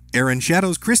 Aaron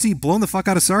Shadows, Christy, blown the fuck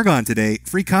out of Sargon today.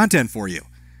 Free content for you.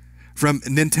 From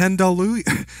Nintendo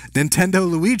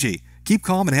Luigi, keep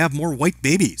calm and have more white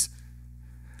babies.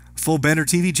 Full Bender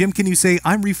TV, Jim, can you say,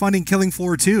 I'm refunding Killing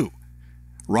Floor 2?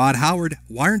 Rod Howard,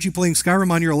 why aren't you playing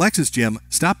Skyrim on your Alexis, Jim?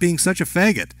 Stop being such a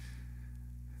faggot.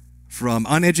 From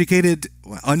Uneducated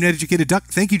Duck,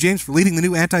 thank you, James, for leading the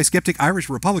new anti-skeptic Irish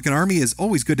Republican Army. It's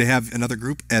always good to have another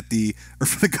group for the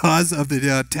cause of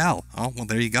the TAL. Oh, well,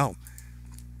 there you go.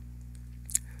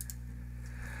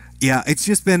 Yeah, it's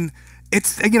just been,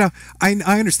 I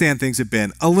understand things have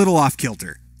been a little off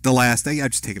kilter the last, I'll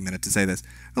just take a minute to say this,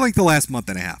 like the last month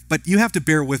and a half, but you have to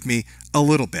bear with me a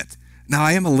little bit. Now,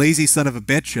 I am a lazy son of a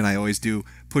bitch, and I always do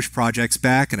push projects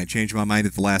back, and I change my mind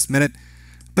at the last minute.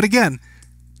 But again,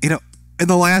 in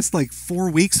the last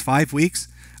 5 weeks,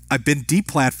 I've been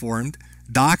deplatformed,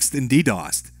 doxed, and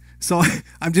DDoSed. So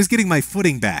I'm just getting my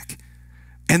footing back.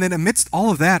 And then amidst all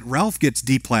of that, Ralph gets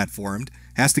deplatformed,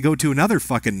 has to go to another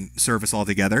fucking service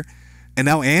altogether, and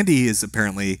now Andy is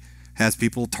apparently has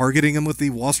people targeting him with the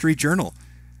Wall Street Journal.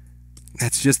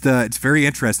 That's just, it's very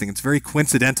interesting. It's very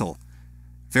coincidental.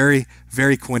 Very,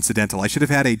 very coincidental. I should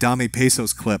have had a Dame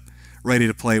Pesos clip ready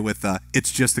to play with It's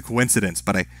Just a Coincidence,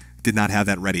 but I did not have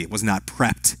that ready. It was not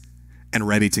prepped and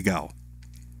ready to go.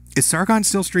 Is Sargon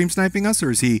still stream sniping us, or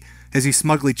has he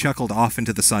smugly chuckled off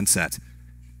into the sunset?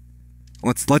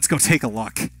 Let's go take a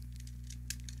look.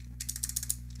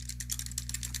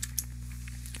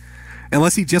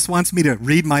 Unless he just wants me to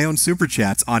read my own super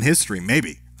chats on his stream,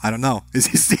 maybe. I don't know. Is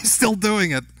he still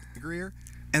doing it?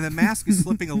 And the mask is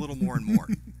slipping a little more and more.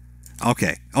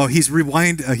 Okay. Oh, he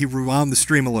rewound the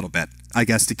stream a little bit, I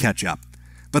guess, to catch up.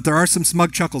 But there are some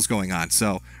smug chuckles going on,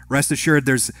 so rest assured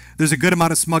there's a good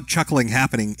amount of smug chuckling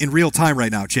happening in real time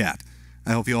right now, chat.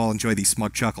 I hope you all enjoy these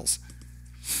smug chuckles.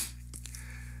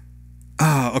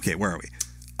 Okay, where are we?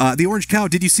 The Orange Cow,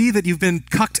 did you see that you've been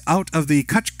cucked out of the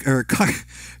couch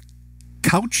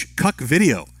cuck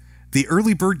video? The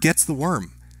early bird gets the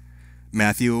worm.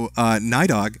 Matthew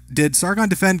Nidog, did Sargon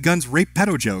defend Gunn's rape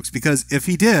pedo jokes? Because if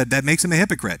he did, that makes him a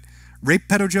hypocrite. Rape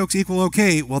pedo jokes equal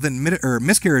okay, well then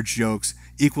miscarriage jokes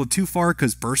equal too far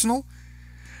because personal?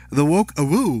 The woke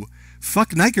awoo, fuck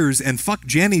Nikers and fuck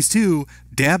Jannies too,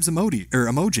 dabs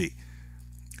emoji.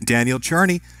 Daniel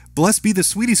Charney, blessed be the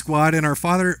Sweetie Squad and our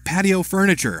father patio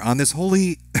furniture on this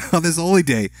holy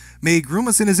day. May he groom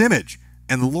us in his image.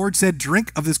 And the Lord said,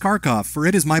 drink of this Kharkov, for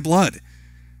it is my blood.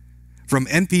 From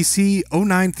NPC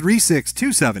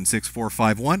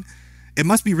 0936276451, it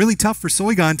must be really tough for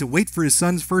Soygon to wait for his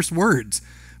son's first words,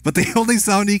 but the only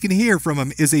sound he can hear from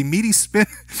him is a meaty splat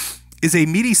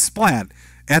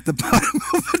at the bottom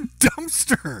of a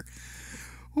dumpster.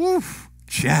 Oof,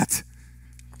 chat.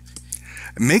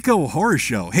 Mako Horror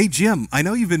Show. Hey Jim, I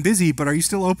know you've been busy, but are you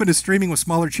still open to streaming with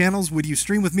smaller channels? Would you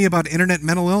stream with me about internet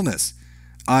mental illness?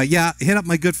 Yeah, hit up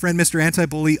my good friend Mr.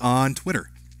 Anti-Bully on Twitter.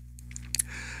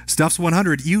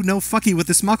 Stuffs100, you no fucky with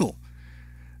the Smuckle.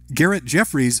 Garrett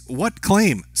Jeffries, what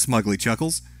claim? Smugly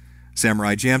chuckles.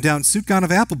 Samurai Jam Down, Suitgon of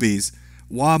Applebee's.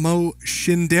 Wamo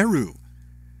Shinderu.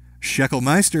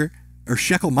 Sheckelmeister,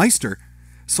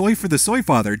 Soy for the Soy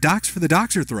Father, Docs for the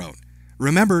Doxer Throne.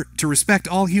 Remember to respect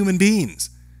all human beings.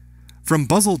 From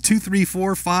Buzzle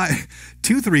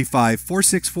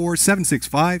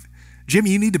 235-464-765,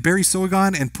 Jimmy, you need to bury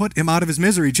Soygon and put him out of his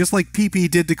misery, just like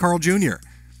PP did to Carl Jr.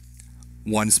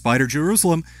 One Spider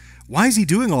Jerusalem, why is he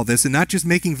doing all this and not just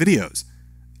making videos?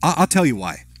 I'll tell you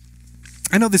why.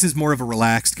 I know this is more of a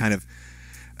relaxed kind of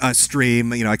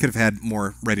stream. I could have had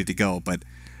more ready to go, but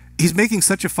he's making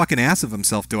such a fucking ass of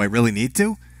himself. Do I really need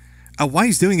to? Why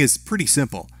he's doing is pretty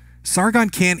simple.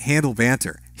 Sargon can't handle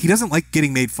banter. He doesn't like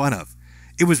getting made fun of.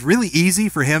 It was really easy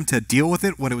for him to deal with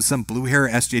it when it was some blue hair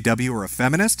SJW or a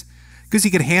feminist, because he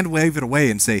could hand wave it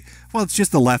away and say, well, it's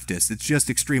just the leftists, it's just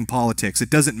extreme politics, it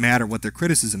doesn't matter what their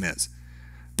criticism is.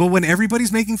 But when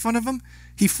everybody's making fun of him,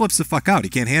 he flips the fuck out, he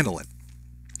can't handle it.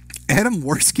 Adam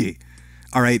Worski,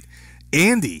 all right,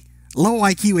 Andy, low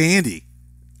IQ Andy,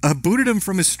 booted him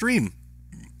from his stream.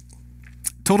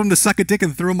 Told him to suck a dick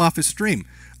and threw him off his stream.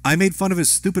 I made fun of his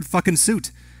stupid fucking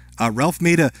suit. Ralph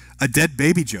made a dead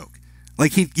baby joke.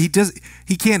 Like he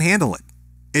can't handle it.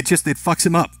 It fucks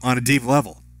him up on a deep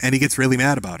level, and he gets really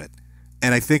mad about it.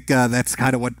 And I think that's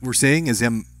kind of what we're seeing is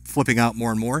him flipping out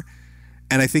more and more.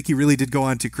 And I think he really did go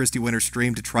on to Christy Winter's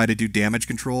stream to try to do damage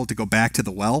control, to go back to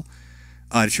the well,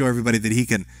 to show everybody that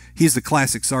he's the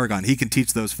classic Sargon. He can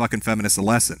teach those fucking feminists a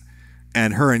lesson.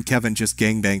 And her and Kevin just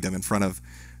gangbanged him in front of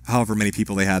however many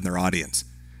people they had in their audience,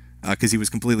 because he was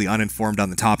completely uninformed on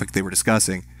the topic they were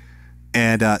discussing.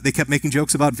 And they kept making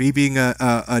jokes about V being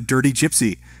a dirty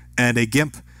gypsy and a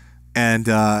gimp, and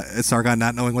Sargon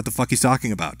not knowing what the fuck he's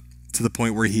talking about, to the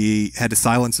point where he had to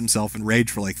silence himself in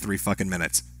rage for like 3 fucking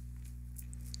minutes.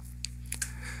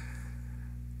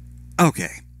 Okay.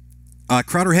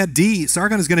 Crowder had D.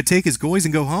 Sargon is going to take his goys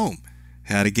and go home.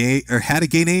 Had a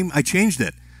gay name, I changed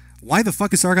it. Why the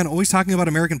fuck is Sargon always talking about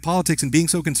American politics and being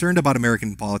so concerned about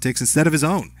American politics instead of his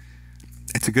own?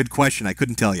 It's a good question. I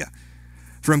couldn't tell you.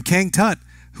 From Kang Tut,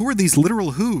 who are these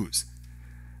literal who's?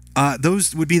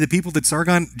 Those would be the people that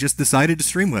Sargon just decided to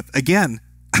stream with. Again,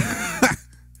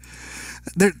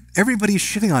 everybody's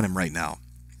shitting on him right now.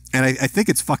 And I think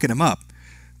it's fucking him up.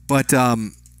 But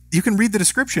you can read the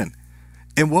description.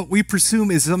 And what we presume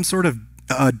is some sort of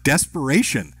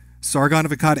desperation. Sargon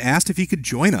of Akkad asked if he could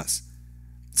join us.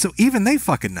 So even they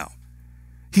fucking know.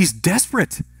 He's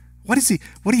desperate. What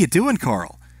are you doing,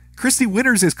 Carl? Christy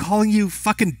Winters is calling you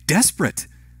fucking desperate.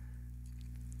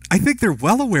 I think they're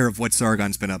well aware of what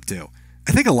Sargon's been up to.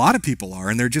 I think a lot of people are,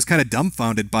 and they're just kind of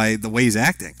dumbfounded by the way he's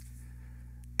acting.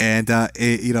 And,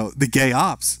 the gay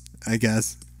ops, I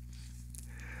guess.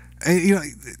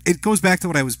 It goes back to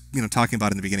what I was, talking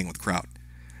about in the beginning with Kraut.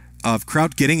 Of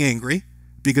Kraut getting angry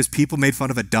because people made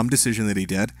fun of a dumb decision that he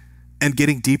did, and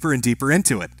getting deeper and deeper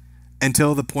into it,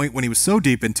 until the point when he was so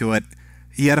deep into it,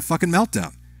 he had a fucking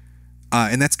meltdown.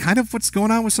 And that's kind of what's going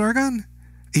on with Sargon.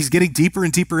 He's getting deeper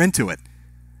and deeper into it.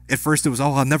 At first it was,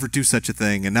 I'll never do such a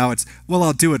thing. And now it's,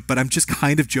 I'll do it, but I'm just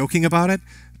kind of joking about it.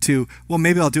 To,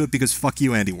 maybe I'll do it because fuck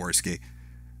you, Andy Worski.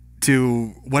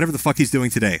 To whatever the fuck he's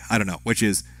doing today. I don't know. Which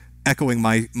is echoing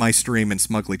my stream and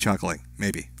smugly chuckling.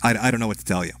 Maybe. I don't know what to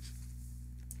tell you.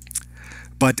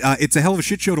 But it's a hell of a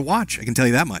shit show to watch. I can tell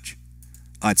you that much.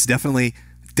 It's definitely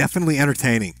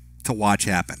entertaining to watch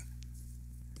happen.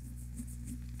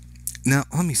 Now,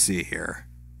 let me see here.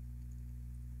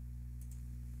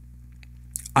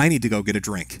 I need to go get a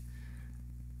drink.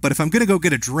 But if I'm going to go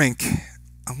get a drink,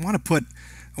 I want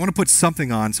to put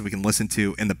something on so we can listen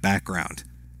to in the background.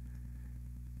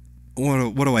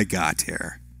 What do I got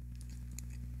here?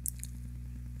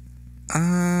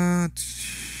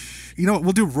 You know what?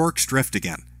 We'll do Rourke's Drift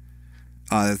again.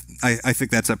 I think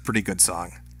that's a pretty good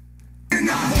song.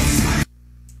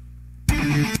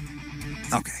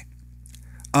 Okay.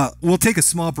 We'll take a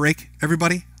small break,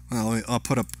 everybody. I'll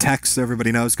put up text so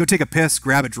everybody knows. Go take a piss,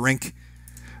 grab a drink,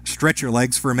 stretch your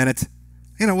legs for a minute.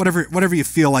 Whatever you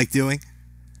feel like doing.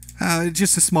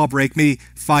 Just a small break, maybe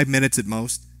 5 minutes at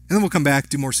most. And then we'll come back,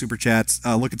 do more super chats,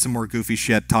 look at some more goofy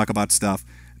shit, talk about stuff,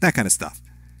 that kind of stuff.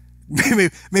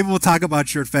 Maybe we'll talk about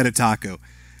Shirt Fed Otaku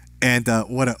and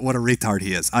what a retard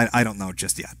he is. I don't know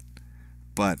just yet.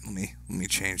 But let me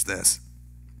change this.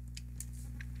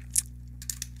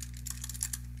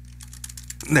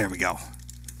 There we go.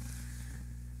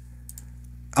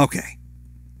 Okay.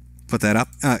 Put that up.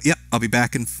 Yep, I'll be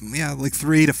back in like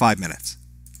 3 to 5 minutes.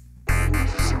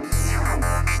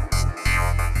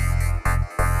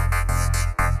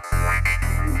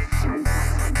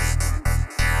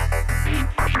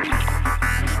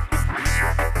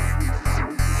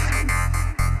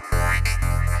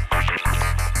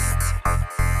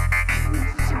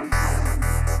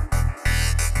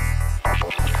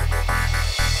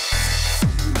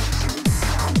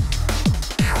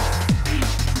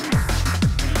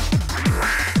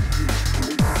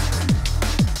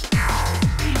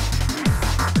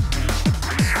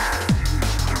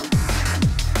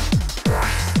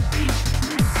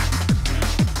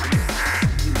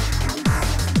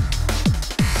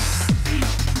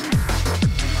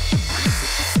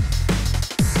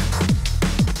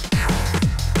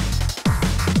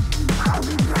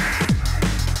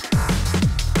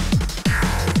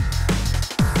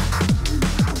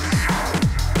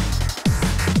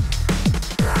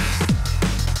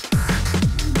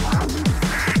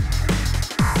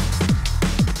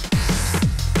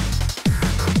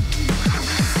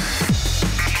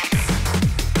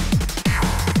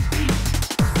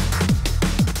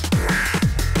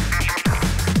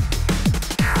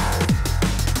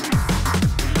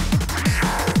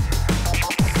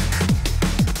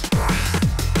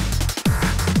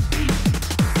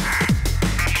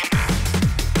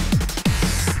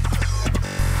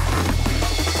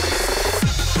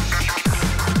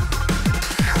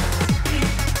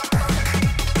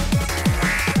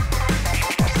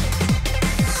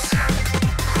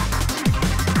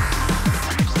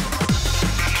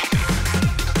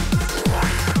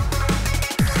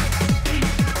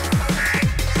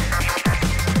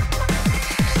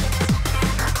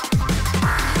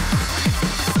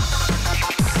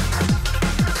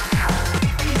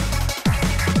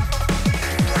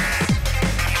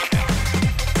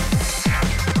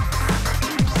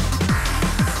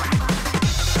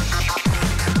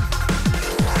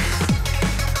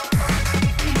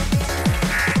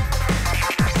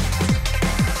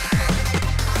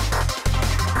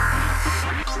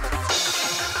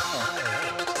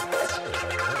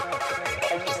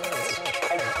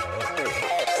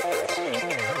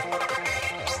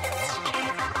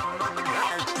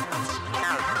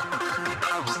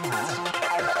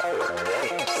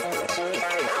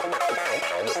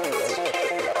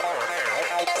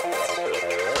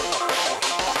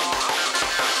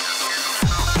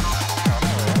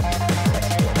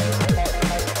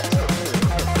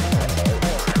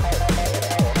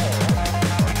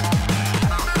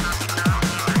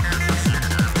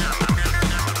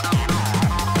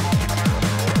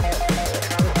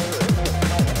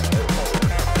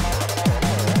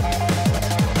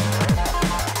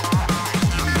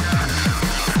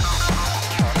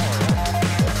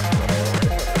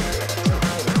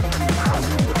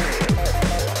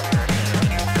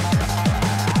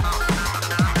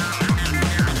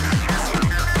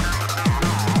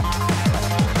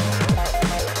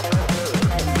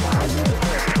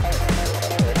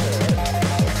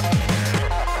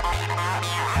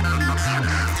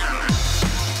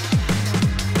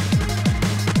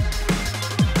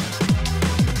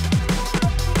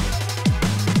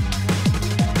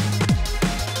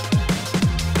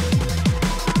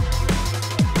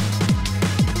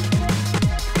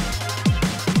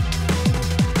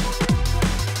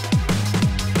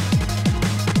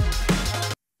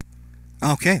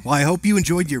 Okay, well, I hope you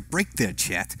enjoyed your break there,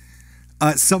 chat.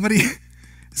 Somebody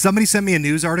sent me a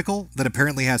news article that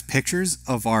apparently has pictures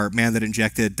of our man that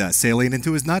injected saline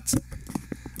into his nuts.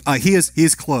 He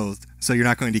is clothed, so you're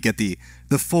not going to get the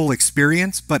full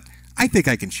experience, but I think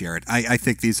I can share it. I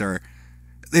think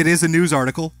it is a news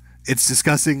article. It's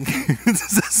discussing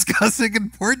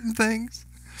important things.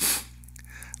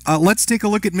 Let's take a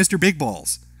look at Mr. Big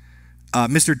Balls.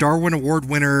 Mr. Darwin Award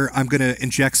winner, I'm going to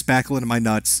inject spackle into my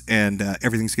nuts, and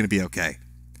everything's going to be okay.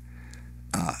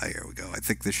 Here we go. I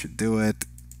think this should do it.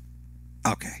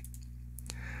 Okay.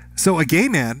 So a gay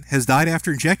man has died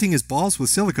after injecting his balls with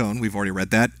silicone. We've already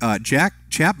read that. Jack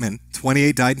Chapman,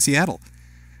 28, died in Seattle.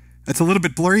 It's a little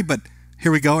bit blurry, but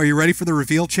here we go. Are you ready for the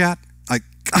reveal, chat?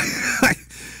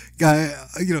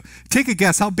 Take a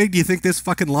guess. How big do you think this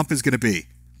fucking lump is going to be?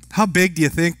 How big do you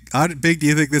think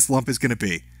this lump is going to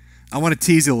be? I want to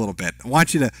tease you a little bit. I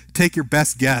want you to take your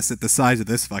best guess at the size of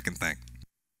this fucking thing.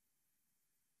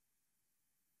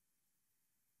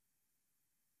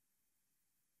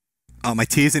 Oh, my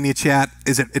teasing you, chat.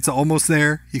 It's almost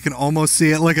there. You can almost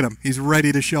see it. Look at him. He's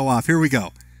ready to show off. Here we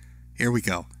go. Here we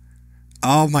go.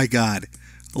 Oh my God.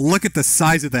 Look at the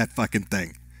size of that fucking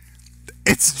thing.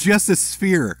 It's just a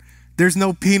sphere. There's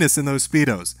no penis in those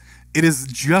Speedos. It is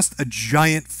just a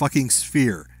giant fucking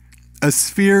sphere. A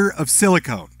sphere of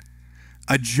silicone.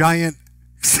 A giant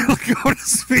silicone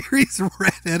sphere. He's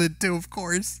redheaded too, of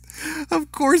course.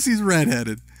 Of course he's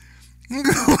redheaded. Look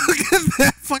at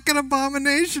that fucking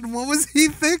abomination. What was he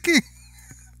thinking?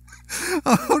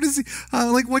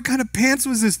 What kind of pants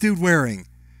was this dude wearing?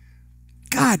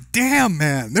 God damn,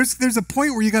 man. There's a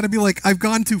point where you got to be like, I've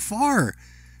gone too far.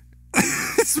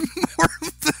 It's more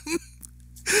of them.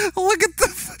 Look at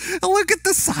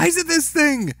the size of this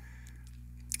thing.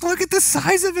 Look at the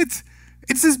size of it.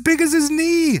 It's as big as his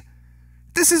knee.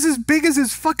 This is as big as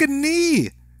his fucking knee.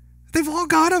 They've all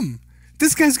got him.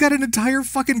 This guy's got an entire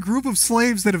fucking group of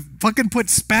slaves that have fucking put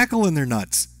spackle in their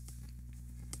nuts.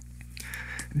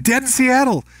 Dead in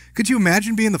Seattle. Could you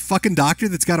imagine being the fucking doctor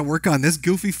that's got to work on this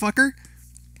goofy fucker?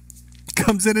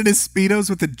 Comes in his Speedos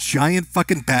with a giant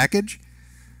fucking package.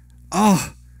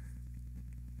 Oh.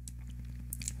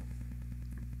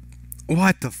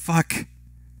 What the fuck?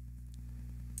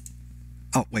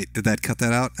 Oh, wait, did that cut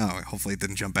that out? Oh, hopefully it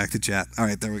didn't jump back to chat. All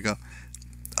right, there we go.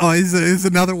 Oh, here's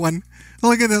another one.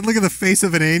 Look at the face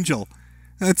of an angel.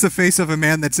 That's the face of a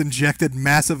man that's injected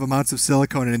massive amounts of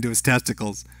silicone into his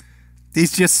testicles.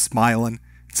 He's just smiling.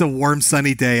 It's a warm,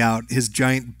 sunny day out. His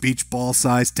giant beach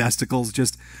ball-sized testicles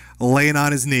just laying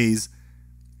on his knees.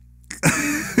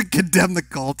 Condemn the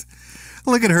cult.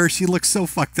 Look at her. She looks so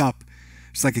fucked up.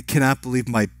 She's like, I cannot believe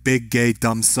my big, gay,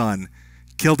 dumb son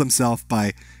killed himself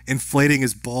by inflating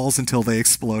his balls until they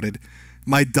exploded.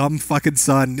 My dumb fucking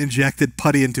son injected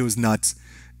putty into his nuts,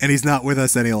 and he's not with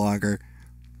us any longer.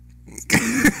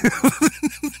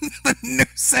 The new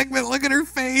segment. Look at her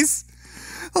face.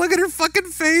 Look at her fucking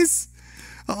face.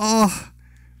 Oh,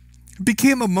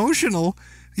 became emotional.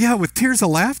 Yeah, with tears of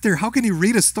laughter. How can you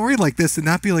read a story like this and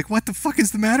not be like, what the fuck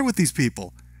is the matter with these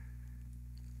people?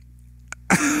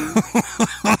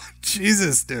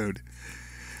 Jesus, dude.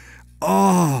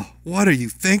 Oh, what are you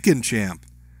thinking, champ?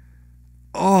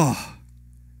 Oh,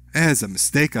 that is a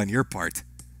mistake on your part.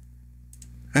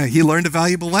 He learned a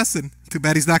valuable lesson. Too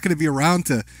bad he's not going to be around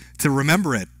to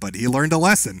remember it, but he learned a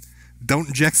lesson. Don't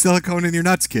inject silicone in your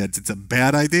nuts, kids. It's a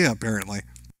bad idea, apparently.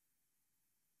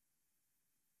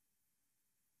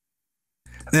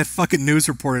 That fucking news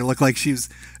reporter looked like she was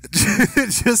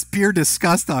just pure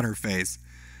disgust on her face.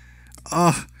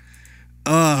 It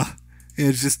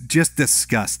was just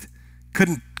disgust.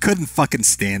 Couldn't fucking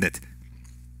stand it.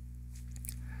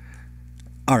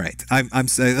 All right, I'm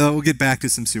saying we'll get back to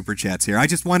some super chats here. I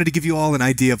just wanted to give you all an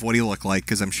idea of what he looked like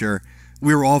because I'm sure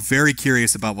we were all very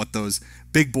curious about what those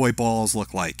big boy balls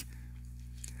look like.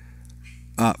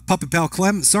 Puppet Pal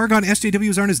Clem, Sargon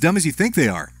SJWs aren't as dumb as you think they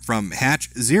are. From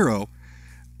Hatch Zero,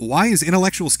 why is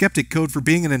intellectual skeptic code for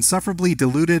being an insufferably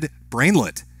deluded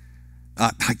brainlet?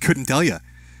 I couldn't tell you.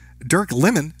 Dirk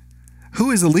Lemon, who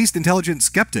is the least intelligent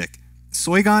skeptic?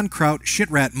 Soygon, Kraut,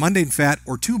 Shitrat, Mundane Fat,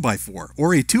 or 2x4?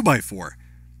 Or a 2x4?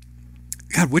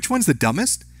 God, which one's the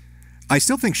dumbest? I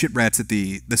still think Shitrat's at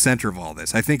the center of all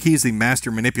this. I think he's the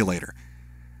master manipulator.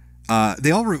 You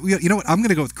know what? I'm going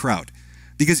to go with Kraut.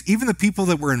 Because even the people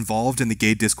that were involved in the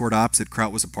gay Discord ops that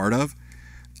Kraut was a part of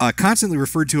constantly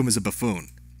referred to him as a buffoon.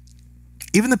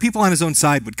 Even the people on his own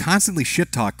side would constantly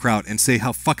shit-talk Kraut and say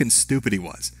how fucking stupid he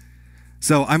was.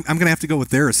 So I'm going to have to go with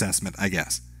their assessment, I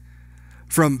guess.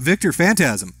 From Victor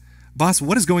Phantasm, boss,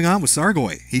 what is going on with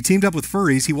Sargoy? He teamed up with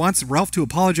furries. He wants Ralph to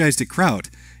apologize to Kraut.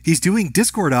 He's doing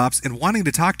Discord ops and wanting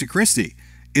to talk to Christy.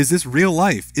 Is this real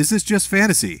life? Is this just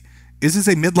fantasy? Is this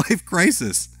a midlife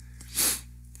crisis?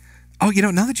 Oh, you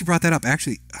know, now that you brought that up,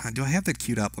 actually, do I have that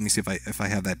queued up? Let me see if I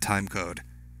have that time code.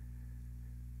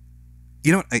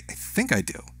 You know what? I think I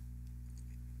do.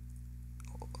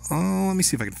 Oh, let me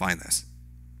see if I can find this.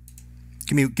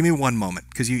 Give me one moment,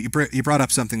 because you brought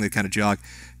up something that kind of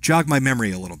jogged my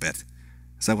memory a little bit.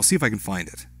 So I will see if I can find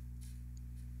it.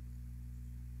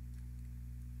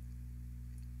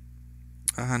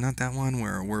 Not that one.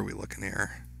 Where are we looking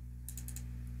here?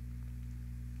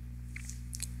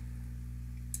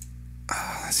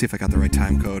 Let's see if I got the right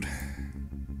time code.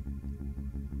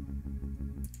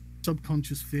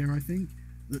 Subconscious fear, I think.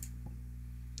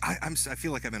 I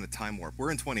feel like I'm in a time warp.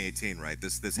 We're in 2018, right?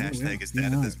 This hashtag is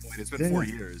dead at this point. It's been 4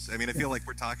 years. I mean, I feel like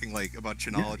we're talking like about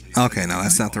chinology. Okay, no,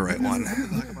 that's not the right one.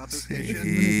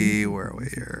 Where are we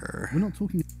here? We're not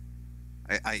talking.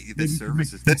 This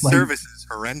service is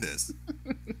horrendous.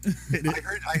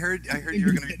 I heard you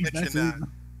were going to be pitching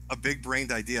a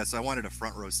big-brained idea, so I wanted a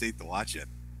front row seat to watch it.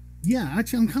 Yeah,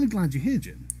 actually, I'm kind of glad you're here,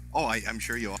 Jim. Oh, I'm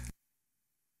sure you are.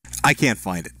 I can't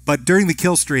find it. But during the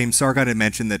kill stream, Sargon had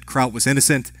mentioned that Kraut was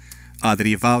innocent, that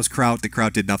he avows Kraut, that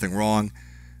Kraut did nothing wrong,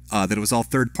 that it was all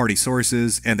third-party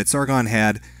sources, and that Sargon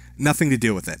had nothing to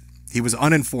do with it. He was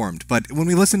uninformed. But when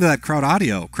we listen to that Kraut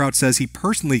audio, Kraut says he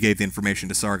personally gave the information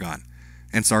to Sargon,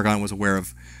 and Sargon was aware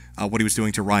of what he was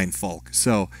doing to Ryan Falk.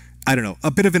 So, I don't know, a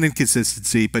bit of an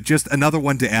inconsistency, but just another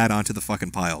one to add onto the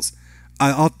fucking piles.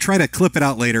 I'll try to clip it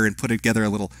out later and put together a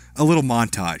little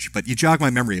montage, but you jog my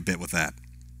memory a bit with that.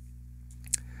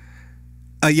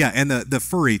 Yeah, and the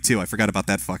furry, too. I forgot about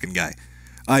that fucking guy.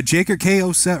 Jaker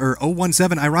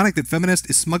K017, ironic that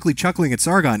feminist is smugly chuckling at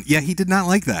Sargon. Yeah, he did not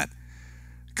like that.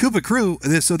 Koopa Crew,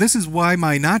 so this is why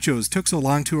my nachos took so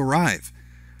long to arrive.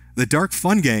 The Dark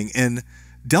Fun Gang and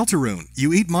Deltarune.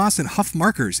 You eat moss and huff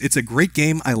markers. It's a great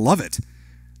game. I love it.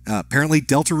 Apparently,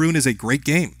 Deltarune is a great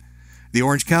game. The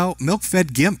Orange Cow,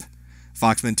 Milk-Fed Gimp.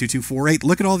 Foxman2248,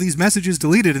 look at all these messages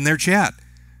deleted in their chat.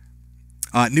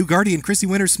 New Guardian, Christy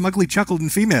Winters smugly chuckled in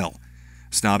female.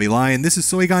 Snobby Lion, this is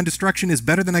Soygon destruction is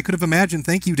better than I could have imagined.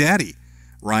 Thank you, Daddy.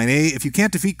 Ryan A, if you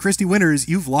can't defeat Christy Winters,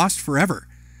 you've lost forever.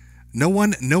 No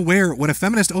one, nowhere. When a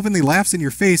feminist openly laughs in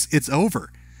your face, it's over.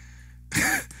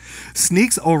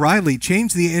 Sneaks O'Reilly,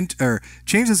 change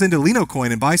this into Lino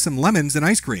coin and buy some lemons and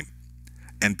ice cream.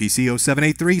 NPC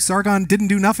 0783, Sargon didn't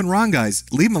do nothing wrong, guys.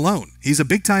 Leave him alone. He's a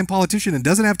big-time politician and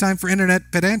doesn't have time for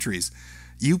internet pedantries.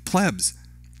 You plebs.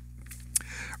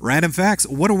 Random facts.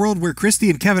 What a world where Christy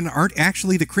and Kevin aren't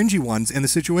actually the cringy ones in the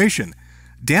situation.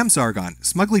 Damn, Sargon.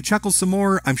 Smugly chuckle some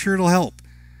more. I'm sure it'll help.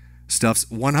 Stuffs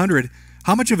 100.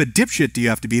 How much of a dipshit do you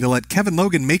have to be to let Kevin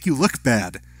Logan make you look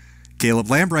bad? Caleb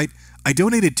Lambright. I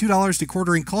donated $2 to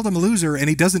Quartering, called him a loser, and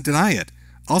he doesn't deny it.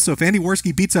 Also, if Andy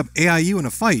Worski beats up AIU in a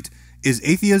fight, is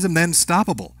atheism then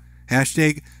stoppable?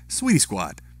 Hashtag Sweetie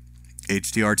Squad.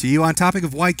 HTRTU, on topic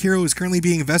of why Kiro is currently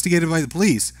being investigated by the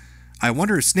police. I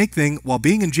wonder if Snake Thing, while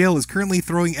being in jail, is currently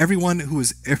throwing everyone who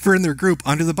is ever in their group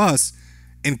under the bus,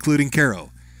 including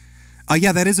Karo.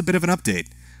 Yeah, that is a bit of an update.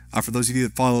 For those of you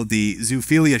that followed the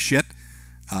zoophilia shit,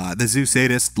 the zoo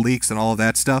sadist leaks and all of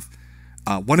that stuff,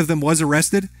 one of them was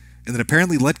arrested and then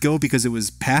apparently let go because it was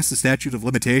past the statute of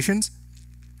limitations.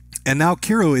 And now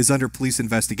Kiro is under police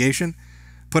investigation,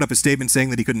 put up a statement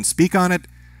saying that he couldn't speak on it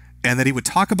and that he would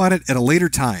talk about it at a later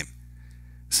time.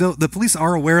 So the police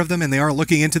are aware of them and they are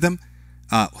looking into them.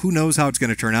 Who knows how it's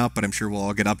going to turn out, but I'm sure we'll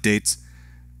all get updates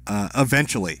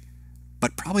eventually.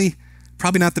 But probably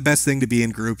not the best thing to be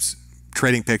in groups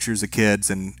trading pictures of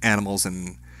kids and animals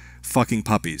and fucking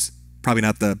puppies. Probably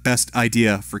not the best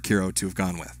idea for Kiro to have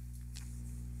gone with.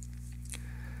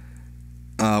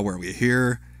 Where are we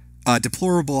here?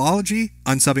 Deplorableology,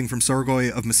 unsubbing from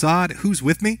Sorgoy of Mossad. Who's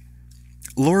with me?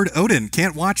 Lord Odin,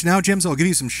 can't watch now, Jims. I'll give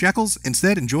you some shekels.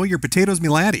 Instead, enjoy your potatoes, me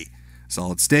laddie.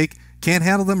 Solid steak. Can't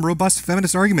handle them robust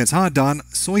feminist arguments, huh, Don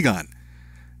Soygon?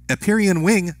 Empyrean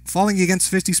Wing, falling against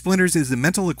 50 splinters is the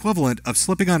mental equivalent of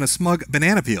slipping on a smug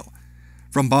banana peel.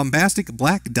 From Bombastic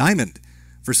Black Diamond.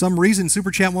 For some reason,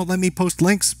 Super Chat won't let me post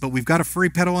links, but we've got a furry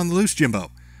pedo on the loose,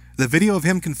 Jimbo. The video of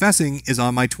him confessing is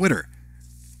on my Twitter.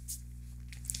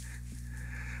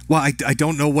 Well, I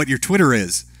don't know what your Twitter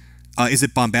is. Is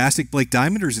it Bombastic Blake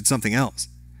Diamond or is it something else?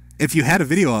 If you had a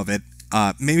video of it,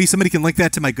 maybe somebody can link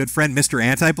that to my good friend Mr.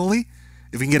 Anti-Bully.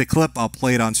 If we can get a clip, I'll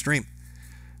play it on stream.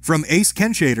 From Ace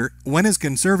Kenshader, when has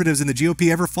conservatives in the GOP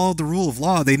ever followed the rule of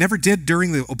law? They never did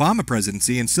during the Obama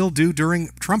presidency and still do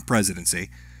during Trump presidency.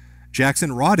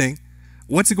 Jackson Rodding,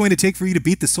 what's it going to take for you to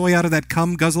beat the soy out of that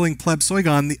cum-guzzling pleb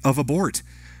Soygon of abort?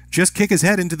 Just kick his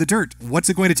head into the dirt. What's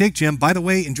it going to take, Jim? By the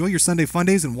way, enjoy your Sunday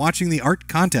Fundays and watching the art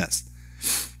contest.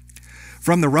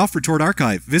 From the Ralph Retort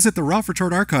Archive, visit the Ralph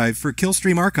Retort Archive for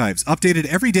Killstream archives, updated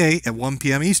every day at 1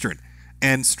 p.m. Eastern,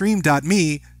 and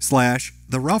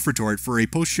stream.me/The Ralph Retort for a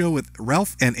post-show with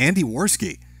Ralph and Andy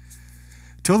Worski.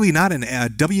 Totally not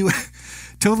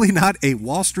totally not a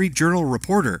Wall Street Journal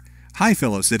reporter. Hi,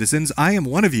 fellow citizens, I am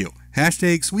one of you.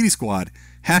 Hashtag Sweetie Squad.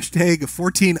 Hashtag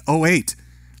 1408.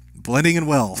 Blending in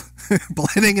well.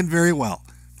 Blending in very well.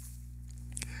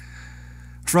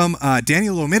 From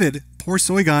Daniel Omitted, poor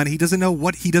Soygon, he doesn't know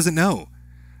what he doesn't know.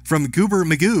 From Goober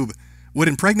Magoob, would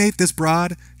impregnate this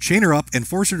broad, chain her up, and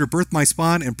force her to birth my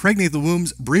spawn, impregnate the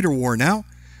womb's breeder war now.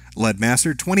 Lead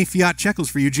Master, 20 fiat shekels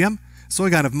for you, Jim.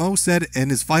 Soygon of Mo said in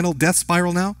his final death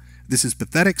spiral now, this is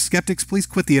pathetic. Skeptics, please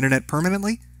quit the internet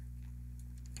permanently.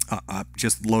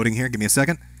 Just loading here, give me a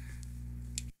second.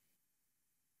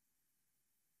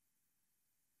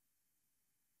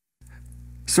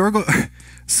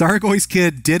 Sargoy's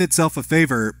kid did itself a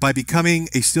favor by becoming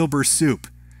a stillbirth soup.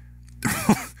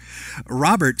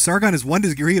 Robert, Sargon is 1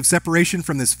 degree of separation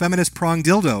from this feminist prong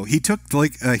dildo. He took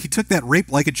that rape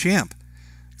like a champ.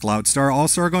 Cloudstar, all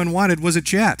Sargon wanted was a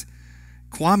chat.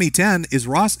 Kwame 10, is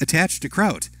Ross attached to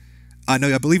Kraut?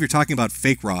 No, I believe you're talking about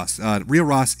fake Ross. Real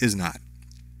Ross is not.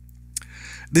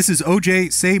 This is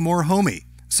OJ, say more homie.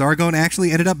 Sargon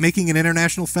actually ended up making an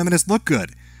international feminist look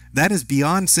good. That is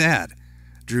beyond sad.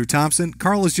 Drew Thompson,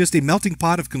 Carl is just a melting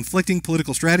pot of conflicting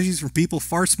political strategies from people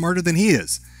far smarter than he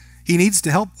is. He needs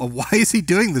to help. Why is he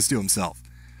doing this to himself?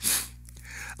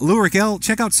 Lurik L,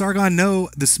 check out Sargon No,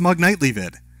 the Smug Nightly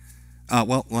vid.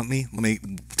 Well, let me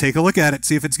take a look at it,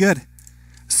 see if it's good.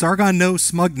 Sargon No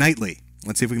Smug Nightly.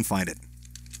 Let's see if we can find it.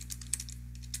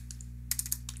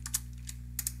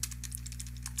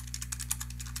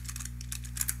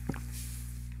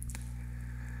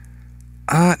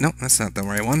 No, that's not the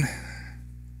right one.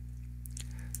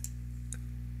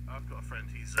 I've got a friend,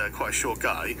 he's quite a short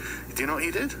guy. Do you know what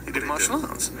he did? He did martial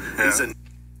arts. Yeah.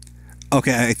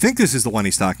 Okay, I think this is the one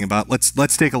he's talking about.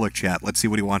 Let's take a look, chat. Let's see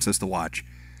what he wants us to watch.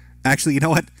 Actually, you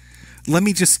know what? Let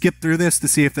me just skip through this to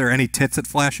see if there are any tits that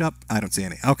flash up. I don't see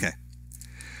any. Okay.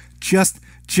 Just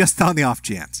on the off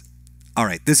chance. All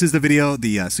right, this is the video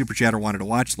the super chatter wanted to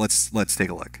watch. Let's take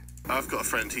a look. I've got a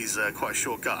friend, he's quite a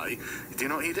short guy. Do you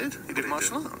know what he did? He did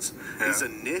martial arts. Yeah. He's a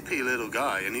nippy little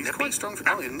guy, and he's quite strong for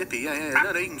nippy. Yeah.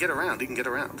 No, he can get around.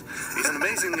 He's an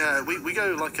amazing. We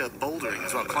go like bouldering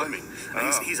as well, climbing.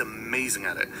 And he's amazing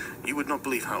at it. You would not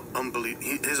believe how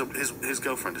his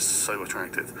girlfriend is so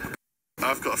attractive.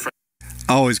 I've got a friend.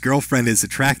 Oh, his girlfriend is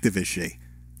attractive, is she?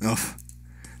 Oh,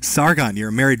 Sargon, you're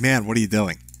a married man. What are you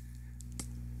doing?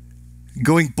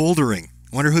 Going bouldering.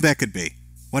 Wonder who that could be.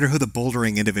 Wonder who the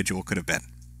bouldering individual could have been.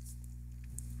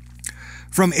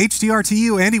 From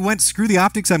HDRTU, Andy went, screw the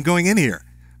optics, I'm going in here.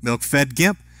 Milk-fed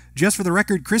Gimp. Just for the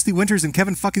record, Christy Winters and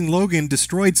Kevin fucking Logan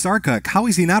destroyed Sarkuk. How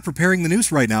is he not preparing the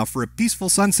noose right now for a peaceful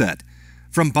sunset?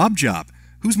 From Bob Job.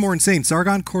 Who's more insane,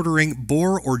 Sargon quartering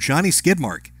Boar or Johnny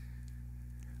Skidmark?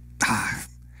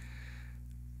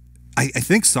 I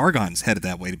think Sargon's headed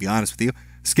that way, to be honest with you.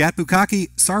 Scat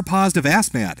Bukaki, Sar positive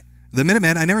ass mad. The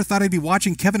Minuteman, I never thought I'd be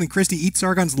watching Kevin and Christy eat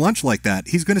Sargon's lunch like that.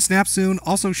 He's going to snap soon,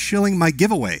 also shilling my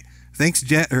giveaway. Thanks,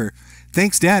 Daddy.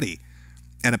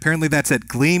 And apparently that's at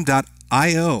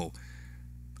gleam.io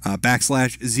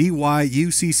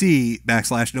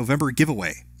 /ZYUCC/November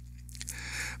giveaway.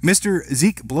 Mr.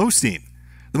 Zeke Blowstein,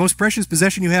 the most precious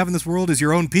possession you have in this world is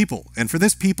your own people. And for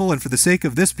this people and for the sake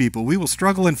of this people, we will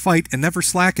struggle and fight and never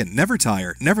slacken, never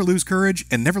tire, never lose courage,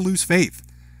 and never lose faith.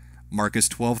 Marcus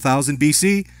 12,000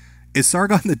 BC, is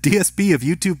Sargon the DSP of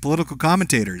YouTube political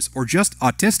commentators, or just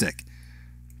autistic?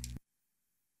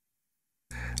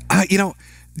 You know,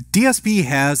 DSP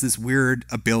has this weird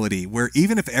ability where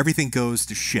even if everything goes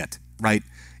to shit, right?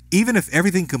 Even if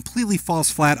everything completely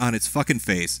falls flat on its fucking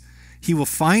face, he will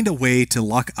find a way to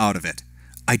luck out of it.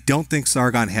 I don't think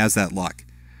Sargon has that luck.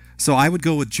 So I would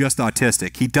go with just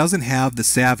autistic. He doesn't have the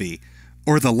savvy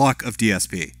or the luck of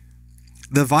DSP.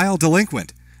 The Vile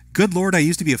Delinquent. Good Lord, I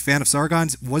used to be a fan of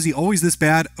Sargon's. Was he always this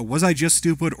bad? Or was I just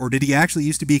stupid? Or did he actually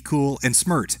used to be cool and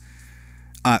smirt?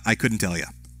 I couldn't tell you.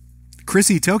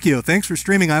 Chrissy Tokyo, thanks for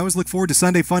streaming. I always look forward to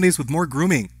Sunday Fundays with more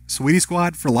grooming. Sweetie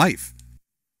Squad for life.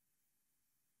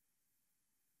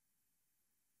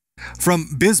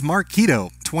 From Bismarck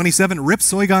Keto, 27, Rip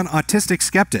Soygon Autistic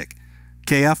Skeptic.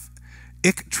 KF,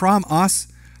 Ik Tram Os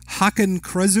Haken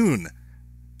Krazun.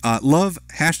 Love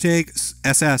hashtag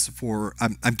SS for,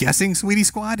 I'm guessing, Sweetie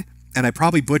Squad? And I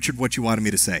probably butchered what you wanted me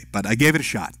to say, but I gave it a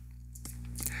shot.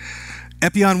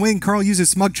 Epion Wing, Carl uses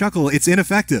Smug Chuckle, it's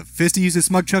ineffective. Fisty uses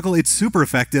Smug Chuckle, it's super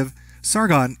effective.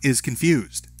 Sargon is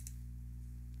confused.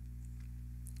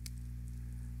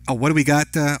 Oh, what do we got?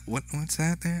 What's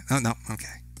that there? Oh, no.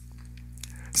 Okay.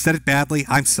 Said it badly.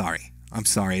 I'm sorry.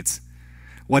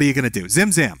 What are you going to do?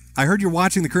 Zim Zam, I heard you're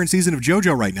watching the current season of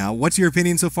JoJo right now. What's your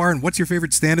opinion so far, and what's your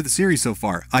favorite stand of the series so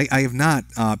far? I have not.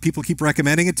 People keep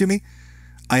recommending it to me.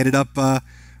 I ended up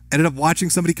watching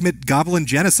somebody commit goblin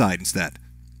genocide instead.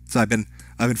 So I've been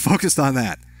focused on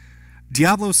that.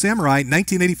 Diablo Samurai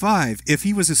 1985. If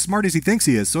he was as smart as he thinks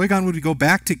he is, Soigon would go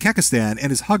back to Kekistan and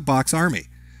his Hugbox army.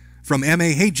 From MA,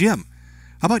 hey Jim,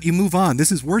 how about you move on?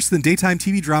 This is worse than daytime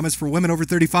TV dramas for women over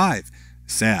 35.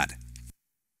 Sad.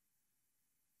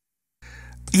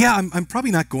 Yeah, I'm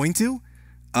probably not going to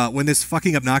when this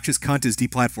fucking obnoxious cunt is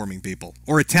deplatforming people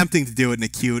or attempting to do it in a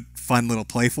cute, fun, little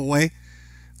playful way.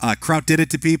 Kraut did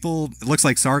it to people. It looks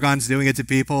like Sargon's doing it to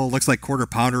people. It looks like Quarter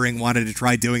Poundering wanted to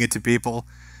try doing it to people.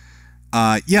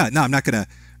 Yeah, no, I'm not going to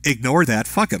ignore that.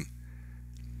 Fuck him.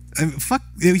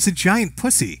 He's a giant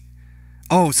pussy.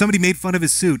 Oh, somebody made fun of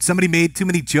his suit. Somebody made too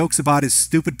many jokes about his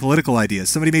stupid political ideas.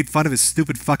 Somebody made fun of his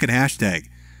stupid fucking hashtag.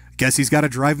 Guess he's got to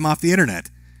drive him off the internet.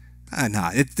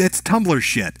 Nah, it's Tumblr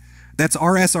shit. That's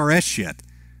RSRS shit.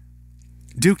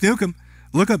 Duke Nukem,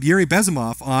 look up Yuri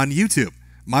Bezimov on YouTube.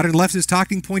 Modern leftist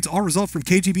talking points all result from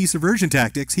KGB subversion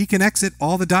tactics. He connects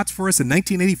all the dots for us in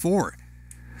 1984.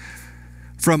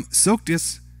 From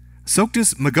Soctus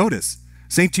Magotis.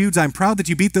 St. Jude's, I'm proud that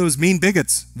you beat those mean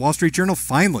bigots. Wall Street Journal,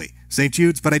 finally. St.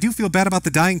 Jude's, but I do feel bad about the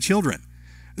dying children.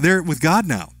 They're with God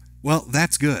now. Well,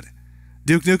 that's good.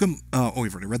 Duke Nukem,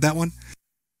 we've already read that one.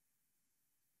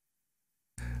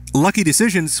 Lucky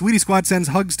Decisions, Sweetie Squad sends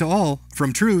hugs to all.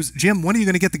 From Trues, Jim, when are you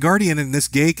going to get the Guardian in this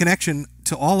gay connection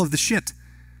to all of the shit?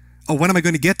 Oh, when am I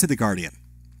going to get to the Guardian?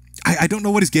 I don't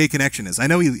know what his gay connection is. I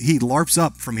know he LARPs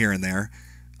up from here and there,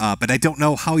 but I don't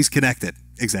know how he's connected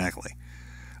exactly.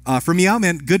 From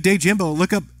Meowman, good day, Jimbo.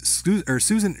 Look up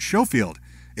Susan Schofield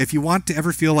if you want to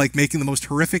ever feel like making the most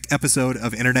horrific episode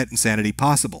of internet insanity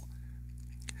possible.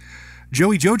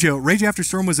 Joey Jojo, Rage After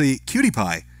Storm was a cutie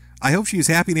pie. I hope she is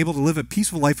happy and able to live a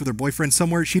peaceful life with her boyfriend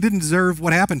somewhere. She didn't deserve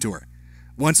what happened to her.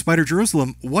 Once Spider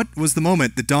Jerusalem, what was the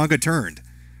moment that Donga turned?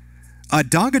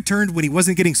 Donga turned when he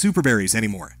wasn't getting super berries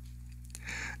anymore.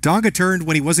 Donga turned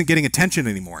when he wasn't getting attention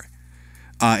anymore.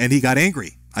 And he got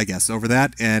angry, I guess, over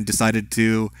that and decided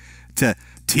to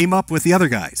team up with the other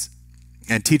guys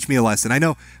and teach me a lesson. I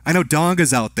know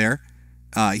Donga's out there.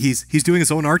 He's doing his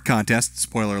own art contest.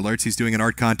 Spoiler alerts, he's doing an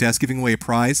art contest, giving away a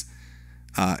prize.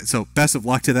 So best of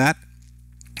luck to that.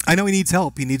 I know he needs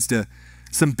help. He needs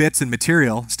some bits and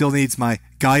material. Still needs my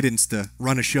guidance to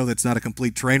run a show that's not a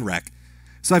complete train wreck.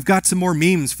 So I've got some more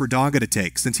memes for Donga to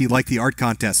take since he liked the art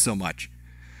contest so much.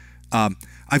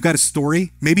 I've got a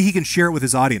story. Maybe he can share it with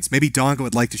his audience. Maybe Donga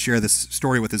would like to share this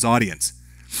story with his audience.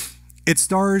 It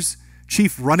stars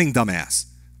Chief Running Dumbass.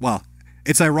 Well,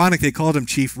 it's ironic they called him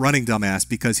Chief Running Dumbass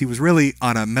because he was really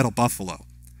on a metal buffalo.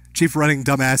 Chief Running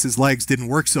Dumbass's legs didn't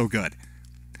work so good.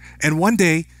 And one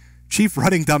day, Chief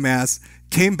Running Dumbass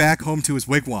came back home to his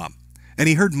wigwam, and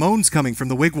he heard moans coming from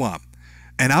the wigwam.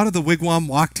 And out of the wigwam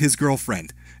walked his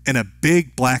girlfriend in a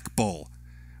big black bull.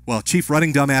 Well, Chief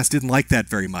Running Dumbass didn't like that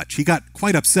very much. He got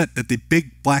quite upset that the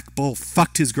big black bull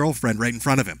fucked his girlfriend right in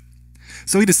front of him.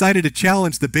 So he decided to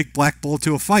challenge the big black bull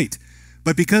to a fight.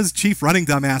 But because Chief Running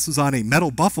Dumbass was on a metal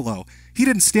buffalo, he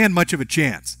didn't stand much of a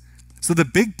chance. So the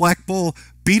big black bull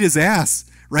beat his ass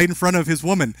right in front of his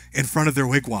woman, in front of their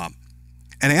wigwam.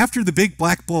 And after the big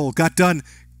black bull got done,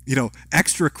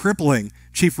 extra crippling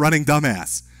Chief Running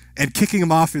Dumbass and kicking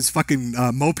him off his fucking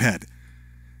moped,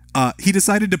 he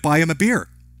decided to buy him a beer.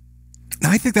 Now,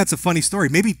 I think that's a funny story.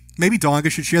 Maybe Donga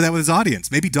should share that with his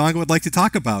audience. Maybe Donga would like to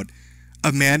talk about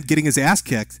a man getting his ass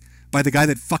kicked by the guy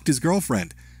that fucked his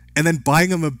girlfriend and then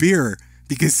buying him a beer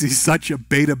because he's such a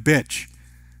beta bitch.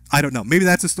 I don't know. Maybe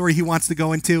that's a story he wants to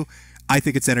go into. I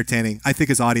think it's entertaining. I think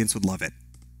his audience would love it.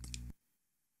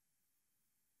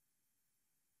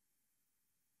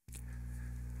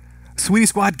 Sweetie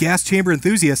Squad Gas Chamber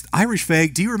Enthusiast, Irish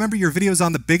Fag, do you remember your videos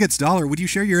on the Bigots Dollar? Would you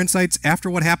share your insights after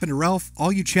what happened to Ralph?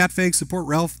 All you chat fags support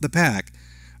Ralph the Pack.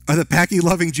 Or the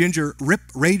Packy-loving ginger, rip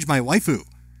rage my waifu.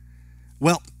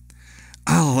 Well,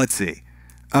 let's see.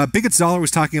 Bigots Dollar was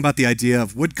talking about the idea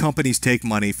of would companies take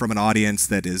money from an audience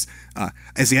that is,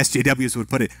 as the SJWs would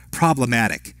put it,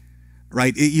 problematic,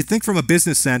 right? You think from a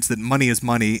business sense that money is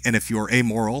money, and if you're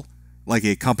amoral, like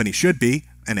a company should be,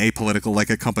 and apolitical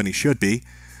like a company should be,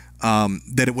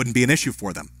 that it wouldn't be an issue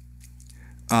for them.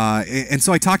 And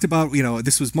so I talked about,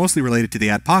 this was mostly related to the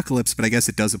adpocalypse, but I guess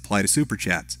it does apply to super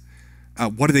chats.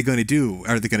 What are they going to do?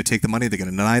 Are they going to take the money? Are they going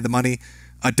to deny the money?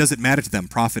 Does it matter to them?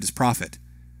 Profit is profit.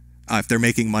 If they're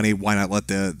making money, why not let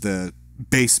the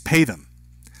base pay them?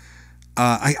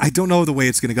 I don't know the way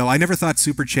it's going to go. I never thought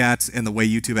Super Chats and the way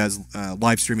YouTube has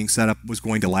live streaming set up was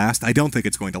going to last. I don't think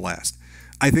it's going to last.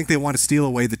 I think they want to steal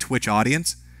away the Twitch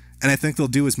audience, and I think they'll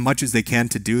do as much as they can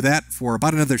to do that for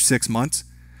about another 6 months.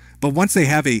 But once they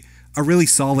have a really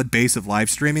solid base of live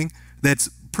streaming that's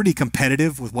pretty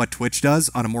competitive with what Twitch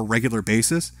does on a more regular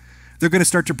basis, they're going to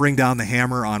start to bring down the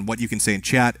hammer on what you can say in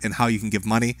chat and how you can give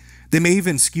money. They may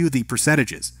even skew the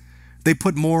percentages. They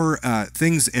put more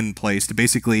things in place to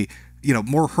basically,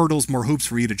 more hurdles, more hoops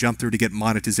for you to jump through to get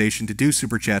monetization to do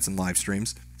Super Chats and live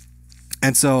streams.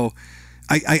 And so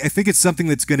I think it's something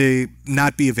that's going to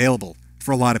not be available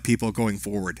for a lot of people going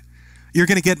forward. You're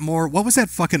going to get more. What was that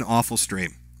fucking awful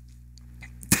stream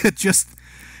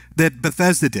that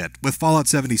Bethesda did with Fallout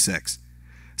 76?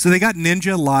 So they got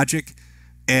Ninja, Logic,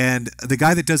 and the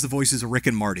guy that does the voices of Rick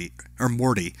and Morty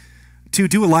to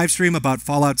do a live stream about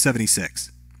Fallout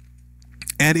 76.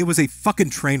 And it was a fucking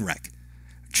train wreck.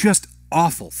 Just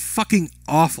awful. Fucking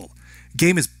awful.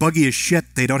 Game is buggy as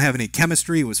shit. They don't have any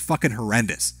chemistry. It was fucking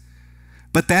horrendous.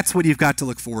 But that's what you've got to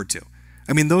look forward to.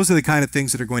 I mean, those are the kind of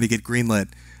things that are going to get greenlit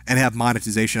and have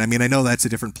monetization. I mean, I know that's a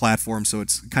different platform, so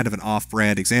it's kind of an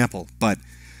off-brand example. But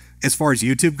as far as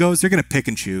YouTube goes, they're going to pick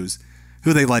and choose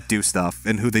who they let do stuff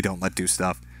and who they don't let do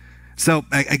stuff. So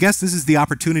I guess this is the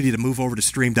opportunity to move over to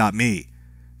stream.me,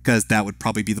 because that would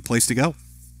probably be the place to go.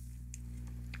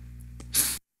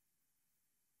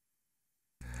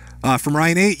 From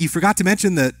Ryan 8, you forgot to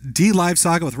mention the D Live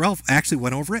Saga with Ralph. I actually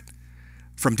went over it.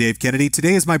 From Dave Kennedy,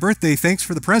 today is my birthday. Thanks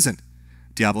for the present.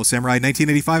 Diablo Samurai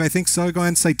 1985, I think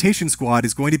Sargon Citation Squad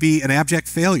is going to be an abject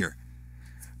failure.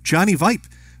 Johnny Vipe,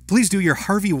 please do your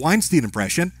Harvey Weinstein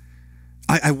impression.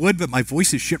 I would, but my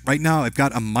voice is shit right now. I've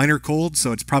got a minor cold,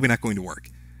 so it's probably not going to work.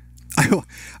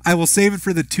 I will save it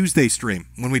for the Tuesday stream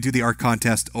when we do the art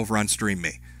contest over on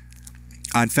StreamMe.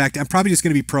 In fact, I'm probably just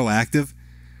going to be proactive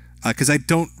because I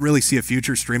don't really see a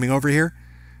future streaming over here.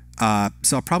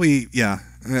 So I'll probably,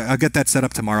 I'll get that set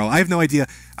up tomorrow. I have no idea.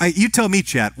 You tell me,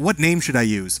 chat, what name should I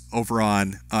use over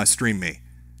on StreamMe?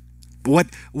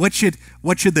 What should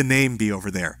the name be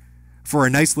over there for a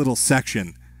nice little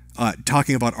section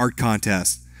talking about art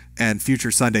contests and future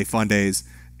Sunday Fundays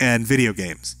and video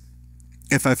games?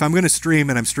 If I'm going to stream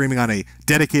and I'm streaming on a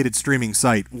dedicated streaming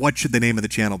site, what should the name of the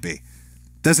channel be?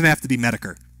 Doesn't have to be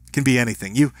Metokur. Can be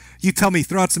anything. You tell me,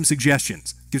 throw out some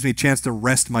suggestions. Gives me a chance to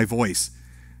rest my voice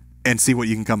and see what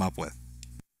you can come up with.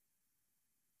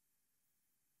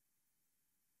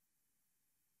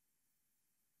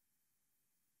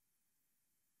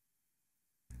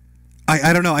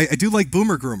 I don't know. I do like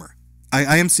Boomer Groomer.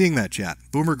 I am seeing that, chat.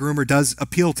 Boomer Groomer does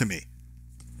appeal to me.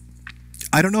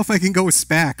 I don't know if I can go with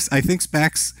Spax. I think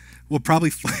Spax will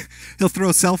probably... he'll throw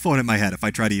a cell phone at my head if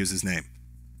I try to use his name.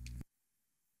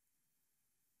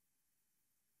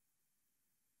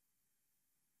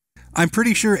 I'm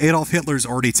pretty sure Adolf Hitler's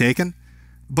already taken,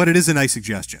 but it is a nice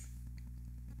suggestion.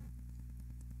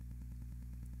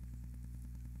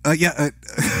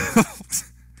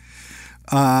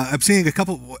 I'm seeing a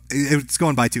couple. It's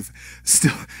going by too.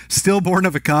 Stillborn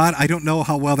of a God. I don't know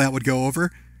how well that would go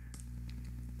over.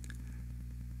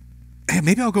 Hey,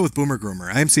 maybe I'll go with Boomer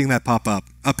Groomer. I am seeing that pop up.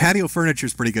 Patio Furniture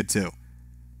is pretty good too.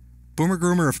 Boomer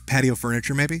Groomer or Patio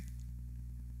Furniture, maybe.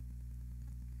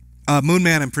 Moon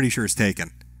Man, I'm pretty sure is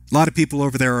taken. A lot of people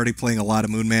over there are already playing a lot of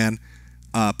Moon Man,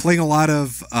 playing a lot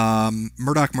of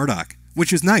Murdoch,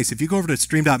 which is nice. If you go over to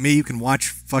stream.me, you can watch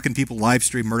fucking people live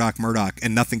stream Murdoch,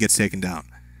 and nothing gets taken down.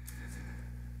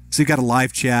 So you've got a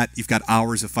live chat, you've got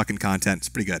hours of fucking content. It's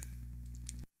pretty good.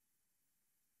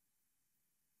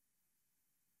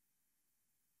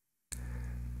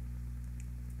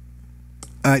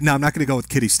 No, I'm not going to go with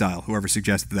Kitty Style, whoever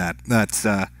suggested that. That's,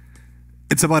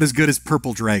 it's about as good as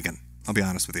Purple Dragon, I'll be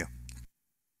honest with you.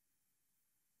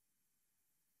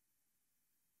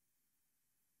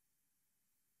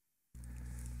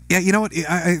 Yeah, you know what?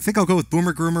 I think I'll go with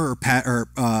Boomer Groomer or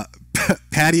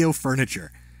Patio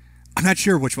Furniture. I'm not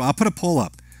sure which one. I'll put a poll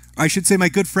up. I should say my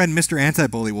good friend Mr.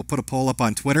 Anti-Bully will put a poll up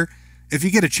on Twitter. If you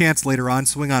get a chance later on,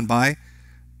 swing on by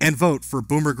and vote for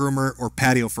Boomer Groomer or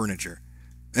Patio Furniture.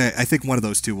 I think one of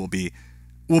those two will be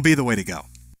the way to go.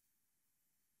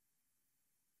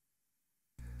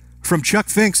 From Chuck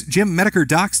Finks, Jim Metokur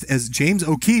doxed as James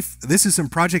O'Keefe. This is some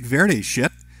Project Verde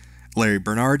shit. Larry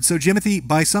Bernard, so Jimothy,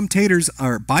 buy some taters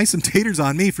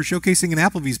on me for showcasing an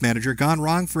Applebee's manager gone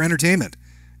wrong for entertainment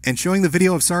and showing the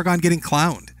video of Sargon getting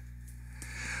clowned.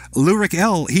 Lurik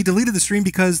L, he deleted the stream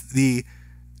because the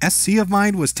SC of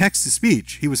mine was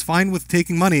text-to-speech. He was fine with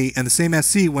taking money and the same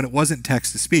SC when it wasn't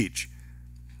text-to-speech.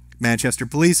 Manchester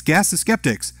Police, gas the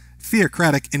skeptics.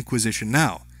 Theocratic Inquisition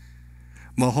now.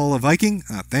 Mohola Viking,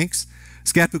 thanks.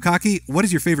 Scat Bukaki, what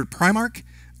is your favorite Primark?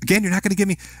 Again, you're not going to give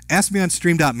me... Ask me on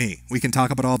stream.me. We can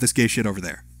talk about all this gay shit over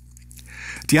there.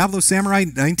 Diablo Samurai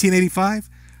 1985,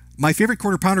 my favorite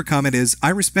quarter pounder comment is, I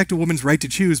respect a woman's right to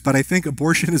choose, but I think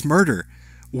abortion is murder.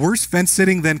 Worse fence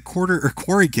sitting than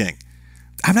Quarry King.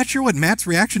 I'm not sure what Matt's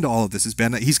reaction to all of this has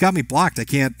been. He's got me blocked. I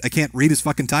can't read his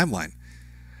fucking timeline.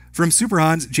 From Super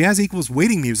Hans, jazz equals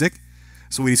waiting music.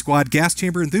 Sweetie Squad, gas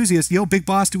chamber enthusiast. Yo, big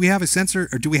boss, do we have to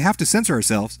censor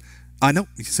ourselves? No,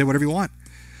 you can say whatever you want.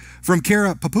 From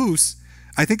Kara Papoose,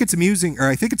 I think it's amazing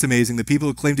that people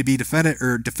who claim to be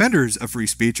defenders of free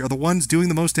speech are the ones doing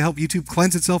the most to help YouTube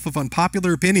cleanse itself of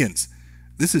unpopular opinions.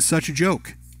 This is such a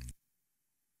joke.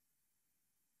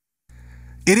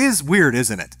 It is weird,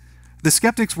 isn't it? The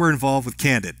skeptics were involved with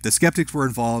Candid. The skeptics were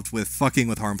involved with fucking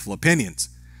with harmful opinions.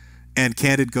 And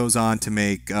Candid goes on to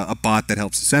make a bot that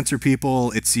helps censor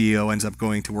people. Its CEO ends up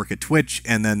going to work at Twitch,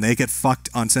 and then they get fucked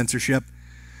on censorship.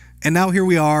 And now here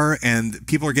we are, and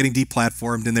people are getting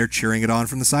deplatformed, and they're cheering it on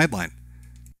from the sideline.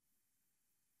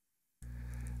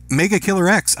 Mega Killer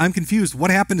X, I'm confused. What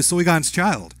happened to Soigon's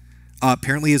child?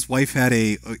 Apparently his wife had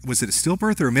was it a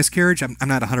stillbirth or a miscarriage? I'm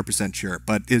not 100% sure,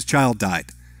 but his child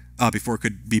died before it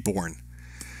could be born.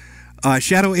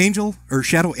 Shadow Angle,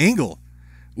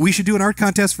 we should do an art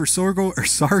contest for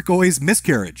Sargoy's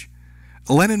miscarriage.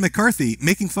 Lennon McCarthy,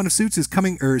 making fun of suits is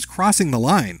crossing the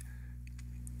line.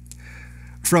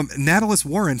 From Natalis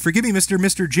Warren, forgive me,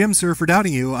 Mr. Jim, sir, for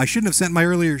doubting you. I shouldn't have sent my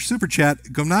earlier super chat.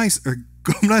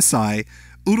 Gomnasai,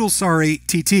 Oodle Sorry,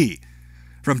 TT.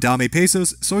 From Dame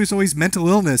Pesos, Soy's mental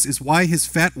illness is why his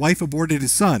fat wife aborted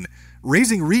his son.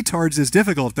 Raising retards is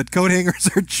difficult, but coat hangers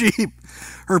are cheap.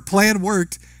 Her plan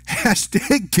worked.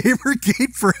 Hashtag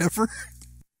Gamergate forever.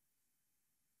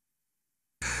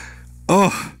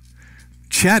 Oh,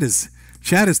 chat is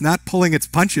not pulling its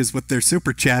punches with their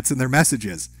super chats and their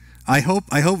messages. I hope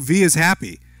V is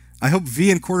happy. I hope V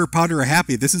and Quarter Pounder are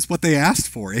happy. This is what they asked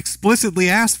for, explicitly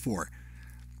asked for.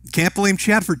 Can't blame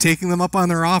chat for taking them up on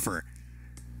their offer.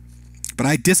 But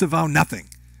I disavow nothing.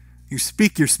 You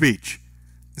speak your speech.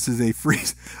 This is a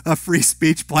free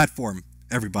speech platform,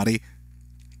 everybody.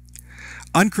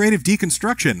 Uncreative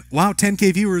Deconstruction. Wow,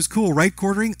 10K viewers. Cool, right,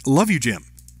 Quartering? Love you, Jim.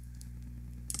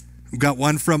 We've got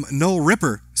one from Noel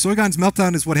Ripper. Soigon's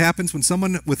meltdown is what happens when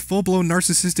someone with full-blown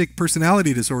narcissistic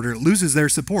personality disorder loses their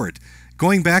support,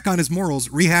 going back on his morals,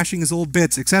 rehashing his old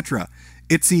bits, etc.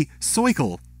 It's the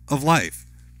cycle of life.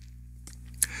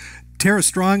 Tara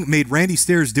Strong made Randy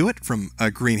Stairs do it, from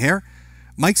Green Hair.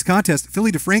 Mike's Contest,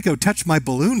 Philly DeFranco touched my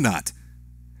balloon knot.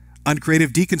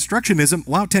 Uncreative Deconstructionism.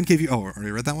 Wow, 10K view. Oh,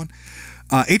 already read that one.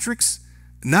 Atrix,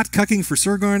 not cucking for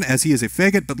Sergon as he is a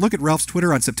faggot, but look at Ralph's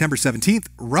Twitter on September 17th.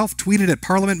 Ralph tweeted at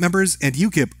Parliament members and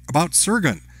UKIP about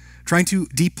Sergon, trying to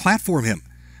deplatform him.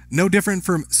 No different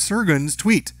from Sergon's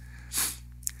tweet.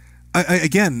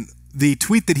 Again, the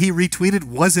tweet that he retweeted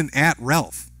wasn't at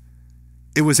Ralph.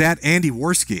 It was at Andy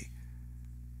Worski.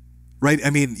 Right?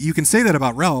 I mean, you can say that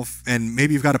about Ralph, and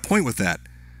maybe you've got a point with that.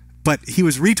 But he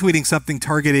was retweeting something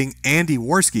targeting Andy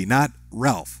Worski, not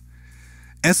Ralph.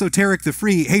 Esoteric the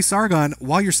Free, hey Sargon,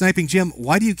 while you're sniping Jim,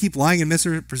 why do you keep lying and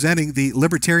misrepresenting the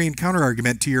libertarian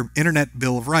counterargument to your Internet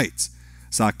Bill of Rights?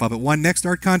 Sock Puppet 1, next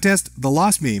art contest, the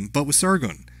Lost meme, but with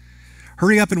Sargon.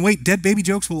 Hurry up and wait, dead baby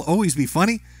jokes will always be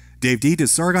funny. Dave D,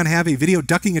 does Sargon have a video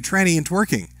ducking a tranny and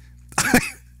twerking?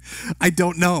 I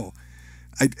don't know.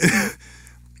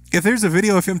 If there's a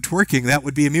video of him twerking, that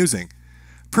would be amusing.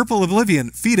 Purple Oblivion,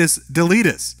 Fetus,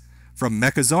 Deletus. From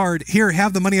Mechazard, here,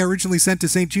 have the money I originally sent to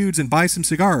St. Jude's and buy some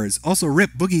cigars. Also,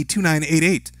 rip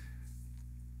Boogie2988.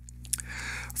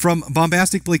 From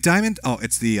Bombastic Blake Diamond, oh,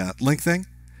 it's the link thing.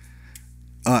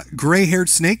 Gray-haired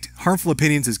snake, harmful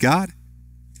opinions is God.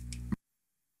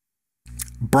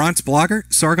 Bronze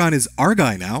Blogger, Sargon is our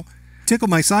guy now. Tickle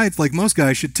my sides like most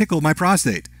guys should tickle my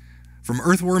prostate. From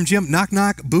Earthworm Jim, knock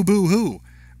knock, boo boo hoo.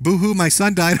 Boo hoo, my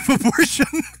son died of abortion.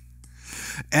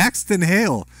 Axton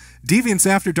Hale, Deviants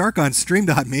After Dark on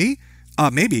stream.me.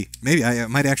 Maybe I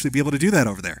might actually be able to do that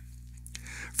over there.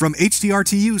 From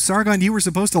HDRTU, Sargon, you were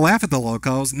supposed to laugh at the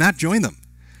locals, not join them.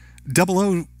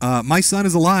 00, my son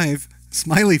is alive,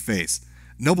 smiley face.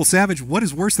 Noble Savage, what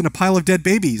is worse than a pile of dead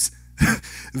babies?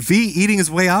 V eating his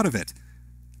way out of it.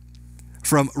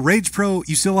 From Rage Pro,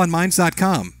 you still on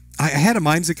Minds.com. I had a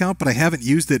Minds account, but I haven't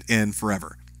used it in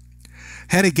forever.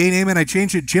 Had a gay name and I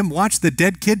changed it. Jim, watch the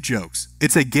dead kid jokes.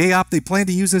 It's a gay op. They plan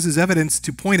to use this as evidence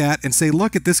to point at and say,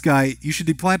 look at this guy. You should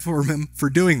deplatform him for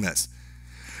doing this.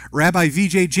 Rabbi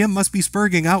VJ, Jim must be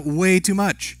spurging out way too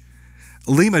much.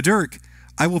 Lima Dirk,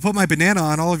 I will put my banana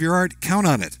on all of your art. Count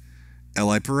on it.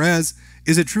 Eli Perez,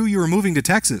 is it true you are moving to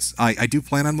Texas? I do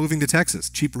plan on moving to Texas.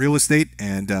 Cheap real estate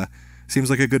and Seems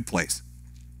like a good place.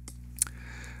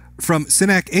 From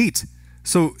Synac8.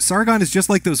 So Sargon is just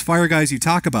like those fire guys you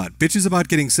talk about. Bitches about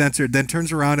getting censored, then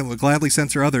turns around and will gladly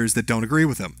censor others that don't agree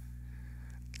with him.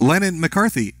 Lennon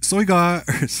McCarthy. Soygoy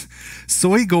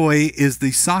is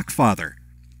the sock father.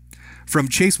 From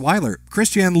Chase Weiler.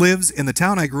 Christian lives in the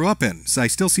town I grew up in, so I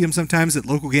still see him sometimes at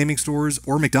local gaming stores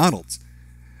or McDonald's.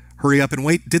 Hurry up and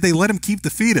wait. Did they let him keep the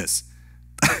fetus?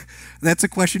 That's a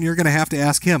question you're going to have to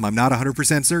ask him. I'm not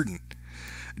 100% certain.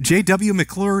 JW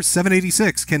McClure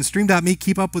 786. Can Stream.me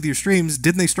keep up with your streams?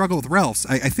 Didn't they struggle with Ralph's?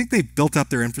 I think they built up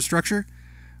their infrastructure.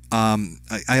 I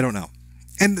don't know.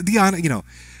 And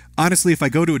honestly, if I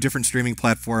go to a different streaming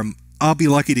platform, I'll be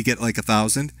lucky to get like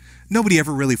 1,000. Nobody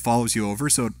ever really follows you over,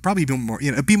 so it'd probably be more,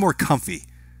 it'd be more comfy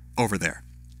over there.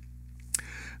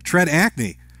 Tread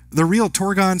Acne. The real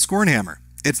Torgon Scornhammer.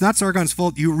 It's not Sargon's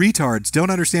fault you retards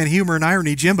don't understand humor and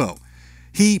irony, Jimbo.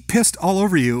 He pissed all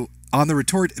over you on the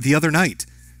retort the other night.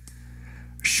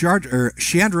 Chandra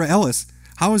Ellis.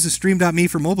 How is the Stream.me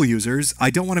for mobile users?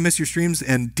 I don't want to miss your streams,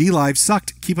 and D-Live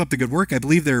sucked. Keep up the good work. I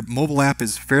believe their mobile app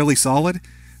is fairly solid.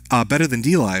 Better than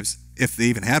D-Live's, if they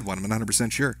even had one. I'm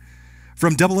 100% sure.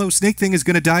 From 00, Snake Thing is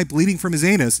going to die bleeding from his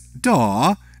anus.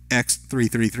 Daw,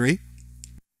 X333.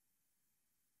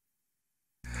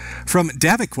 From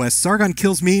Daviquest, Sargon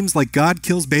kills memes like God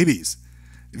kills babies.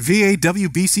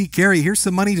 VAWBC Carry, here's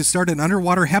some money to start an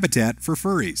underwater habitat for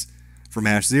furries. From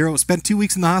Ash0, spent 2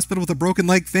 weeks in the hospital with a broken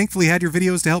leg. Thankfully had your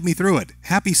videos to help me through it.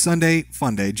 Happy Sunday,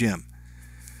 Funday, Jim.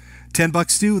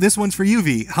 $10 Stu, this one's for you,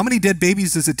 V. How many dead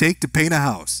babies does it take to paint a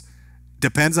house?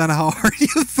 Depends on how hard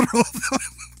you throw them.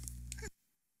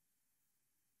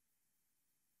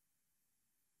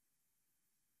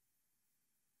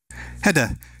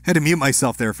 Had to mute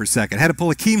myself there for a second. Had to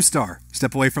pull a Keemstar.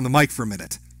 Step away from the mic for a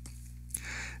minute.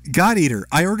 God Eater,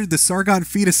 I ordered the Sargon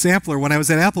fetus sampler when I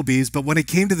was at Applebee's, but when it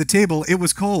came to the table, it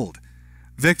was cold.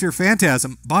 Victor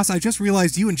Phantasm, boss, I just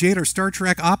realized you and Jade are Star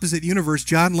Trek opposite universe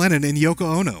John Lennon and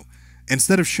Yoko Ono.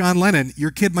 Instead of Sean Lennon,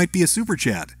 your kid might be a super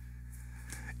chat.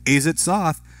 Azit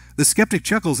Soth, the skeptic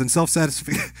chuckles in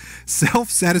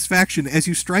self-satisfaction as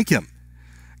you strike him.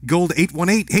 Gold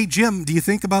 818, hey Jim, do you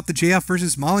think about the JF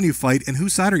versus Molyneux fight, and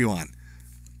whose side are you on?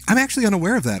 I'm actually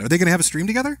unaware of that. Are they going to have a stream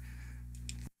together?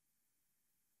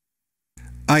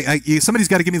 Somebody's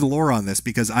got to give me the lore on this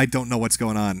because I don't know what's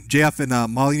going on. JF and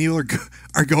Molyneux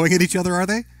are going at each other, are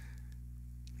they?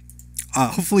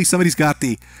 Hopefully somebody's got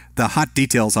the hot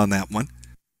details on that one.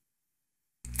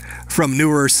 From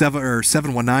Newer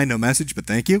 719, no message, but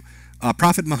thank you.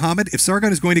 Prophet Muhammad, if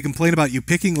Sargon is going to complain about you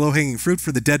picking low-hanging fruit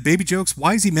for the dead baby jokes,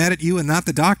 why is he mad at you and not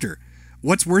the doctor?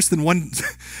 What's worse than one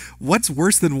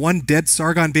dead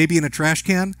Sargon baby in a trash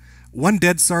can? One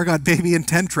dead Sargon baby in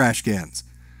 10 trash cans.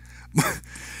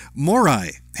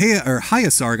 Morai,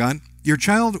 hiya Sargon. Your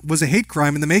child was a hate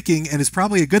crime in the making and is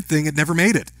probably a good thing it never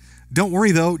made it. Don't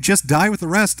worry though, just die with the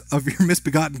rest of your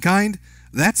misbegotten kind.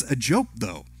 That's a joke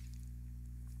though.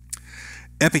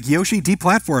 Epic Yoshi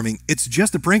deplatforming, it's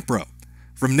just a prank bro.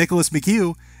 From Nicholas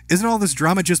McHugh, isn't all this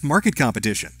drama just market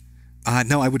competition?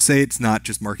 No, I would say it's not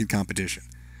just market competition.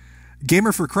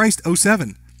 Gamer for Christ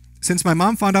 07. Since my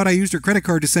mom found out I used her credit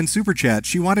card to send super chat,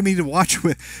 she wanted me to watch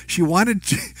with she wanted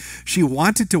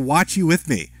to watch you with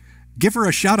me. Give her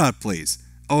a shout out, please.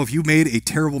 Oh, if you made a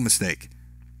terrible mistake.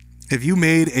 If you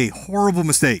made a horrible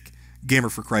mistake, Gamer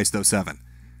for Christ 07.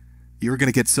 You're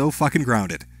going to get so fucking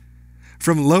grounded.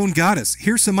 From Lone Goddess,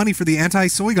 here's some money for the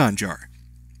anti-Soygon jar.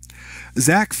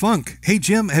 Zach Funk, hey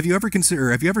Jim, have you ever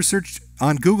searched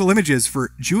on Google Images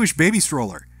for Jewish baby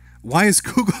stroller? Why is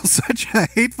Google such a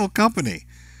hateful company?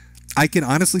 I can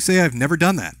honestly say I've never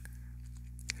done that.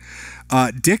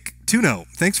 Dick Tuno,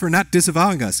 thanks for not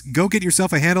disavowing us. Go get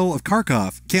yourself a handle of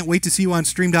Kharkov. Can't wait to see you on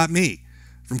stream.me.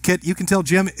 From Kit, you can tell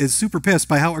Jim is super pissed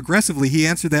by how aggressively he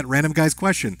answered that random guy's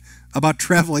question about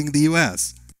traveling the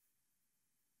U.S.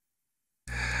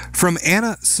 From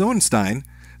Anna Soenstein,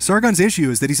 Sargon's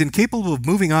issue is that he's incapable of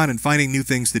moving on and finding new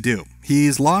things to do.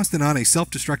 He's lost and on a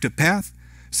self-destructive path.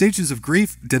 Stages of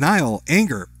grief, denial,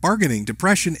 anger, bargaining,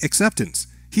 depression, acceptance.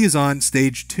 He is on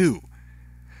stage 2.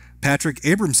 Patrick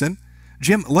Abramson,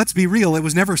 Jim, let's be real, it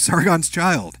was never Sargon's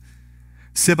child.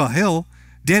 Sibba Hill,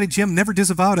 Daddy Jim never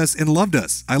disavowed us and loved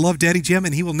us. I love Daddy Jim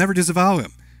and he will never disavow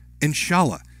him.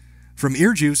 Inshallah. From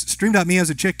Earjuice, Stream.me has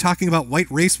a chick talking about white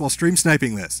race while stream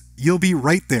sniping this. You'll be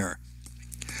right there.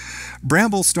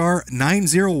 Bramblestar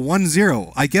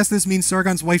 9010, I guess this means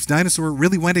Sargon's wife's dinosaur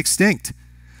really went extinct.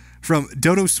 From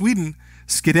Dodo Sweden,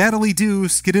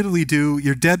 skididdly do,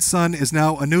 your dead son is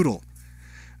now a noodle.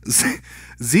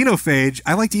 Xenophage,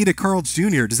 I like to eat a Carl's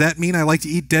Jr. Does that mean I like to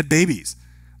eat dead babies?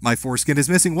 My foreskin is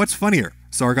missing. What's funnier?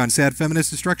 Sargon's sad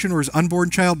feminist destruction or his unborn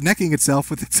child necking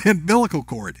itself with its umbilical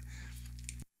cord?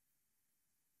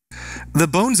 The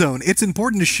Bone Zone. It's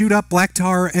important to shoot up Black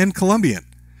Tar and Colombian.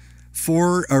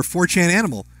 4chan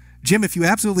Animal. Jim, if you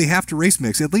absolutely have to race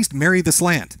mix, at least marry the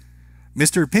slant.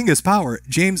 Mr. Pingus Power.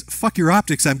 James, fuck your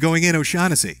optics. I'm going in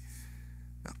O'Shaughnessy.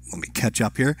 Let me catch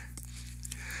up here.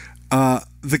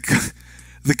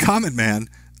 The Common Man.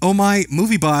 Oh my,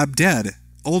 Movie Bob dead.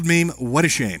 Old meme, what a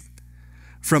shame.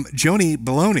 From Joni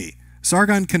Baloney.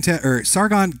 Sargon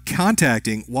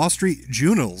contacting Wall Street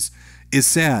Journals is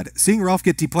sad. Seeing Ralph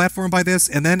get deplatformed by this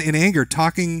and then in anger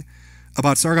talking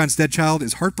about Sargon's dead child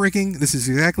is heartbreaking. This is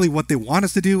exactly what they want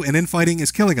us to do, and infighting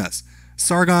is killing us.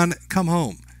 Sargon, come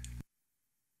home.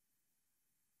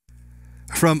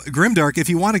 From Grimdark, if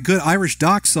you want a good Irish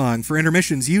dock song for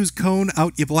intermissions, use Cone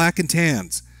Out You Black and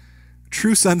Tans.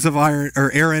 True Sons of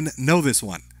Aaron know this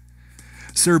one.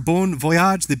 Sir Bon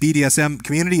Voyage, the BDSM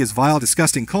community is vile,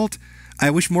 disgusting cult. I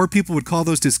wish more people would call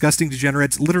those disgusting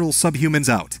degenerates literal subhumans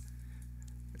out.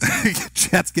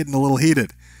 Chat's getting a little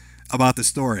heated about the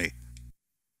story.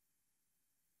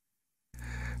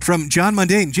 From John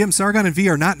Mundane, Jim, Sargon and V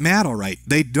are not mad, all right.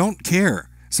 They don't care.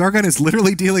 Sargon is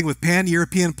literally dealing with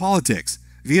pan-European politics.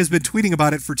 V has been tweeting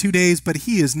about it for 2 days, but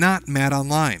he is not mad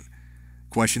online.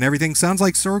 Question everything. Sounds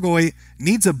like Sorgoy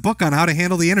needs a book on how to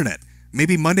handle the internet.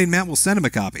 Maybe Mundane Matt will send him a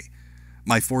copy.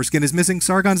 My foreskin is missing.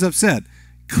 Sargon's upset.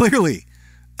 Clearly,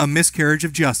 a miscarriage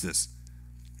of justice.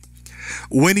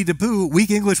 Winnie the Pooh, weak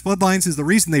English bloodlines is the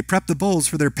reason they prep the bulls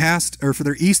for their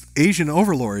East Asian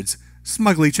overlords.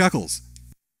 Smugly chuckles.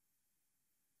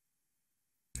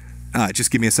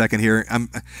 Just give me a second here.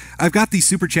 I've got the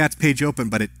Super Chats page open,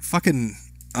 but it fucking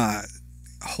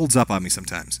holds up on me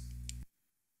sometimes.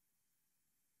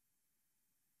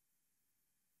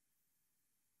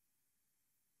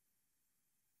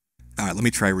 All right, let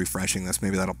me try refreshing this.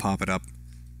 Maybe that'll pop it up.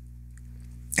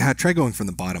 Try going from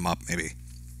the bottom up, maybe.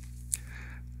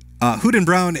 Hood and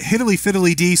Brown, Hiddly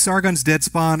Fiddly D, Sargon's dead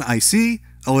spawn, I see.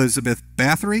 Elizabeth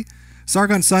Bathory.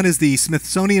 Sargon's son is the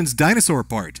Smithsonian's dinosaur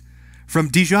part. From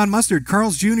Dijon Mustard,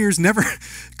 Carl's Jr.'s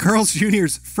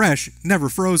fresh, never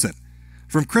frozen.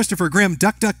 From Christopher Grimm,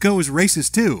 DuckDuckGo is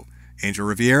racist too. Angel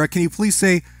Riviera, can you please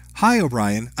say, hi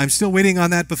O'Brien, I'm still waiting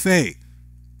on that buffet.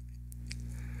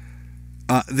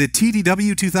 The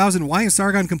TDW 2000, why is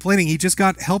Sargon complaining he just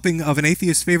got helping of an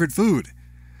atheist's favorite food?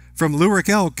 From Lurik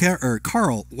L,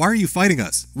 Carl, why are you fighting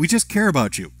us? We just care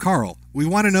about you. Carl, we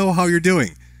want to know how you're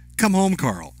doing. Come home,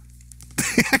 Carl.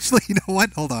 Actually, you know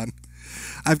what? Hold on.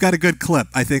 I've got a good clip,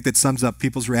 I think, that sums up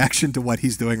people's reaction to what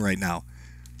he's doing right now.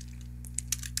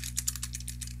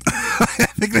 I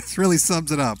think this really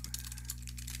sums it up.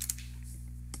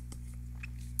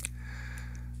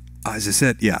 Is this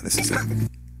it? Yeah, this is it.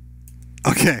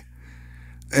 Okay.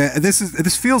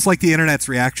 This feels like the internet's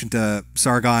reaction to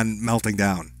Sargon melting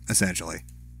down, essentially.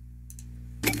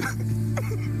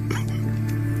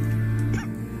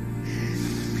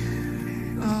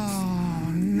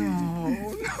 Oh,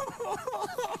 no.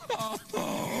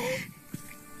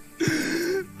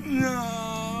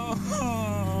 No.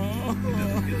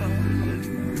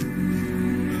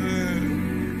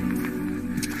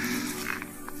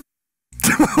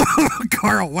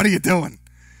 Carl, what are you doing?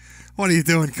 What are you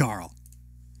doing, Carl?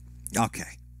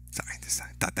 Okay. Sorry.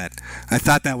 I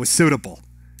thought that was suitable.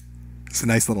 It's a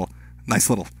nice little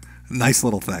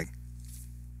thing.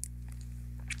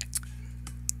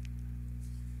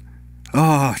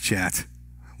 Oh, chat.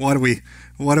 What do we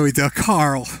do?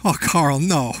 Carl. Oh, Carl,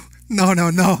 no. No,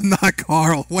 not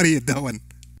Carl. What are you doing?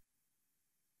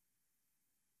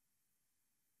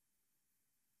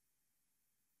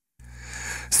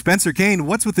 Spencer Kane,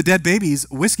 what's with the dead babies?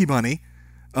 Whiskey Bunny.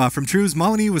 From True's,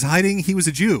 Molyneux was hiding. He was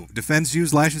a Jew. Defends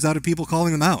Jews, lashes out at people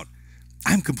calling them out.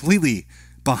 I'm completely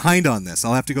behind on this.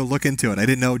 I'll have to go look into it. I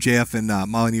didn't know JF and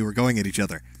Molyneux were going at each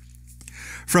other.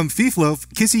 From Fiefloaf,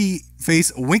 kissy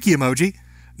face winky emoji.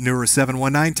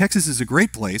 Neura719, Texas is a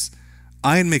great place.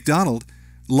 Ian McDonald,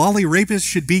 lolly rapist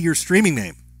should be your streaming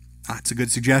name. It's a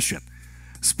good suggestion.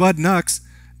 Spud Nux,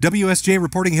 WSJ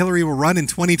reporting Hillary will run in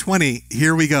 2020.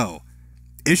 Here we go.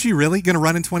 Is she really going to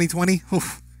run in 2020?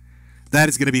 Oof. That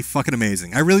is going to be fucking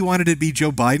amazing. I really wanted it to be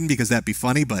Joe Biden because that'd be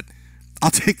funny, but I'll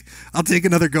take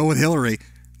another go with Hillary.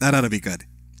 That ought to be good.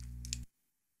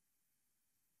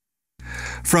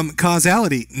 From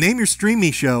Causality, name your stream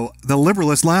me show, The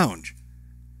Liberalist Lounge.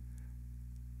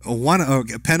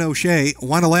 Pen O'Shea,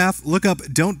 want to laugh? Look up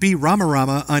Don't Be Rama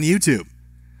Rama on YouTube.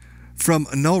 From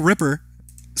Null Ripper,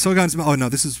 Sargon's... Oh, no,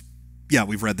 this is... Yeah,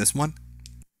 we've read this one.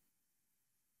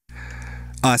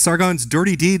 Sargon's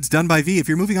dirty deeds done by V. If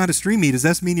you're moving on to Stream Me, does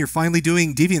this mean you're finally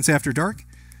doing Deviants After Dark?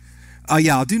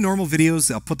 Yeah, I'll do normal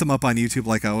videos. I'll put them up on YouTube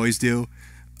like I always do.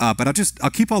 But I'll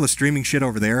keep all the streaming shit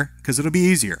over there because it'll be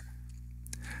easier.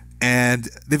 And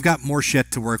they've got more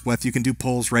shit to work with. You can do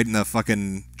polls right in the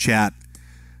fucking chat.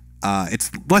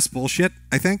 It's less bullshit,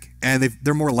 I think, and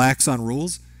they're more lax on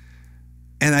rules.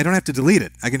 And I don't have to delete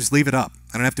it. I can just leave it up.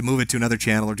 I don't have to move it to another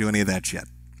channel or do any of that shit.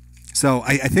 So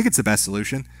I think it's the best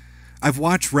solution. I've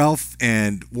watched Ralph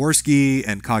and Worski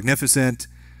and Cognificent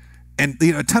and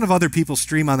a ton of other people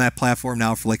stream on that platform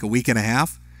now for like a week and a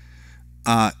half.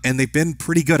 And they've been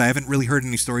pretty good. I haven't really heard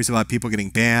any stories about people getting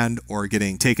banned or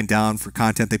getting taken down for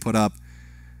content they put up.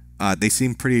 They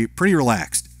seem pretty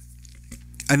relaxed.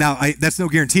 And now that's no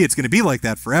guarantee it's going to be like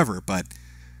that forever, but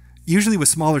usually with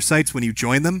smaller sites, when you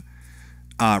join them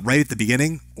right at the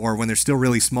beginning or when they're still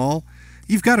really small,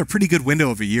 you've got a pretty good window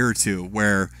of a year or two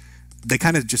where they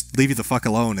kind of just leave you the fuck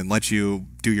alone and let you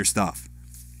do your stuff.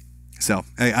 So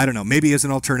I don't know. Maybe as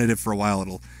an alternative for a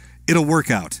while, it'll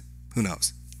work out. Who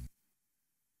knows?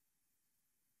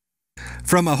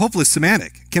 From a Hopeless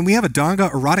Semantic, can we have a Donga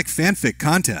erotic fanfic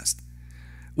contest?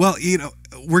 Well,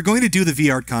 we're going to do the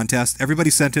VR contest. Everybody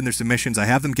sent in their submissions. I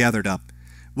have them gathered up.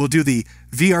 We'll do the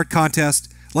VR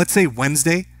contest, let's say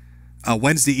Wednesday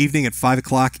evening at 5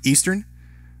 o'clock Eastern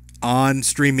on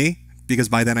Stream Me, because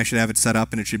by then I should have it set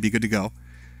up and it should be good to go.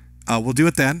 We'll do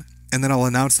it then, and then I'll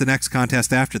announce the next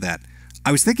contest after that.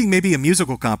 I was thinking maybe a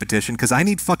musical competition, because I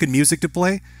need fucking music to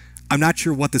play. I'm not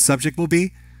sure what the subject will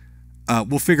be.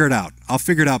 We'll figure it out. I'll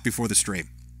figure it out before the stream.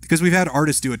 Because we've had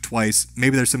artists do it twice.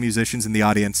 Maybe there's some musicians in the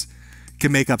audience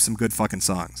can make up some good fucking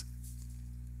songs.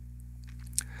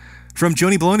 From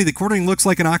Joni Baloney, the quartering looks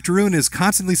like an octoroon is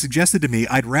constantly suggested to me.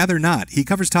 I'd rather not. He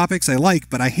covers topics I like,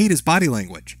 but I hate his body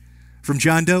language. From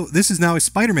John Doe, this is now a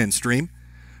Spider-Man stream.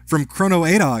 From Chrono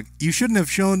Adog, you shouldn't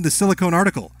have shown the silicone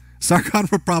article. Sargon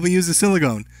would probably use the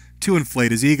silicone to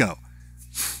inflate his ego.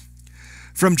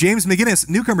 From James McGinnis,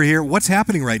 newcomer here, what's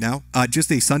happening right now?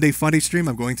 Just a Sunday Funday stream.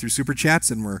 I'm going through super chats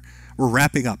and we're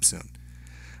wrapping up soon.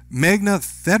 Magna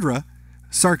Thedra,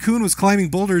 Sarkoon was climbing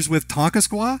boulders with Tonka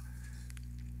Squaw?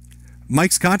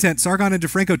 Mike's content, Sargon and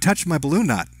DeFranco touched my balloon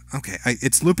knot. Okay,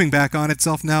 it's looping back on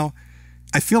itself now.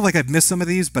 I feel like I've missed some of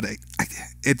these, but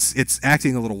it's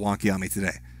acting a little wonky on me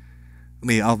today.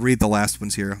 I'll read the last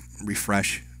ones here,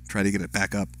 refresh, try to get it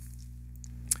back up.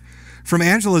 From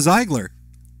Angela Zeigler,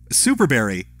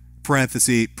 Superberry,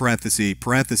 parenthesis.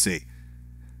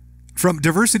 From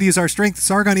Diversity is Our Strength,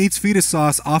 Sargon eats fetus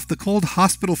sauce off the cold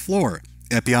hospital floor.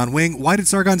 Epion Wing, why did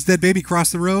Sargon's dead baby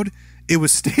cross the road? It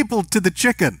was stapled to the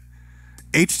chicken.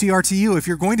 HTRTU, if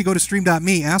you're going to go to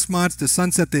stream.me, ask mods to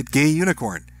sunset that gay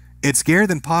unicorn. It's gayer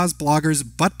than pause blogger's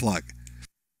butt plug.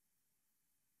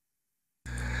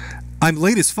 I'm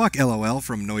late as fuck, LOL,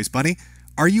 from Noise Bunny.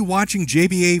 Are you watching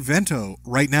JBA Vento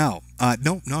right now?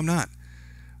 No, I'm not.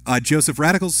 Joseph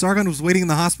Radicals, Sargon was waiting in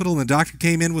the hospital and the doctor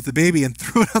came in with the baby and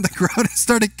threw it on the ground and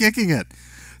started kicking it.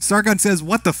 Sargon says,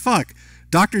 what the fuck?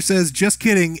 Doctor says, just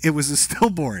kidding, it was a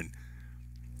stillborn.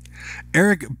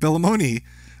 Eric Bellamoni,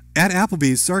 at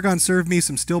Applebee's, Sargon served me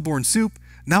some stillborn soup.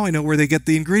 Now I know where they get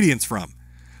the ingredients from.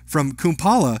 From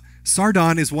Kumpala,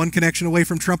 Sardon is one connection away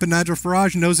from Trump and Nigel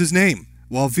Farage knows his name,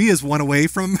 while V is one away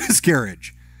from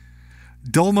miscarriage.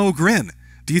 Dulmo Grin,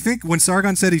 do you think when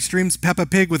Sargon said he streams Peppa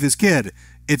Pig with his kid,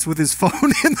 it's with his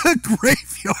phone in the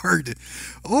graveyard?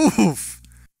 Oof.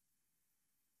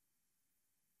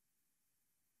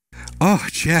 Oh,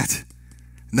 chat.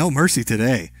 No mercy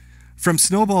today. From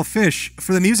Snowball Fish,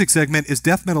 for the music segment, is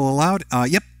death metal allowed?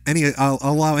 Yep, I'll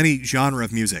allow any genre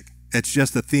of music. It's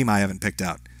just the theme I haven't picked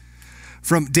out.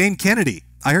 From Dane Kennedy,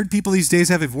 I heard people these days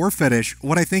have a vor fetish.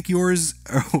 What I think yours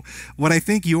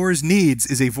needs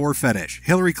is a vor fetish.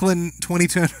 Hillary Clinton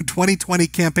 2020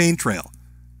 campaign trail.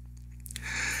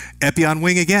 Epion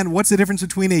Wing again, what's the difference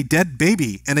between a dead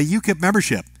baby and a UKIP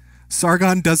membership?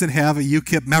 Sargon doesn't have a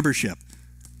UKIP membership.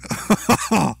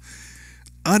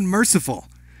 Unmerciful.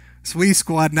 Sweetie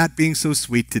Squad not being so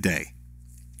sweet today.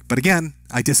 But again,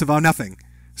 I disavow nothing.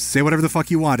 Say whatever the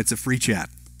fuck you want. It's a free chat.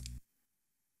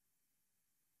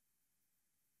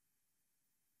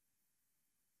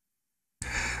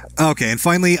 Okay, and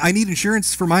finally, I need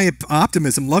insurance for my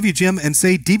optimism. Love you, Jim, and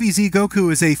say DBZ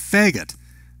Goku is a faggot.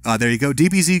 There you go.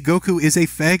 DBZ Goku is a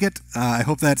faggot. I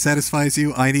hope that satisfies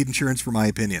you. I need insurance for my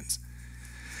opinions.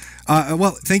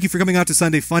 Well, thank you for coming out to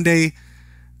Sunday Funday.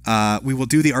 We will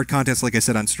do the art contest, like I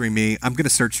said, on Stream Me. I'm going to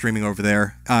start streaming over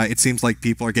there. It seems like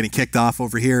people are getting kicked off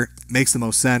over here. Makes the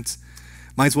most sense.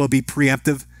 Might as well be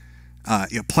preemptive.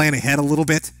 Plan ahead a little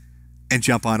bit and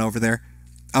jump on over there.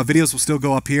 Videos will still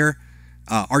go up here.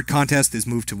 Art contest is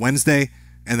moved to Wednesday,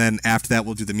 and then after that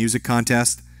we'll do the music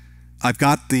contest. I've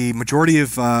got the majority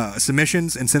of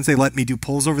submissions, and since they let me do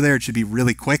polls over there, it should be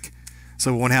really quick.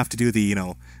 So we won't have to do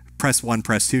the, press 1,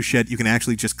 press 2 shit. You can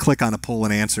actually just click on a poll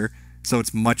and answer. So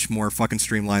it's much more fucking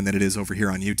streamlined than it is over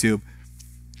here on YouTube.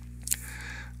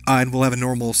 And we'll have a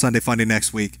normal Sunday Funday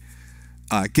next week.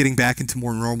 Getting back into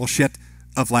more normal shit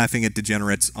of laughing at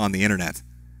degenerates on the internet.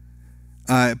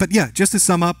 But yeah, just to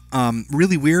sum up,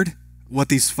 really weird what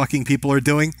these fucking people are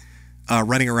doing.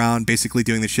 Running around basically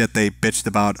doing the shit they bitched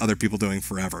about other people doing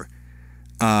forever.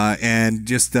 And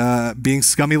just being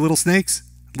scummy little snakes.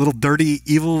 Little dirty,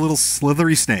 evil little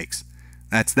slithery snakes.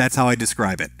 That's how I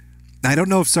describe it. I don't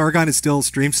know if Sargon is still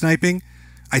stream sniping.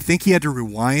 I think he had to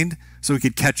rewind so he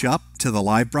could catch up to the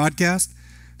live broadcast.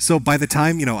 So by the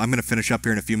time, I'm going to finish up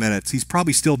here in a few minutes, he's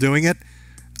probably still doing it.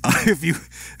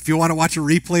 If you want to watch a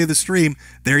replay of the stream,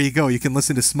 there you go. You can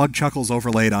listen to Smug Chuckles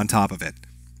overlaid on top of it.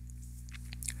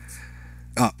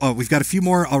 We've got a few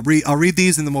more. I'll read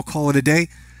these and then we'll call it a day.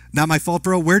 Not my fault,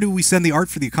 bro. Where do we send the art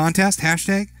for the contest?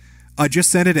 Hashtag.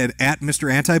 Just send it at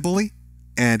Mr. Antibully,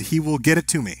 and he will get it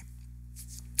to me.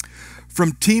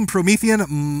 From Team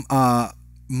Promethean,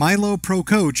 Milo Pro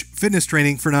Coach, fitness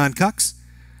training for non-cucks.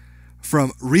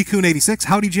 From Rikun86,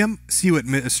 howdy Jim, see you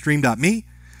at stream.me.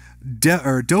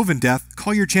 Dovin Death,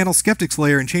 call your channel Skeptic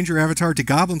Slayer and change your avatar to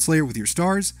Goblin Slayer with your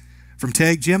stars. From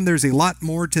Tag Jim, there's a lot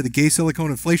more to the gay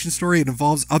silicone inflation story. It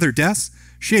involves other deaths,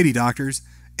 shady doctors,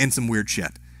 and some weird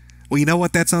shit. Well, you know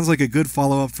what? That sounds like a good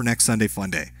follow-up for next Sunday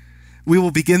Funday. We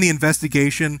will begin the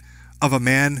investigation of a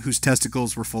man whose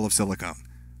testicles were full of silicone.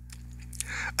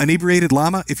 Inebriated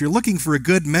Llama, if you're looking for a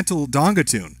good mental donga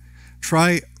tune,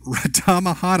 try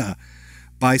Ratamahana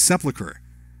by Sepulchre.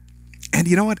 And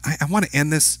you know what? I want to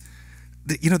end this.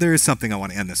 There is something I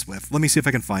want to end this with. Let me see if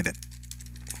I can find it.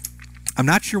 I'm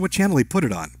not sure what channel he put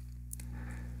it on.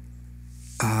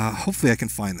 Hopefully I can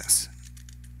find this.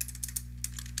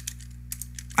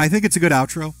 I think it's a good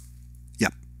outro.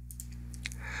 Yep.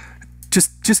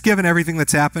 Just given everything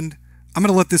that's happened, I'm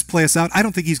going to let this play us out. I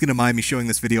don't think he's going to mind me showing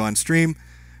this video on stream.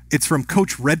 It's from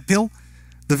Coach Red Pill.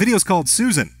 The video is called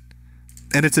Susan,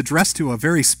 and it's addressed to a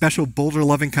very special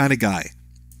boulder-loving kind of guy.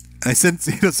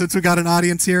 Since we got an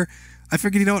audience here, I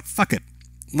figured, what? Fuck it.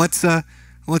 Let's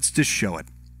just show it.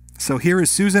 So here is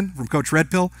Susan from Coach Red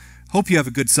Pill. Hope you have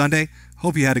a good Sunday.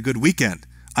 Hope you had a good weekend.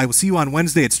 I will see you on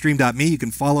Wednesday at stream.me. You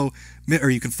can follow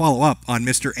up on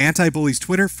Mr. Antibully's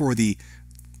Twitter for the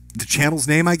channel's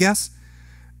name, I guess.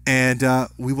 And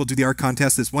we will do the art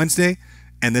contest this Wednesday.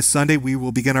 And this Sunday, we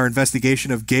will begin our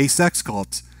investigation of gay sex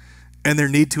cults and their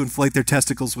need to inflate their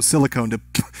testicles with silicone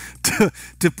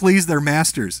to please their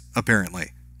masters,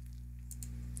 apparently.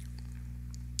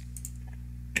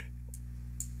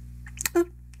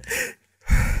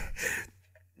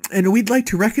 And we'd like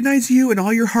to recognize you and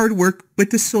all your hard work with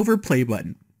the silver play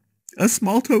button. A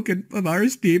small token of our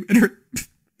esteem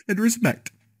and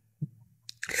respect.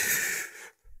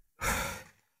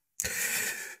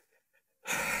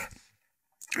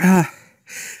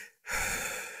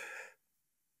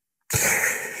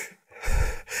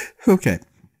 Okay.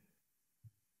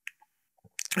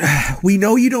 We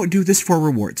know you don't do this for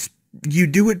rewards. You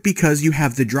do it because you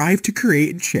have the drive to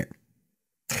create and share.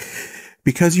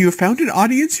 Because you have found an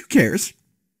audience who cares.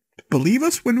 Believe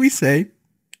us when we say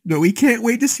that we can't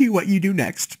wait to see what you do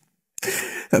next.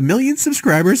 1 million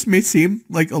subscribers may seem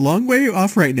like a long way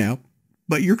off right now,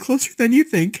 but you're closer than you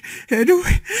think, and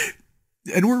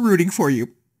we're rooting for you.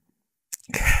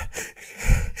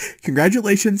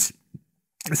 Congratulations.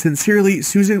 Sincerely,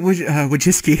 Susan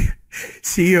Wojcicki,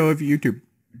 CEO of YouTube.